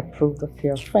really approved of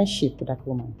your friendship with that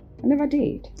woman. I never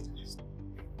did.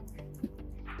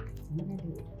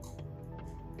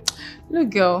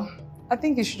 Look, girl, I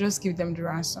think you should just give them the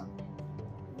ransom.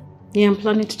 Yeah, I'm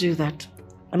planning to do that.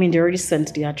 I mean, they already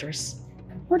sent the address.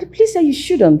 Well, the police said you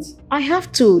shouldn't. I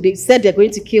have to. They said they're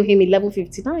going to kill him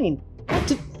 11:59. I have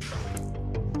to...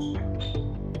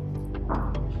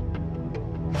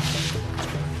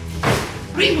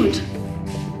 Raymond!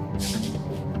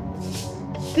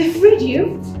 They freed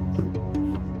you?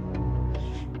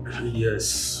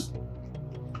 Yes.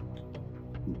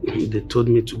 They told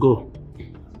me to go.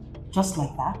 Just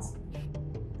like that?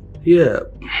 Yeah.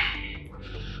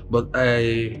 But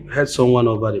I had someone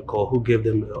over the call who gave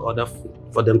them the order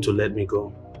for them to let me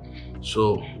go.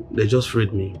 So they just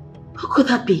freed me. Who could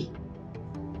that be?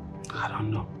 I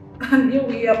don't know. And here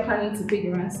we are planning to pay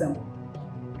the ransom.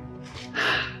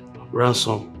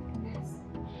 Ransom?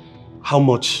 How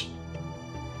much?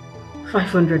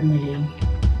 500 million.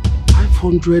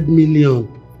 500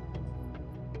 million?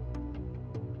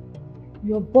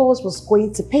 Your boss was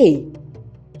going to pay.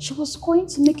 She was going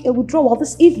to make a withdrawal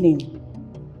this evening.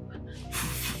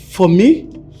 For me?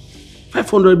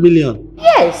 500 million?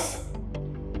 Yes!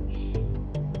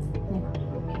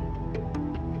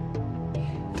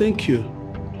 Thank you.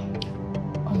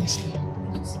 Honestly.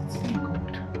 Thank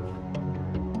God.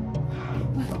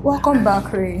 Welcome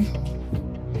back, Ray.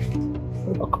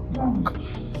 Welcome back.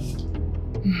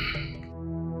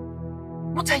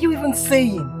 What are you even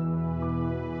saying?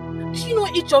 Do you know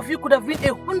each of you could have been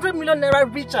 100 million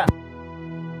naira richer?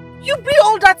 You bring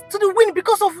all that to the wind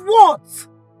because of what?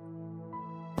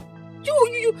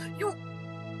 You...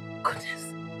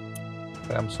 Goodness.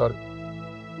 I am sorry.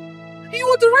 You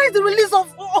authorized the release of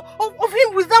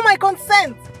him without my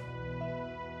consent.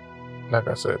 Like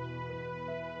I said,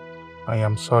 I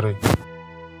am sorry.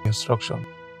 Instruction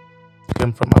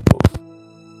came from above.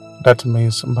 That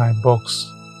means my boss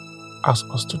asked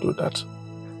us to do that.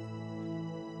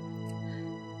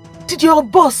 Did your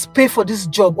boss pay for this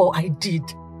job or I did?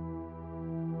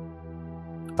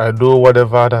 I do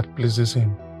whatever that pleases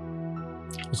him.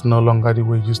 It's no longer the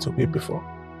way it used to be before.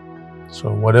 So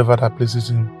whatever that pleases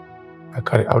him, I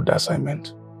carry out the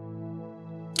assignment.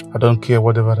 I don't care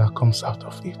whatever that comes out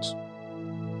of it.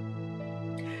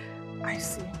 I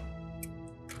see.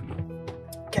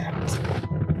 Get out.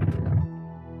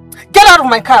 Get out of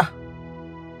my car!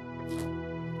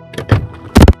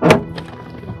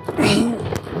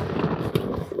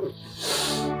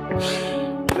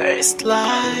 Best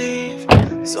life,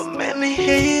 so many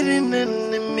hating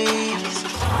enemies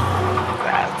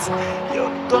that you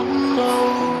don't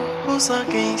know who's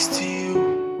against you.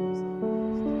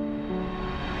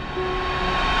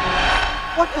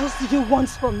 What else do you want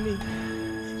from me?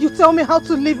 You tell me how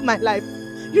to live my life.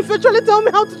 You virtually tell me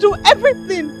how to do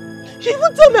everything. You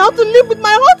even tell me how to live with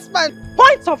my husband.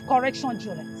 Point of correction,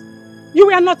 Juliet. You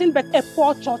were nothing but a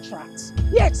poor church rat.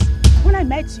 Yes, when I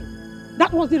met you,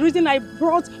 that was the reason I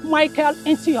brought Michael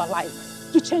into your life,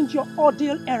 to change your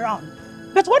ordeal around.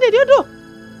 But what did you do?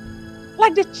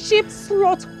 Like the cheap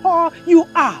sloth whore you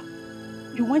are,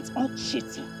 you went on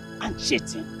cheating and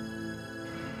cheating.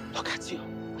 Look at you,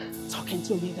 talking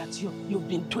to me that you've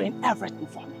been doing everything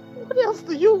for me. What else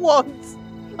do you want?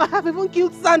 I have even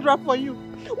killed Sandra for you.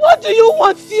 What do you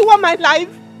want? Do you want my life?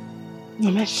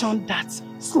 You mentioned that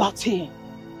slutty.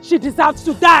 She deserves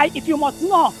to die if you must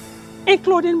know,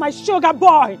 including my sugar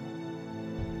boy.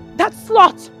 That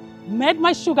slut made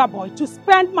my sugar boy to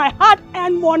spend my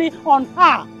hard-earned money on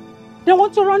her. They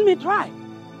want to run me dry.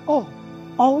 Oh,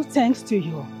 all thanks to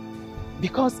you.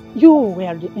 Because you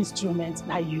were the instrument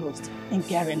I used in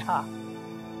getting her.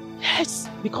 Yes,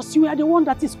 because you are the one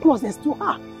that is closest to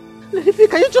her. Lady,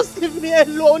 can you just leave me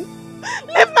alone?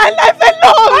 Leave my life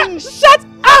alone! Shut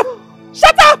up!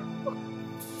 Shut up!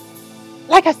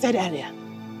 Like I said earlier,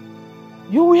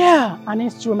 you were an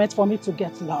instrument for me to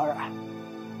get Laura.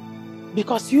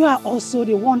 Because you are also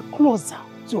the one closer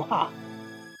to her.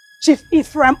 Chief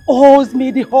Ephraim owes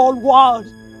me the whole world.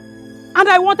 And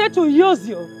I wanted to use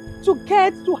you to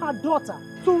get to her daughter,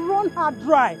 to run her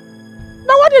dry.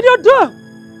 Now what did you do?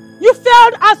 You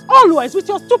failed as always with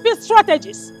your stupid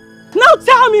strategies. Now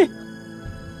tell me,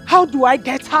 how do I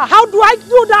get her? How do I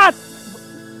do that?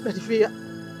 Lady Fia,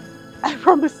 I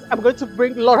promise I'm going to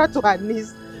bring Laura to her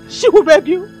knees. She will beg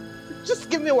you. Just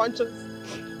give me one chance.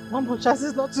 One more chance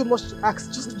is not too much to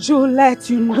ask. Just Juliet,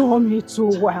 you know me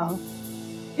too well.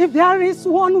 If there is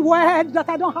one word that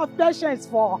I don't have patience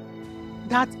for,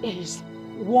 that is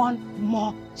one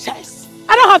more chance.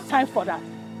 I don't have time for that.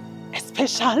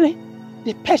 Especially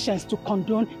the patience to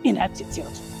condone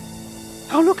ineptitude.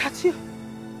 Now look at you.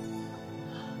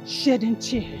 Shedding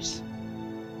tears.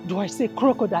 Do I say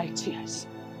crocodile tears?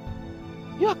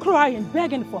 You are crying,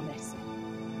 begging for mercy.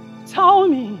 Tell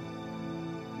me,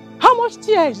 how much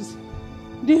tears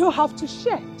do you have to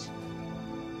shed?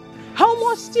 How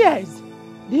much tears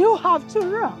do you have to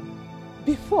run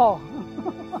before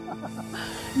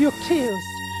you kiss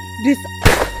this?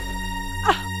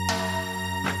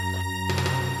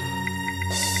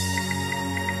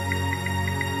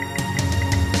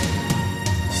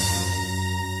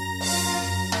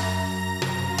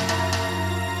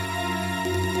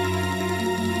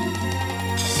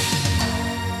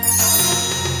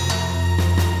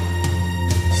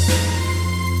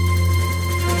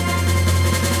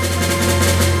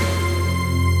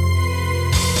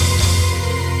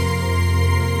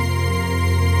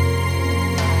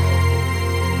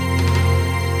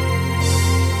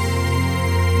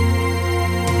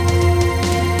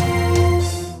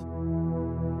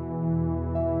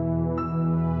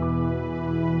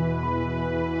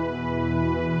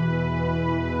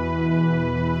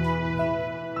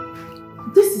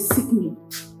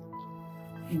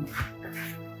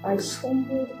 I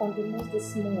stumbled on the nest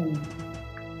this morning.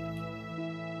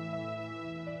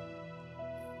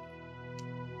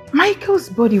 Michael's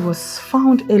body was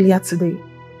found earlier today.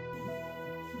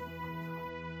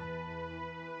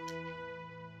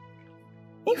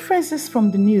 witnesses from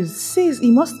the news says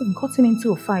he must have gotten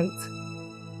into a fight.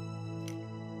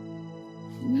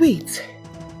 Wait.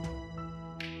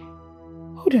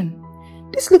 Hold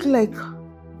on. This looks like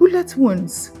bullet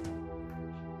wounds.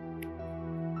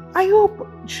 I hope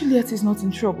Juliet is not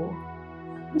in trouble.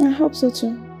 I hope so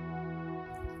too.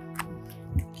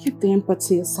 Keep the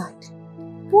empathy aside.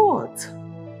 What?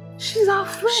 She's our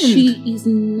friend. She is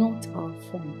not our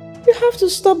friend. You have to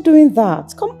stop doing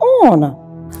that. Come on.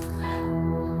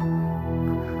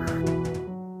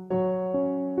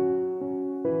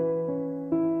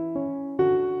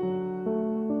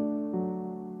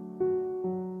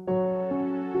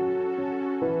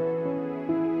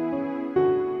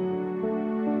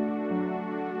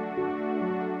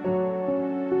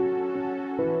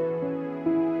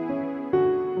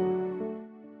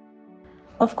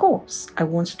 Of course, I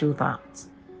won't do that.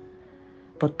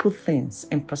 But put things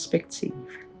in perspective.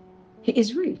 He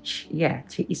is rich,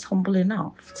 yet he is humble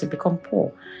enough to become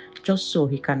poor just so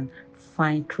he can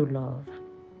find true love.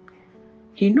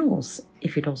 He knows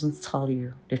if he doesn't tell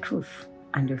you the truth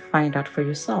and you find out for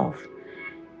yourself,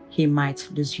 he might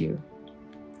lose you.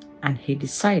 And he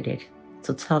decided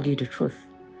to tell you the truth.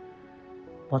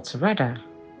 But rather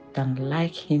than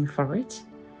like him for it,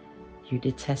 you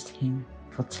detest him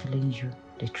for telling you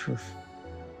the truth.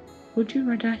 Would you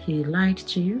rather he lied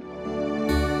to you?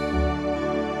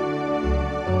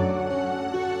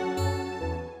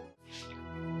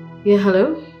 Yeah,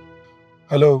 hello?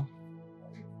 Hello.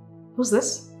 Who's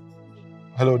this?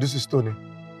 Hello, this is Tony.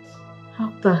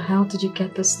 How the hell did you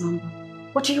get this number?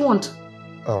 What do you want?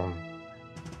 I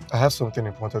have something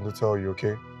important to tell you,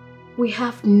 okay? We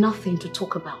have nothing to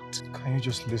talk about. Can you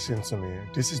just listen to me?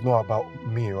 This is not about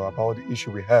me or about the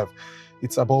issue we have.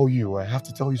 It's about you. I have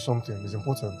to tell you something. It's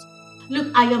important.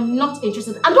 Look, I am not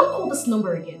interested. And don't call this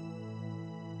number again.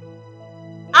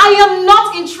 I am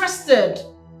not interested.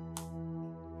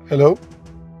 Hello?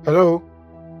 Hello?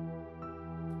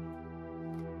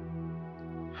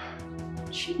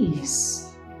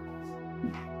 Jeez.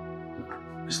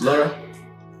 Miss Laura?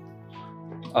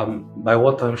 By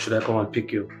what time should I come and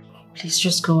pick you? Please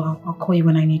just go. I'll call you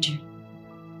when I need you.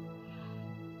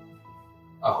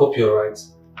 I hope you're right.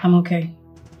 I'm okay.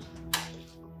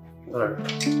 Alright.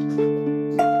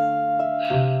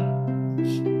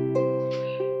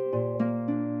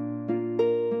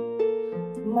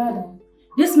 Madam,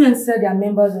 these men said they are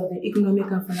members of the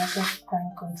Economic and Financial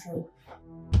Crime Control.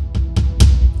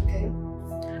 Okay.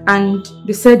 And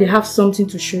they said they have something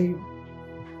to show you.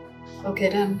 Okay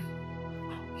then.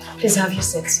 Please have your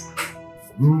seat.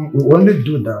 We only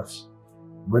do that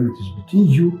when it is between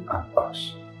you and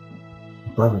us.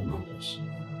 Private matters.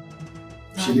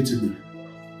 She needs to leave.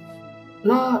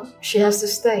 No, she has to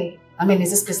stay. I mean,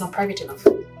 is this place not private enough?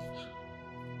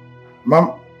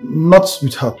 Ma'am, not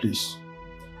with her, please.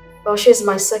 Well, she's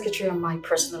my secretary and my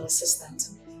personal assistant.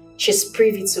 She's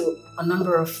privy to a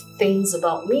number of things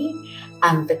about me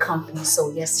and the company,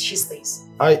 so yes, she stays.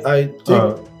 I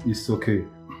think... it's okay.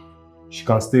 She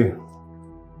can stay.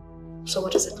 So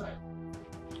what is it?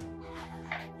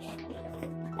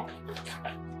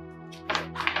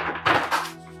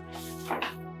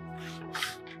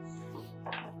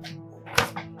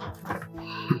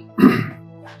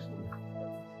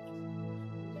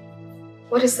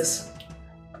 What is this?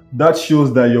 That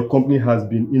shows that your company has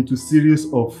been into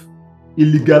series of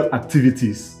illegal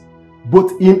activities,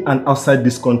 both in and outside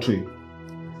this country.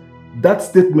 That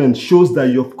statement shows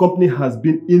that your company has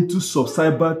been into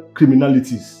cyber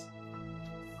criminalities.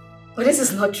 But this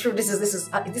is not true. This is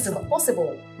not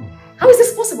possible. How is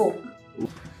this possible?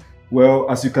 Well,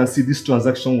 as you can see, this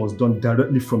transaction was done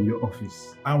directly from your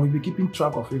office. And we'll be keeping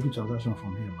track of every transaction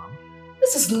from here, ma'am.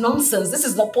 This is nonsense. This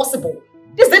is not possible.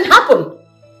 This didn't happen.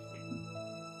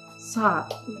 Sir,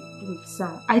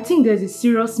 I think there's a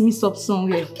serious mix-up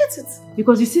somewhere. I don't get it.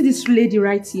 Because you see this lady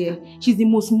right here, she's the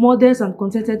most modest and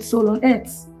contented soul on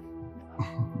earth.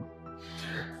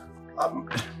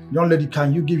 Young lady,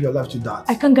 can you give your life to that?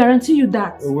 I can guarantee you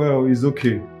that. Well, it's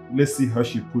okay. Let's see how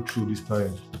she put through this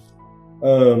time.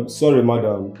 Sorry,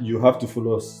 madam. You have to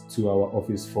follow us to our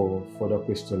office for further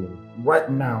questioning. Right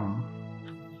now.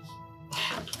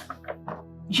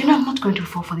 You know I'm not going to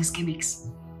fall for these gimmicks.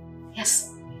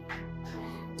 Yes.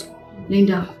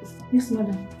 Linda. Yes,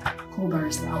 madam. Call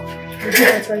Barrister Alfred.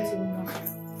 That's right, madam.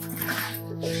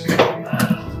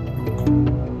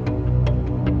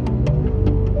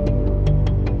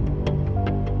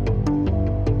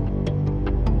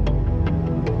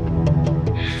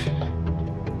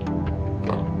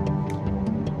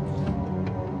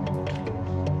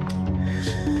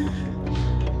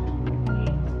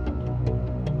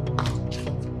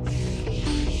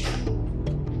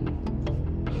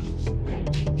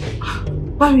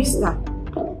 Barrister.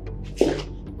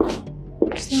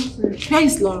 Where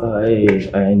is Laura?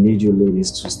 I need you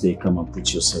ladies to stay calm and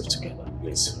put yourself together,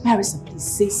 please. Barrister, please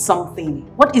say something.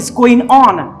 What is going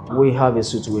on? We have a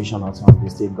situation at hand. The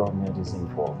state government is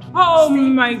involved. Oh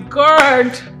my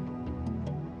God!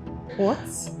 What?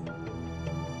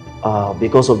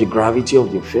 Because of the gravity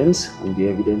of the offense and the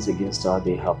evidence against her,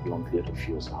 they have been unclear to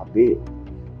refuse her bail.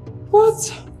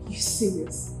 What? Are you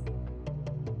serious?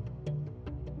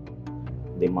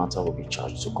 The matter will be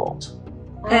charged to court.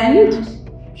 And?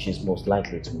 She's most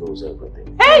likely to lose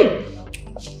everything. Hey!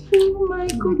 Oh my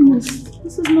goodness.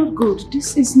 This is not good.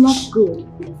 This is not good.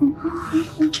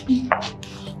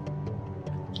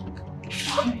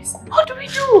 What do we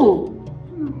do?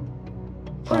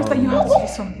 Barrister, you have to do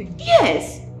something.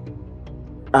 Yes.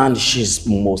 And she's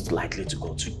most likely to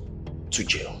go to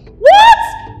jail. What?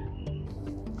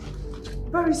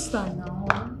 Barrister, now.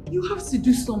 You have to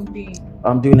do something.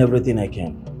 I'm doing everything I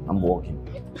can. I'm working.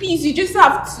 Please, you just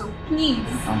have to. Please.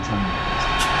 I'm trying.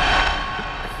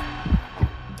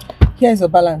 Here's your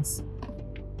balance.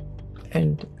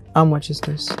 And how much is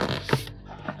this?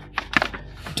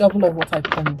 Double of what I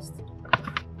promised.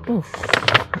 Oof.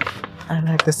 I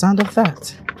like the sound of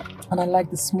that. And I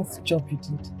like the smooth job you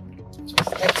did. It was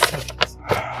excellent.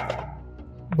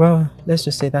 Well, let's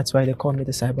just say that's why they call me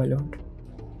the Cyber Lord.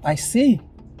 I see.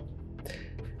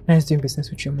 Nice doing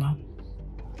business with you, Mom.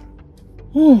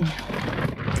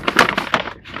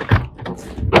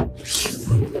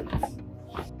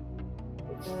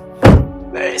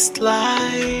 This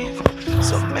life,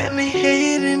 so many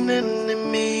hating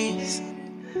enemies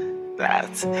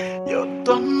that you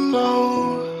don't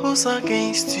know who's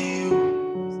against you.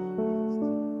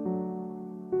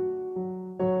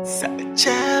 Search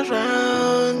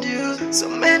around you, so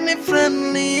many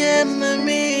friendly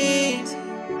enemies.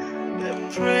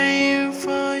 They're praying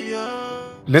for you.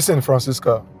 Listen,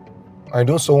 Francisca. I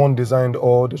know someone designed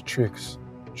all the tricks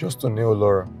just to nail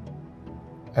Laura.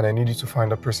 And I need you to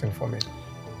find a person for me.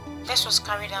 This was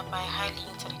carried out by highly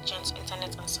intelligent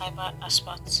internet and cyber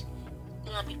experts.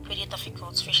 It will be pretty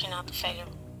difficult fishing out the fellow.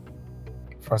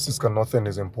 Francisca, nothing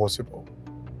is impossible.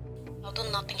 I'll do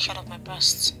nothing short of my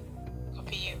best.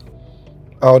 Copy you.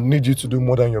 I'll need you to do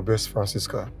more than your best,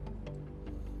 Francisca.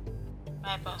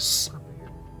 Bye, boss.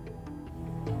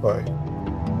 Bye.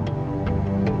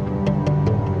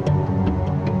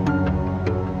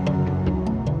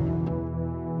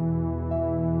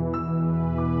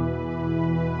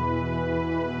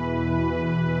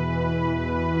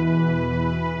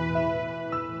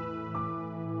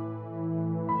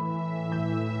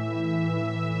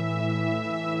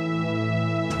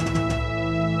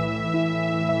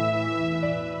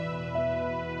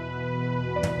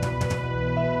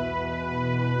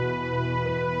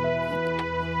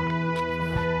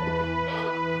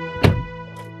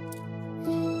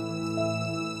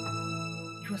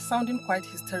 Sounding quite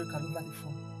hysterical over the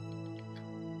phone.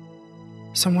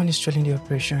 Someone is trailing the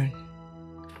operation.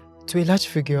 To a large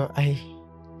figure, I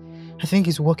think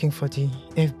he's working for the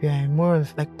FBI, more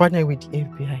of like partnering with the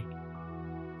FBI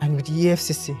and with the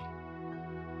EFCC.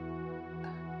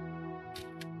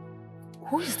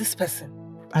 Who is this person?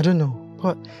 I don't know,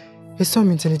 but he's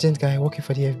some intelligent guy working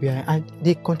for the FBI, and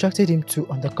they contracted him to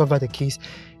undercover the case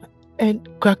and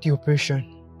crack the operation.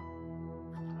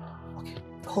 Okay,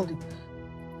 hold it.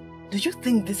 Do you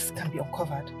think this can be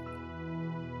uncovered?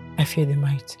 I fear they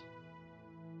might.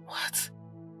 What?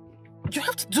 You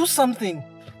have to do something.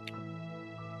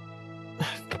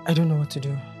 I don't know what to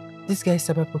do. This guy's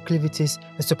cyber proclivities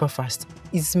are super fast.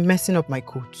 It's messing up my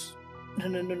codes. No.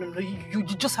 You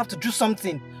just have to do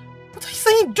something. What are you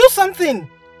saying? Do something!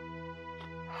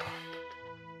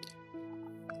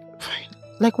 Fine.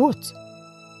 Like what?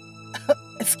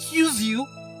 Excuse you?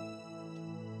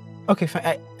 Okay,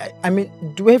 fine. I mean,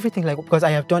 do everything because I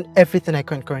have done everything I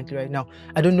can currently right now.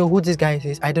 I don't know who this guy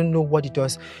is. I don't know what he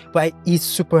does. But he's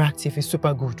super active. He's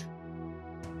super good.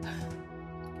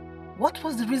 What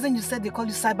was the reason you said they call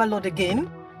you Cyber Lord again?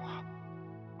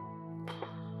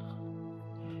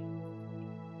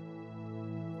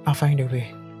 I'll find a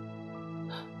way.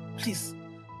 Please,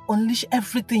 unleash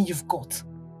everything you've got.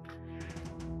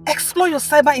 Explore your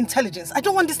cyber intelligence. I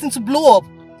don't want this thing to blow up.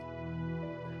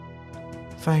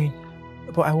 Fine,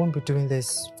 but I won't be doing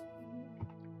this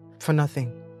for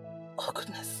nothing. Oh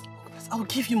goodness. I'll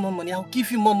give you more money.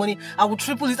 I will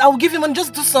triple it. I will give you money.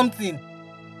 Just do something.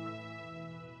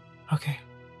 Okay.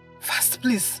 Fast,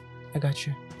 please. I got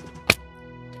you.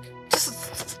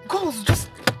 Just go. Just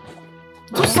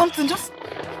do something. Just.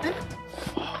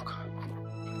 Oh God.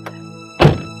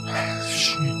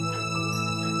 Shit.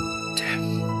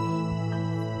 Damn.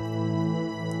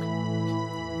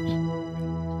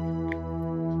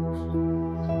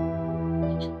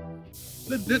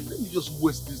 Let me just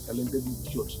waste this talented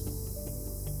idiot.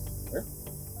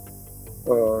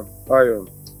 Iron.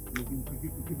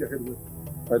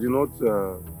 I do not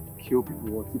kill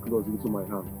people or take laws into my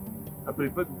hand. I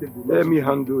prefer to take the Let me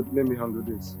handle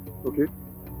this. Okay?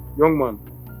 Young man,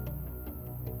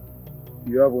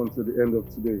 you have until the end of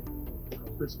today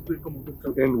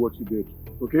to end what you did.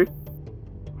 Okay?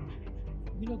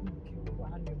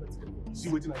 See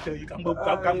what I tell you.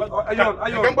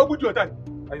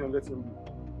 Iron, let him be.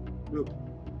 Look.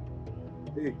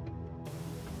 Hey.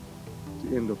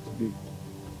 The end of today.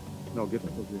 Now get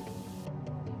out of here.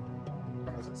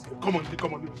 Come on.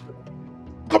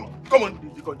 Come on,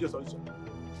 you can just answer.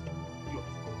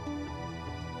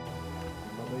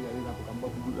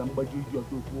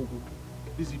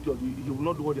 This idiot, he will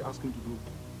not do what they ask him to do.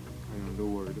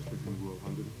 Don't worry, just let him go. I'll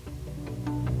handle it.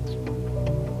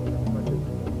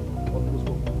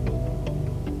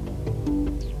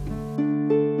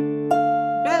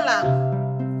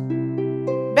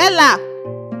 Bella!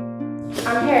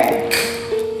 I'm here.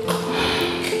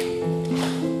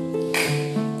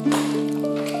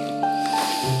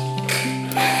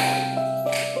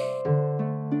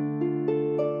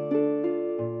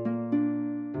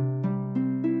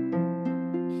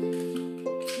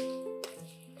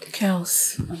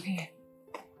 Girls,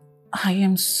 I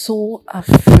am so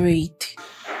afraid.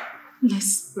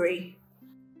 Let's pray.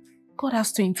 God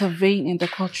has to intervene in the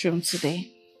courtroom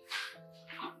today.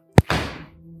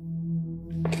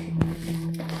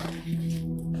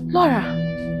 Laura.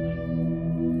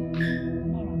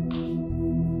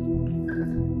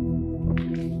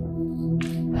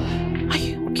 Are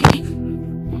you okay?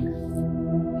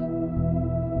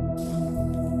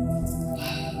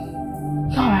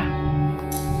 Laura.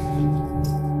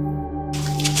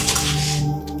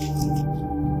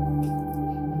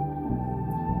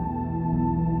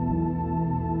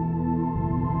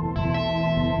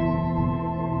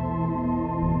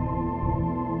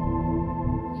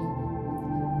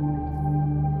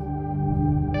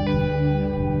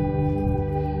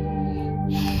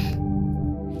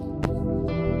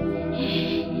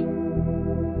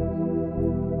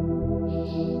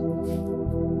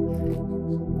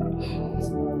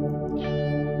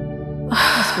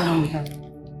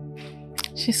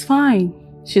 She's fine.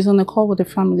 She's on a call with the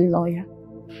family lawyer.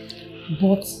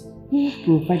 But who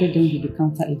provided them with the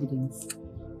counter evidence?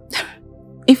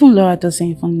 Even Laura doesn't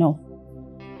even know.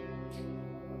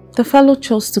 The fellow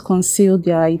chose to conceal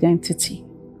their identity.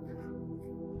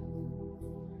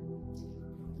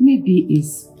 Maybe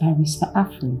it's Barrister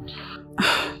Alfred.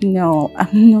 No,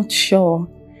 I'm not sure.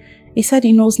 He said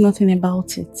he knows nothing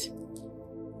about it.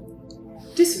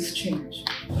 This is strange.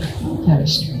 Very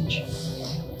strange.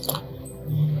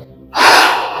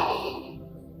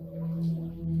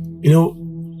 You know,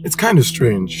 it's kind of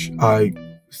strange. I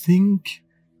think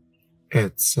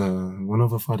it's one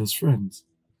of her father's friends.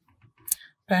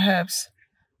 Perhaps.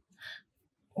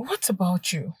 What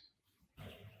about you?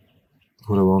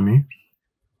 What about me?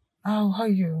 How are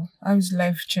you? How's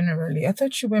life generally? I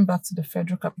thought you went back to the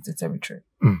Federal Capital Territory.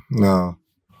 No.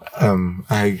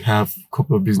 I have a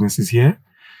couple of businesses here,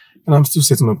 and I'm still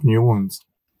setting up new ones.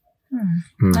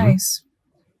 Nice.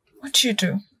 What do you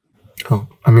do? Oh,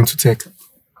 I'm into tech.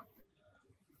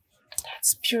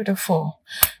 That's beautiful.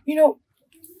 You know,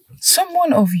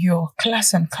 someone of your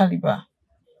class and caliber,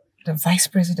 the vice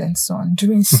president's son,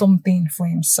 doing something for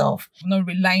himself, not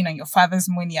relying on your father's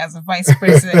money as a vice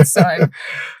president's son.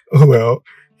 Oh, well,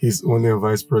 he's only a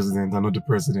vice president and not the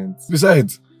president.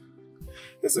 Besides,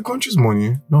 it's the country's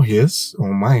money, not his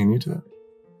or mine either.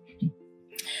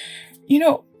 You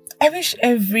know, I wish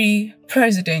every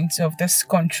president of this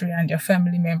country and their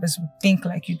family members would think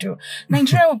like you do.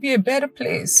 Nigeria would be a better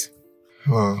place.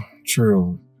 Well,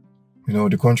 true. You know,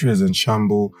 the country is in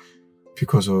shambles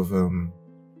because of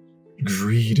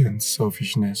greed and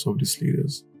selfishness of these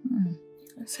leaders.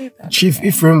 I say that Chief again.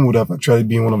 Ephraim would have actually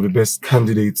been one of the best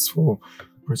candidates for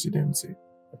presidency.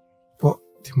 But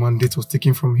the mandate was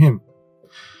taken from him.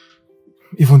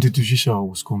 Even the judicial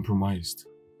was compromised.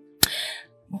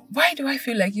 Why do I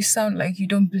feel like you sound like you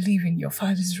don't believe in your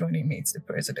father's running mate, the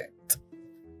president?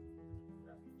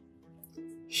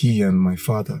 He and my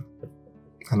father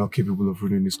are not capable of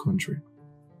ruling this country.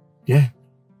 Yeah.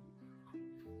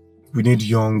 We need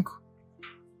young,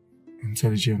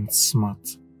 intelligent,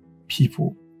 smart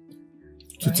people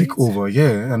to take over.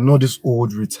 Yeah, and not this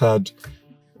old, retired,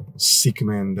 sick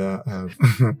men that are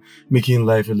making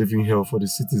life a living hell for the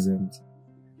citizens.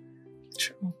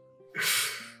 True.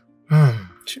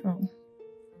 True.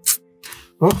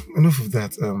 Well, enough of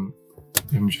that.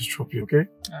 Let me just drop you, okay?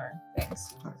 Alright,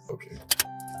 thanks. Okay.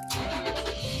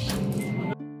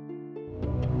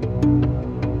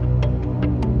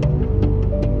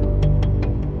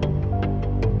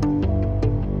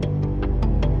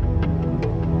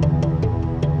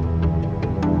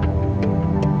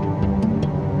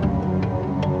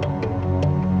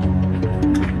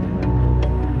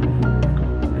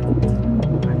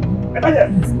 right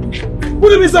here.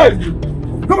 Put him inside.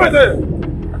 Come right there.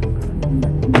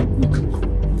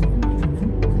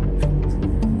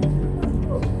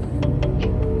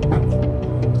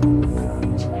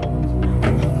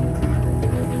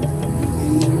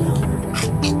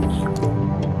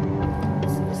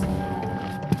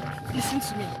 Listen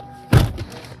to me.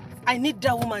 I need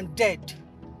that woman dead.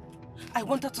 I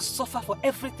want her to suffer for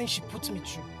everything she put me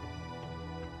through.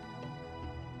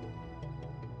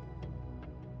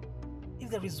 If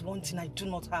there is one thing I do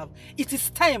not have, it is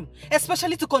time,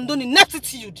 especially to condone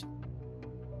ineptitude.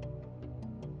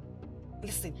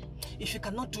 Listen, if you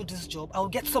cannot do this job, I will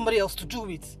get somebody else to do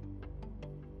it.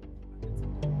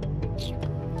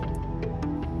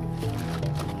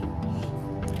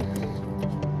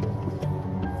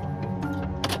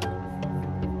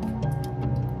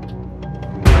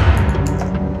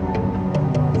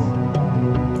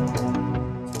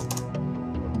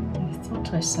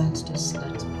 I sent this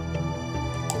letter.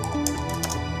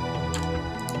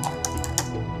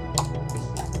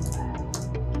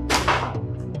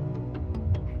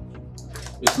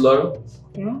 Miss Laura?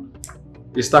 Yeah?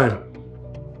 It's time.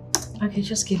 Okay,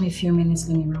 just give me a few minutes,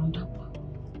 let me round up.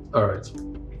 Alright.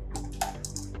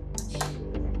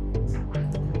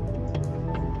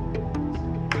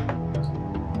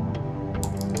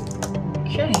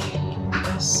 Okay,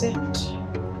 that's it.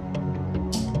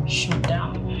 Shut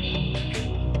down.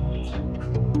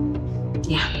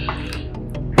 Yeah.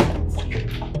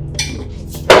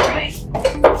 Right.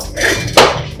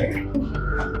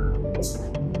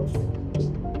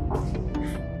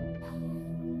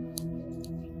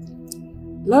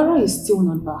 Laura is still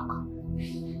not back.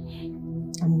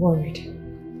 I'm worried.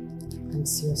 I'm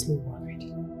seriously worried.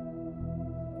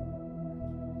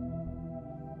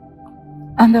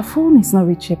 And the phone is not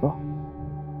reachable.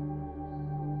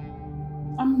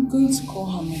 I'm going to call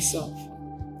her myself.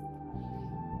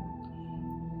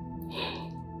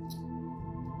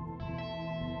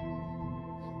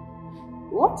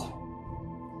 What?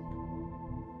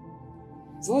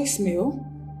 Voicemail?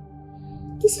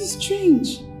 This is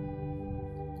strange.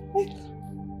 Like,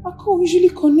 our call usually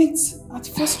connects at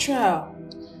first trial.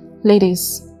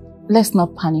 Ladies, let's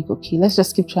not panic, okay? Let's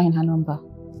just keep trying her number.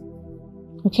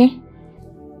 Okay?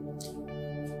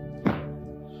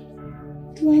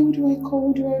 Who do I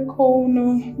call? Do I call?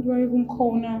 No. Who do I even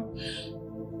call now?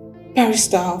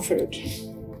 Barrister Alfred. I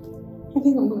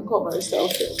think I'm going to call Barrister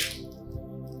Alfred.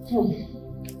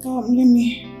 Let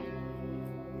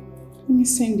me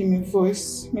send him a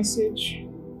voice message.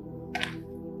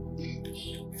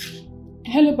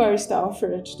 Hello, Barrister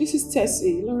Alfred. This is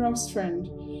Tessie, Laura's friend.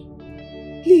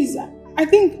 Please, I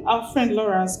think our friend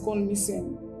Laura has gone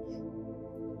missing.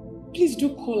 Please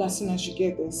do call as soon as you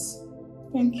get this.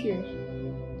 Thank you.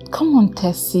 Come on,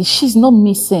 Tessie. She's not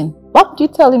missing. Why would you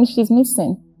tell him she's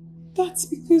missing? That's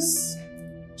because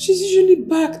she's usually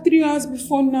back 3 hours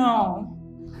before now.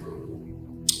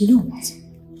 You know what?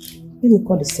 Let me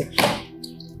call the secretary.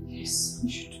 Yes, you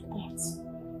should do that.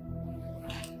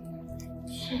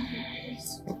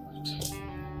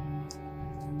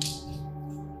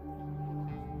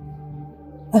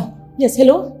 Oh, yes,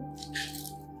 hello?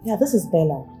 Yeah, this is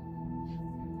Bella.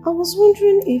 I was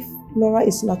wondering if Laura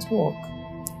is not at work.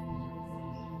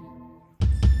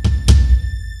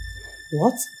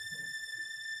 What?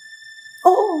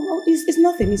 Oh, it's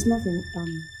nothing, it's nothing.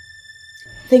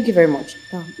 Thank you very much.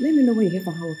 Let me know when you hear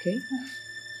from her, okay?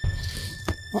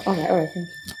 Alright, thank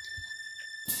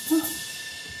you.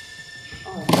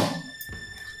 Alright.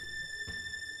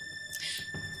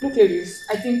 Look, ladies,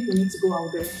 I think we need to go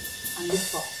out there and look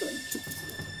for a friend.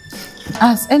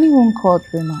 Has anyone called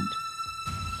Raymond?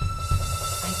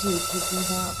 I did, he's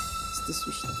never still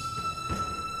switched off.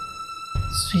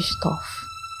 Switched off.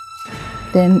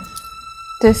 Then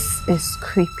this is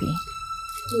creepy.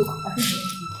 Look, I think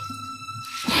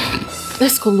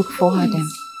let's go look for her then.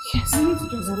 Yes. We need to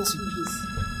just go, please.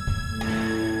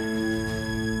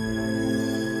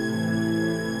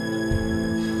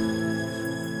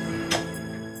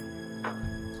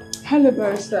 Hello,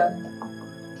 Barrister.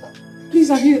 Please,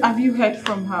 have you heard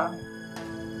from her?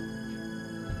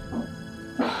 Oh,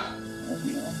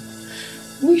 no.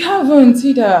 We haven't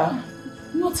either.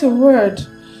 Not a word.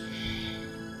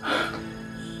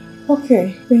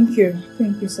 Okay, thank you.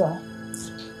 Thank you, sir.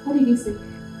 What did he say?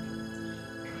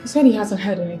 He said he hasn't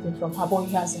heard anything from her, but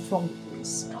he has informed the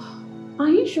police. Are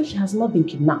you sure she has not been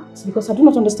kidnapped? Because I do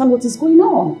not understand what is going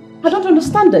on. I don't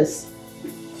understand this.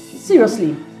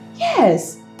 Seriously.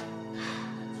 Yes.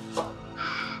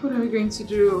 What are we going to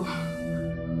do?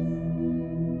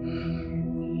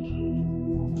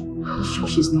 Are you sure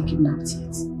she's not kidnapped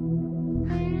yet?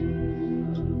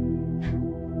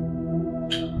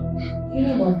 You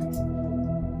know what?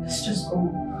 Let's just go.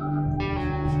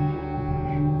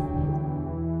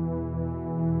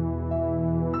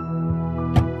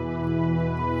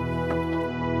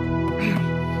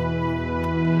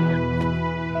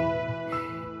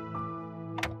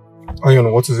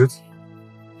 Ayon, what is it?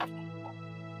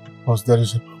 Boss, there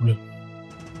is a problem.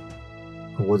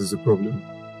 What is the problem?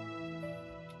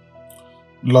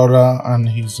 Laura and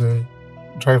his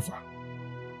driver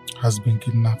has been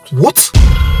kidnapped. What?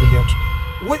 Earlier today.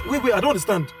 Wait, I don't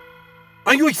understand.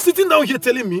 And you're sitting down here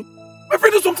telling me? My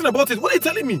friend knows something about it. What are you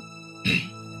telling me?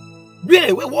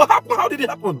 Where? What happened? How did it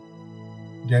happen?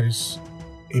 There is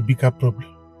a bigger problem.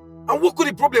 And what could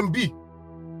the problem be?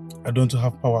 I don't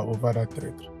have power over that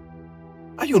threat.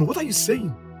 Ayon, what are you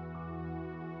saying?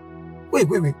 Wait.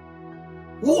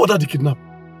 Who ordered the kidnap?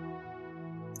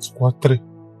 Squad 3.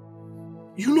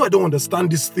 You know I don't understand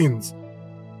these things.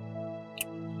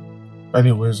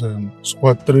 Anyways,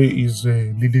 Squad 3 is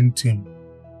a leading team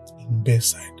in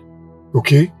Bayside.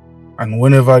 Okay. And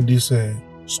whenever this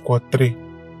Squad 3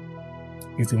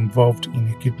 is involved in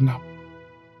a kidnap,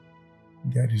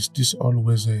 there is this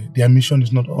always their mission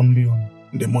is not only on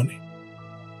the money.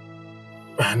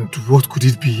 And what could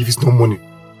it be if it's no money?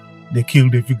 They kill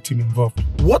the victim involved.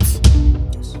 What?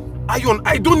 Yes. Ayon,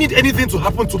 I don't need anything to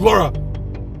happen to Laura.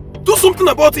 Do something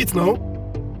about it now.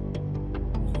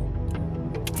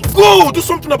 Go! Do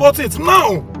something about it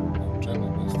now! Try my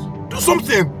best. Do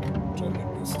something! Try my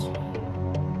best.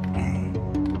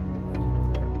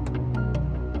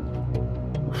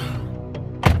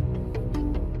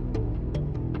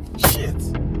 Shit.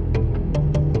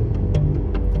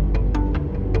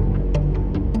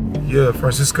 Yeah,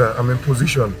 Francisca, I'm in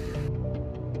position.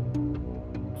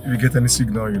 If you get any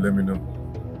signal, you let me know.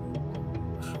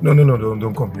 No,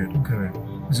 don't come here. Don't come here.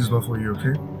 This is not for you,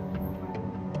 okay?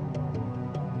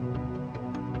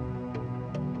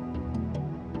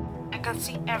 I can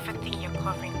see everything you're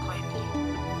covering clearly.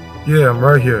 Yeah, I'm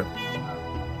right here.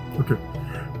 Okay.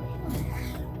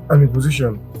 I'm in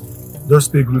position. Just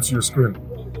stay glued to your screen.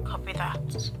 Copy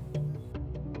that.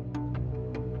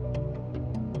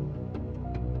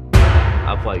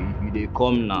 Alpha, you they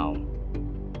come now.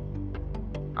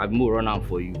 I will run out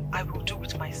for you. I will do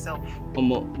it myself.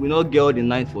 We not get all the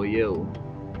night for here. We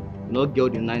not get all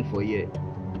the night for here.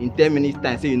 In 10 minutes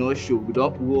time, say you not show. We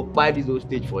will buy this whole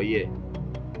stage for here.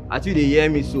 Until they hear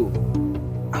me so.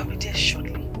 I'll be there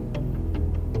shortly.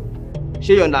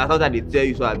 Shey you understand that they tell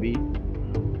you so, Abi?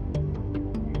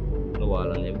 No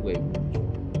wahala, everywhere.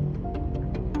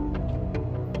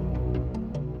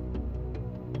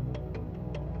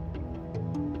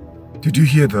 Did you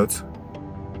hear that?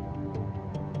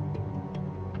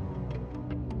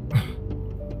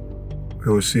 We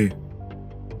will see.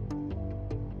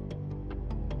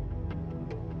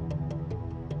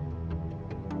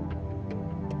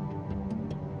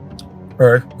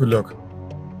 Alright, good luck.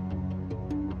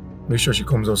 Make sure she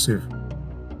comes out safe.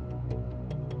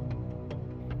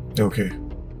 Okay.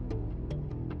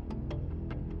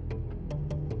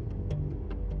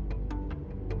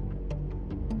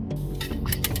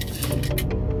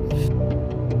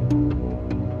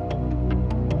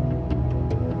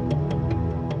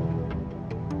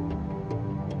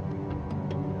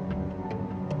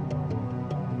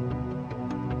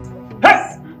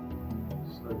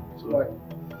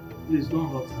 Please don't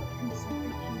hurt her.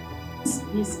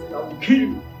 Please. I'll kill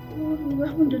you. No, we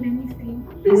haven't done anything.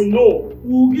 We know.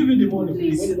 We'll give you the money.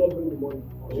 Please. When you don't bring the money.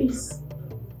 Please.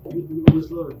 Miss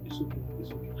Laura, it's okay.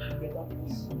 It's okay. Better,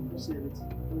 please. Don't say anything.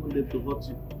 Don't let them hurt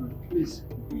you. Please.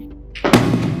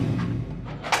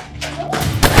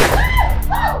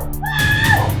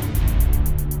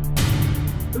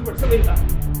 Look for later.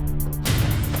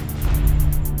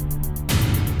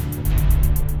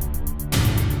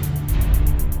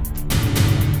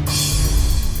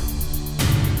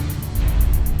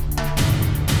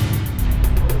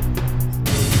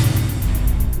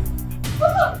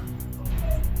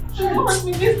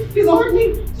 Please don't hurt me.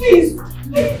 Please.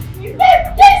 Please. Jesus.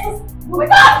 Oh my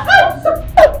God.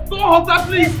 Don't hurt her,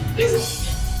 please.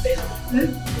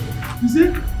 Please. You see?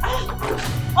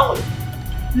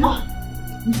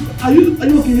 Are you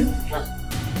okay?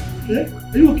 Yeah?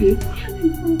 Are you okay?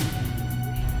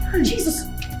 Jesus.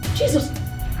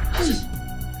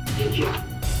 Thank you.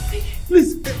 Please,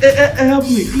 help me,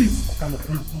 please. Come on.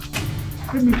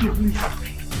 Let me keep, please.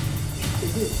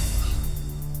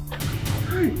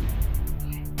 Hi.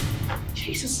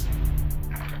 Jesus.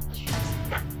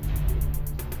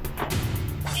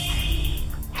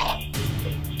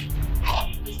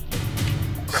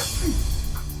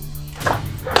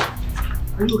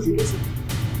 Are you okay?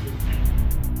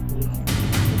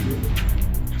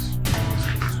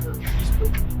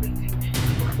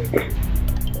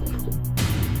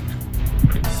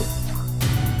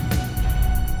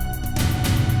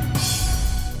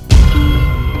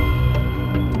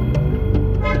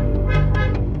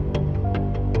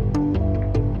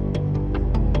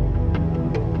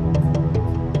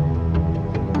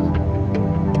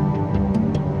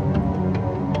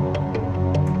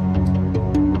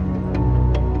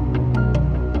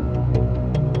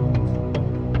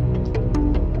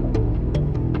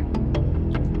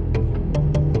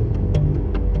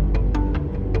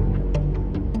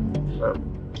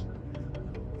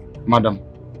 Madam,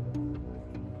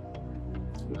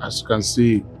 as you can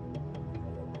see,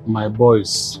 my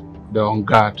boys, they're on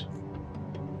guard.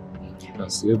 You can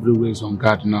see everywhere is on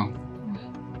guard now.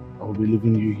 I will be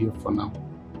leaving you here for now,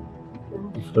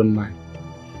 if you don't mind.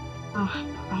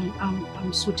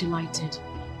 I'm so delighted.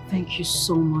 Thank you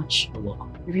so much. You're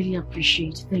welcome. I really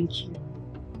appreciate it. Thank you.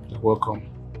 You're welcome.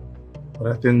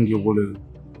 But I think you will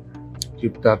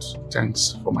keep that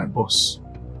thanks for my boss.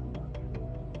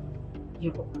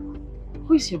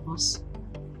 Who is your boss?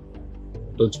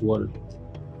 Don't worry.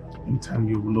 In time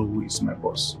you will know who is my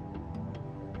boss.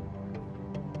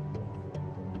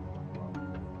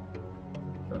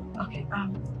 Okay,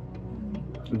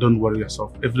 Don't worry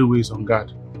yourself. Everywhere is on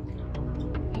guard.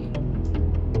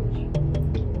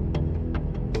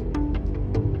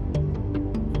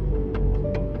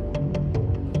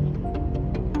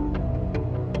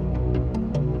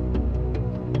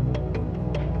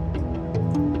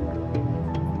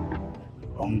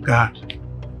 On guard.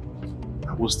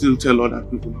 I will still tell other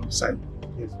people outside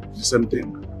the same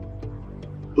thing.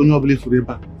 Don't believe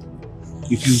forever.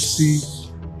 If you see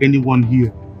anyone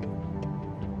here,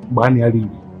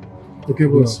 okay,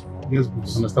 boss. Yes,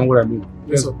 boss. Understand what I mean?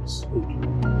 Yes, boss.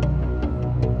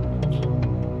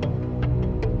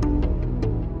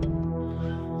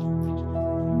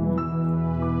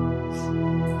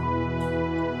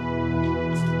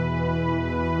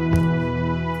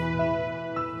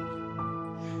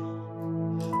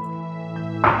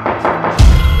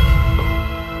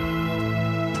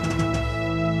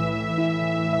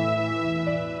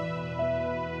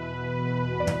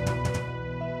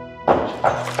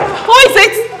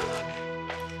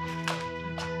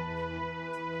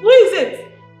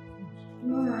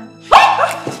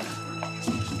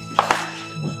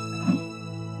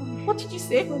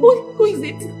 Who is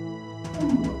it?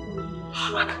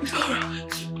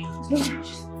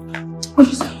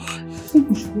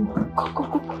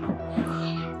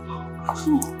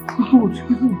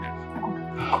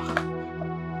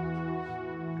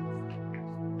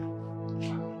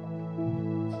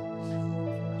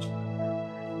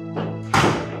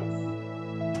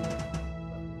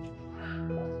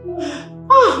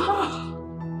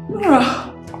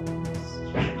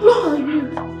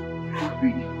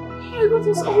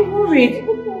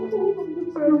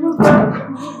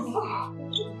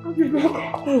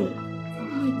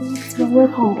 You're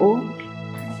welcome, oh.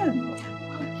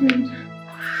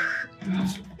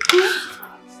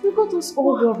 You got us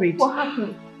all worried. What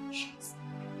happened?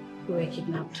 We were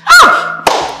kidnapped. How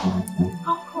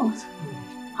come?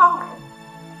 How?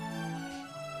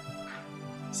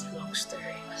 It's a long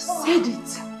story. Said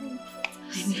it.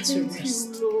 I need to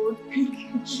rest. You, Lord. Thank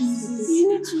you, Jesus. You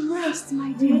need to rest,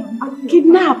 my dear.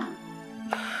 Kidnap.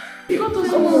 You got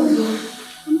us all worried.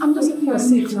 I'm just happy you're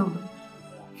safe now.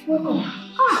 Welcome.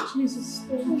 Jesus,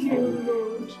 thank you,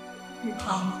 Lord. I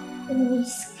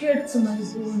was scared to my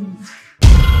bones.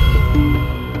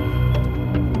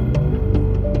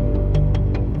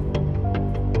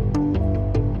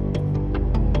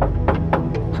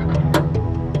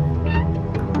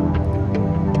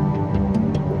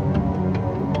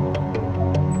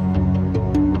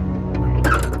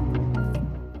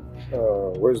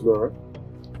 Where's Laura?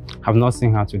 I've not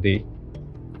seen her today.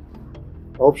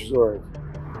 I hope she's alright.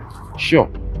 Sure.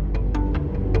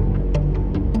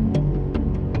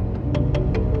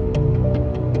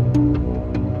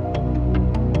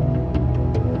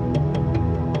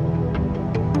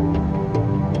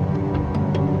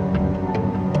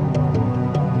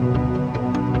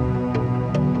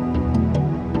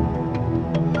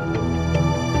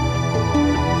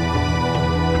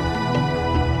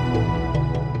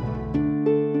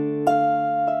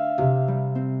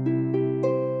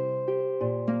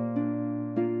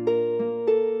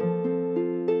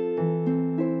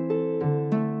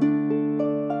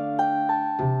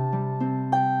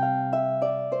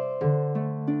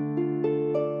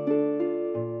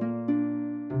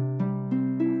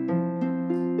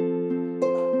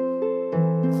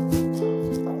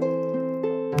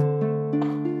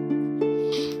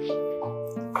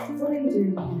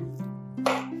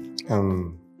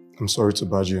 I'm sorry to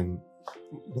barge in,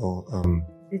 Well,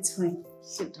 It's fine.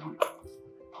 Sit down.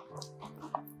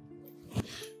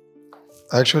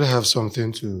 I actually have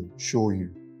something to show you.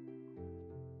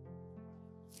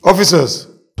 Officers!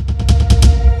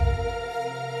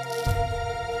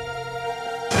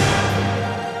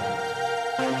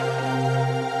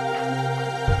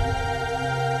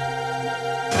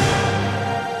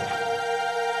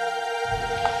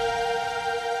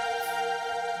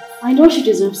 I know she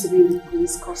deserves to be in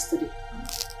police custody.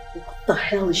 What the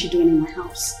hell is she doing in my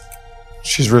house?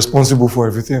 She's responsible for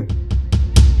everything.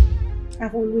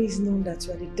 I've always known that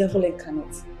you are the devil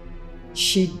incarnate.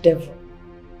 She-devil.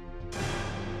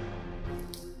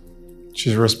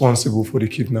 She's responsible for the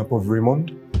kidnap of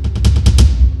Raymond,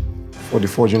 for the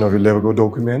forging of illegal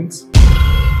documents,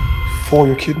 for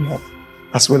your kidnap,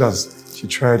 as well as she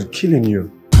tried killing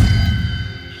you.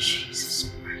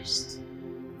 Jesus Christ.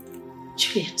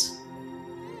 Juliet.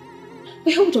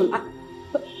 Wait, hold on.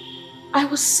 I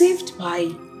was saved by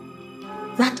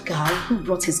that guy who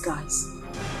brought his guys.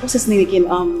 What's his name again?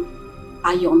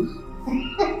 Ion.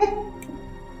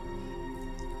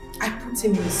 I put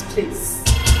him in his place.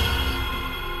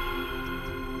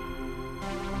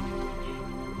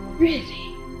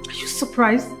 Really? Are you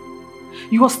surprised?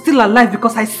 You are still alive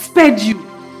because I spared you.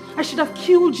 I should have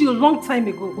killed you a long time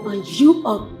ago. And you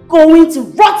are going to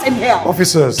rot in hell.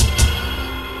 Officers,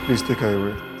 please take her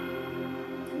away.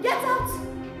 Get out!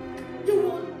 You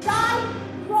will die,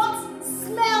 rot,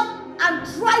 smell, and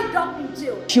dry up in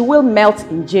jail. She will melt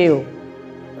in jail.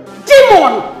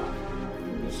 Demon!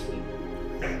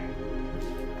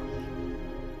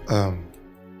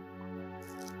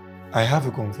 I have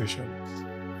a confession.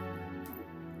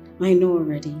 I know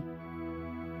already.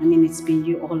 I mean, it's been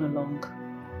you all along.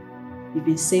 You've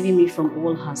been saving me from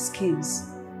all her schemes.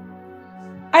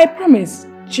 I promise,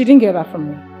 she didn't get that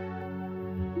from me.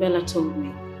 Bella told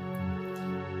me.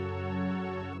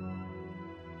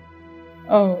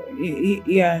 Oh,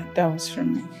 yeah, that was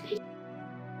from me.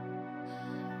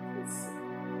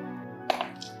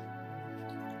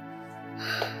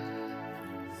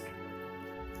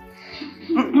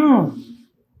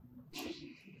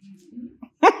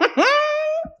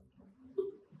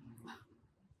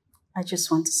 I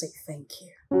just want to say thank you.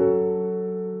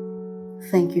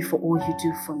 Thank you for all you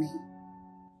do for me.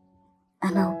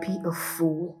 And I'll be a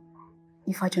fool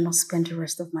if I do not spend the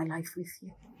rest of my life with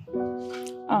you.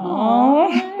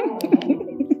 Aww.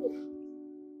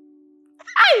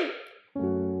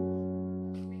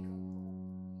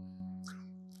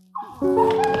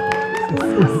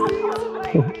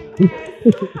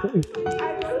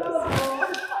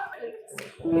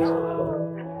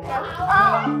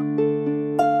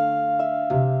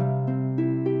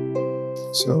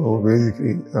 So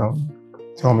basically,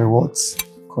 tell me what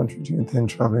country do you intend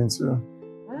traveling to?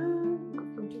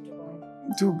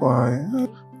 Dubai.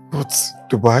 But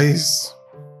Dubai is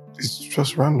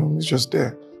just random, it's just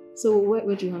there. So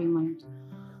where do you have in mind?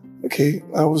 Okay,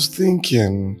 I was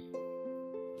thinking...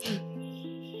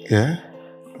 Yeah?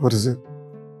 What is it?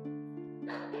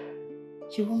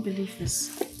 You won't believe this.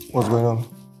 What's going on?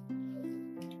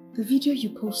 The video you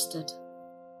posted.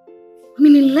 I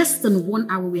mean, in less than 1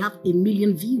 hour, we have 1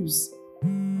 million views.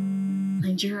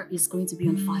 Nigeria is going to be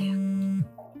on fire.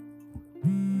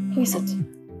 Who is it?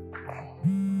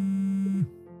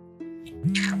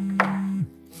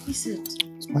 Who is it?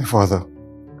 It's my father.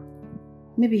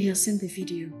 Maybe he has seen the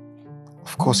video.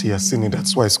 Of course he has seen it,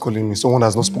 that's why he's calling me. Someone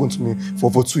has not spoken to me for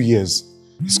over 2 years.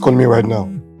 He's calling me right now.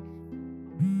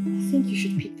 I think you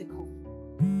should pick the call.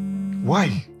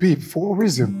 Why? Babe, for what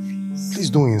reason? Please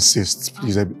don't insist,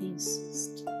 please.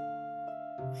 Insist.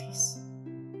 Please.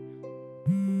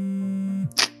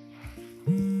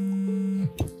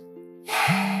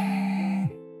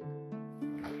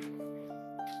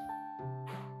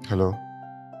 Hello?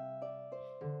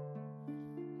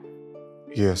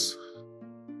 Yes.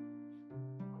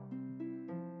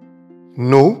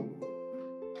 No?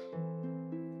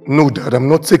 No, Dad, I'm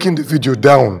not taking the video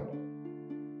down.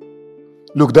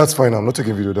 Look, that's fine. I'm not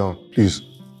taking video down. Please.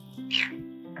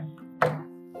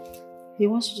 He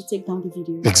wants you to take down the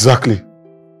video. Exactly.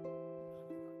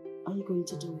 Are you going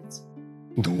to do it?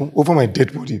 No, over my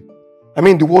dead body. I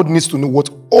mean, the world needs to know what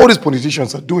all these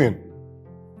politicians are doing.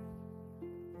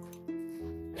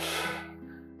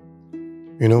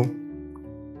 You know,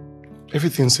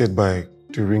 everything said by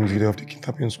the ringleader of the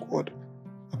kidnapping squad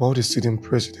about the sitting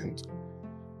president,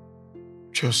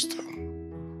 just,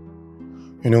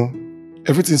 you know,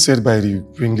 everything said by the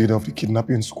ringleader of the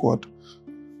kidnapping squad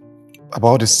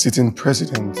about the sitting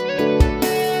president.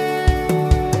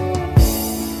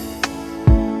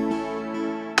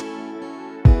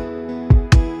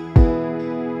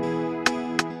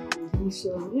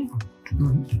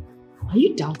 Are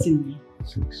you doubting me?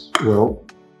 6. Well,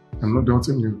 I'm not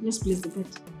doubting you. Let's place the bet.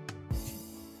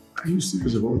 Are you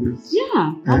serious about this?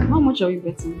 Yeah. How much are we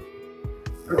betting?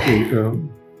 Okay,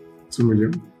 2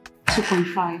 million.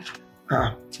 2.5.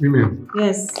 Ah, women.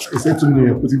 Yes. I said 2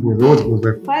 million, putting points. What's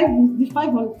the 5? The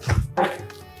 500.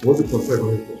 What's the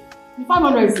 500 for? The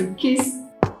 500 is in case.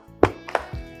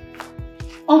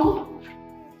 Uncle,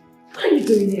 what are you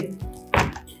doing here?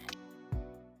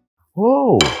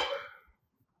 Oh,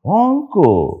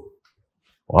 Uncle.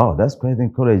 Wow, that's quite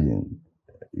encouraging.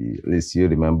 At least you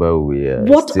remember we are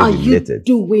What still are related.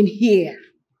 you doing here?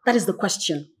 That is the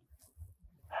question.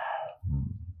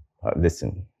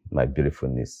 Listen, my beautiful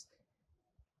niece.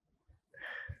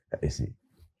 You see,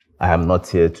 I am not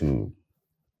here to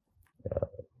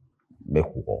make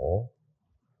war.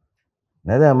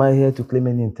 Neither am I here to claim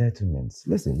any entitlements.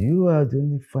 Listen, you are the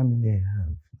only family I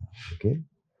have, okay?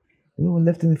 No one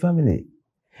left in the family.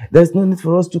 There's no need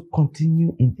for us to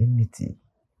continue in enmity.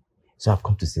 So I've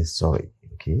come to say sorry,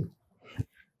 okay?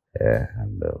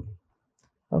 And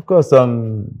of course,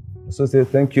 so say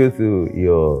thank you to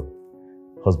your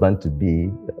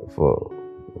husband-to-be for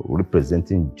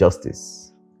representing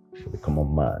justice for the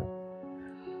common man.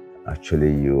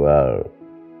 Actually, you are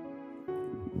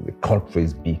the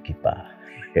country's beekeeper.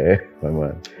 Yeah, my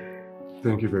man.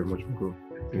 Thank you very much, Miko.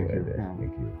 Thank you.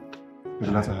 Thank you. It's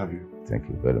glad to have you. Thank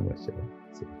you very much. So,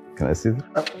 can I see them?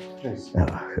 Yes.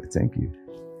 Thank you.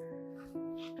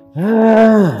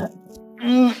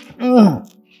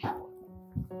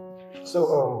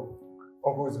 So,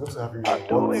 Uncle, it's good to have you. I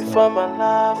do it for my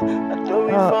love, I do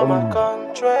it for my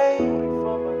country.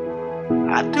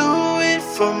 I do it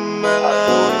for my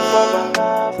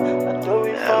love, I do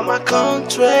it for my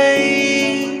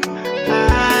country.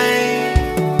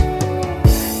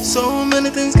 So many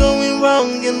things going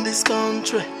wrong in this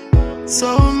country.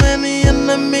 So many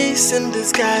enemies in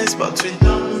disguise, but we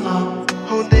don't know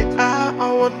who they are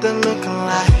or what they're looking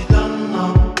like. We don't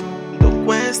know. The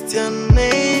question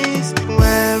is,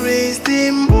 where is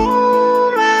the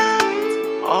moonlight?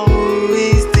 Or who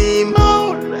is the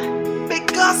moon?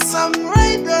 Because I'm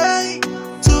ready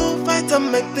to fight and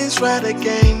make things right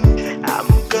again. I'm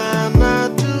gonna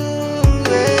do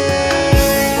it.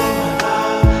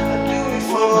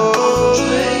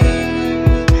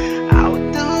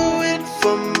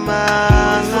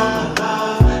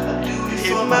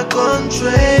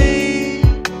 Country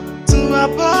to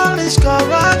abolish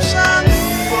corruption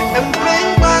and bring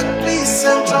back peace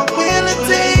and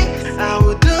tranquility.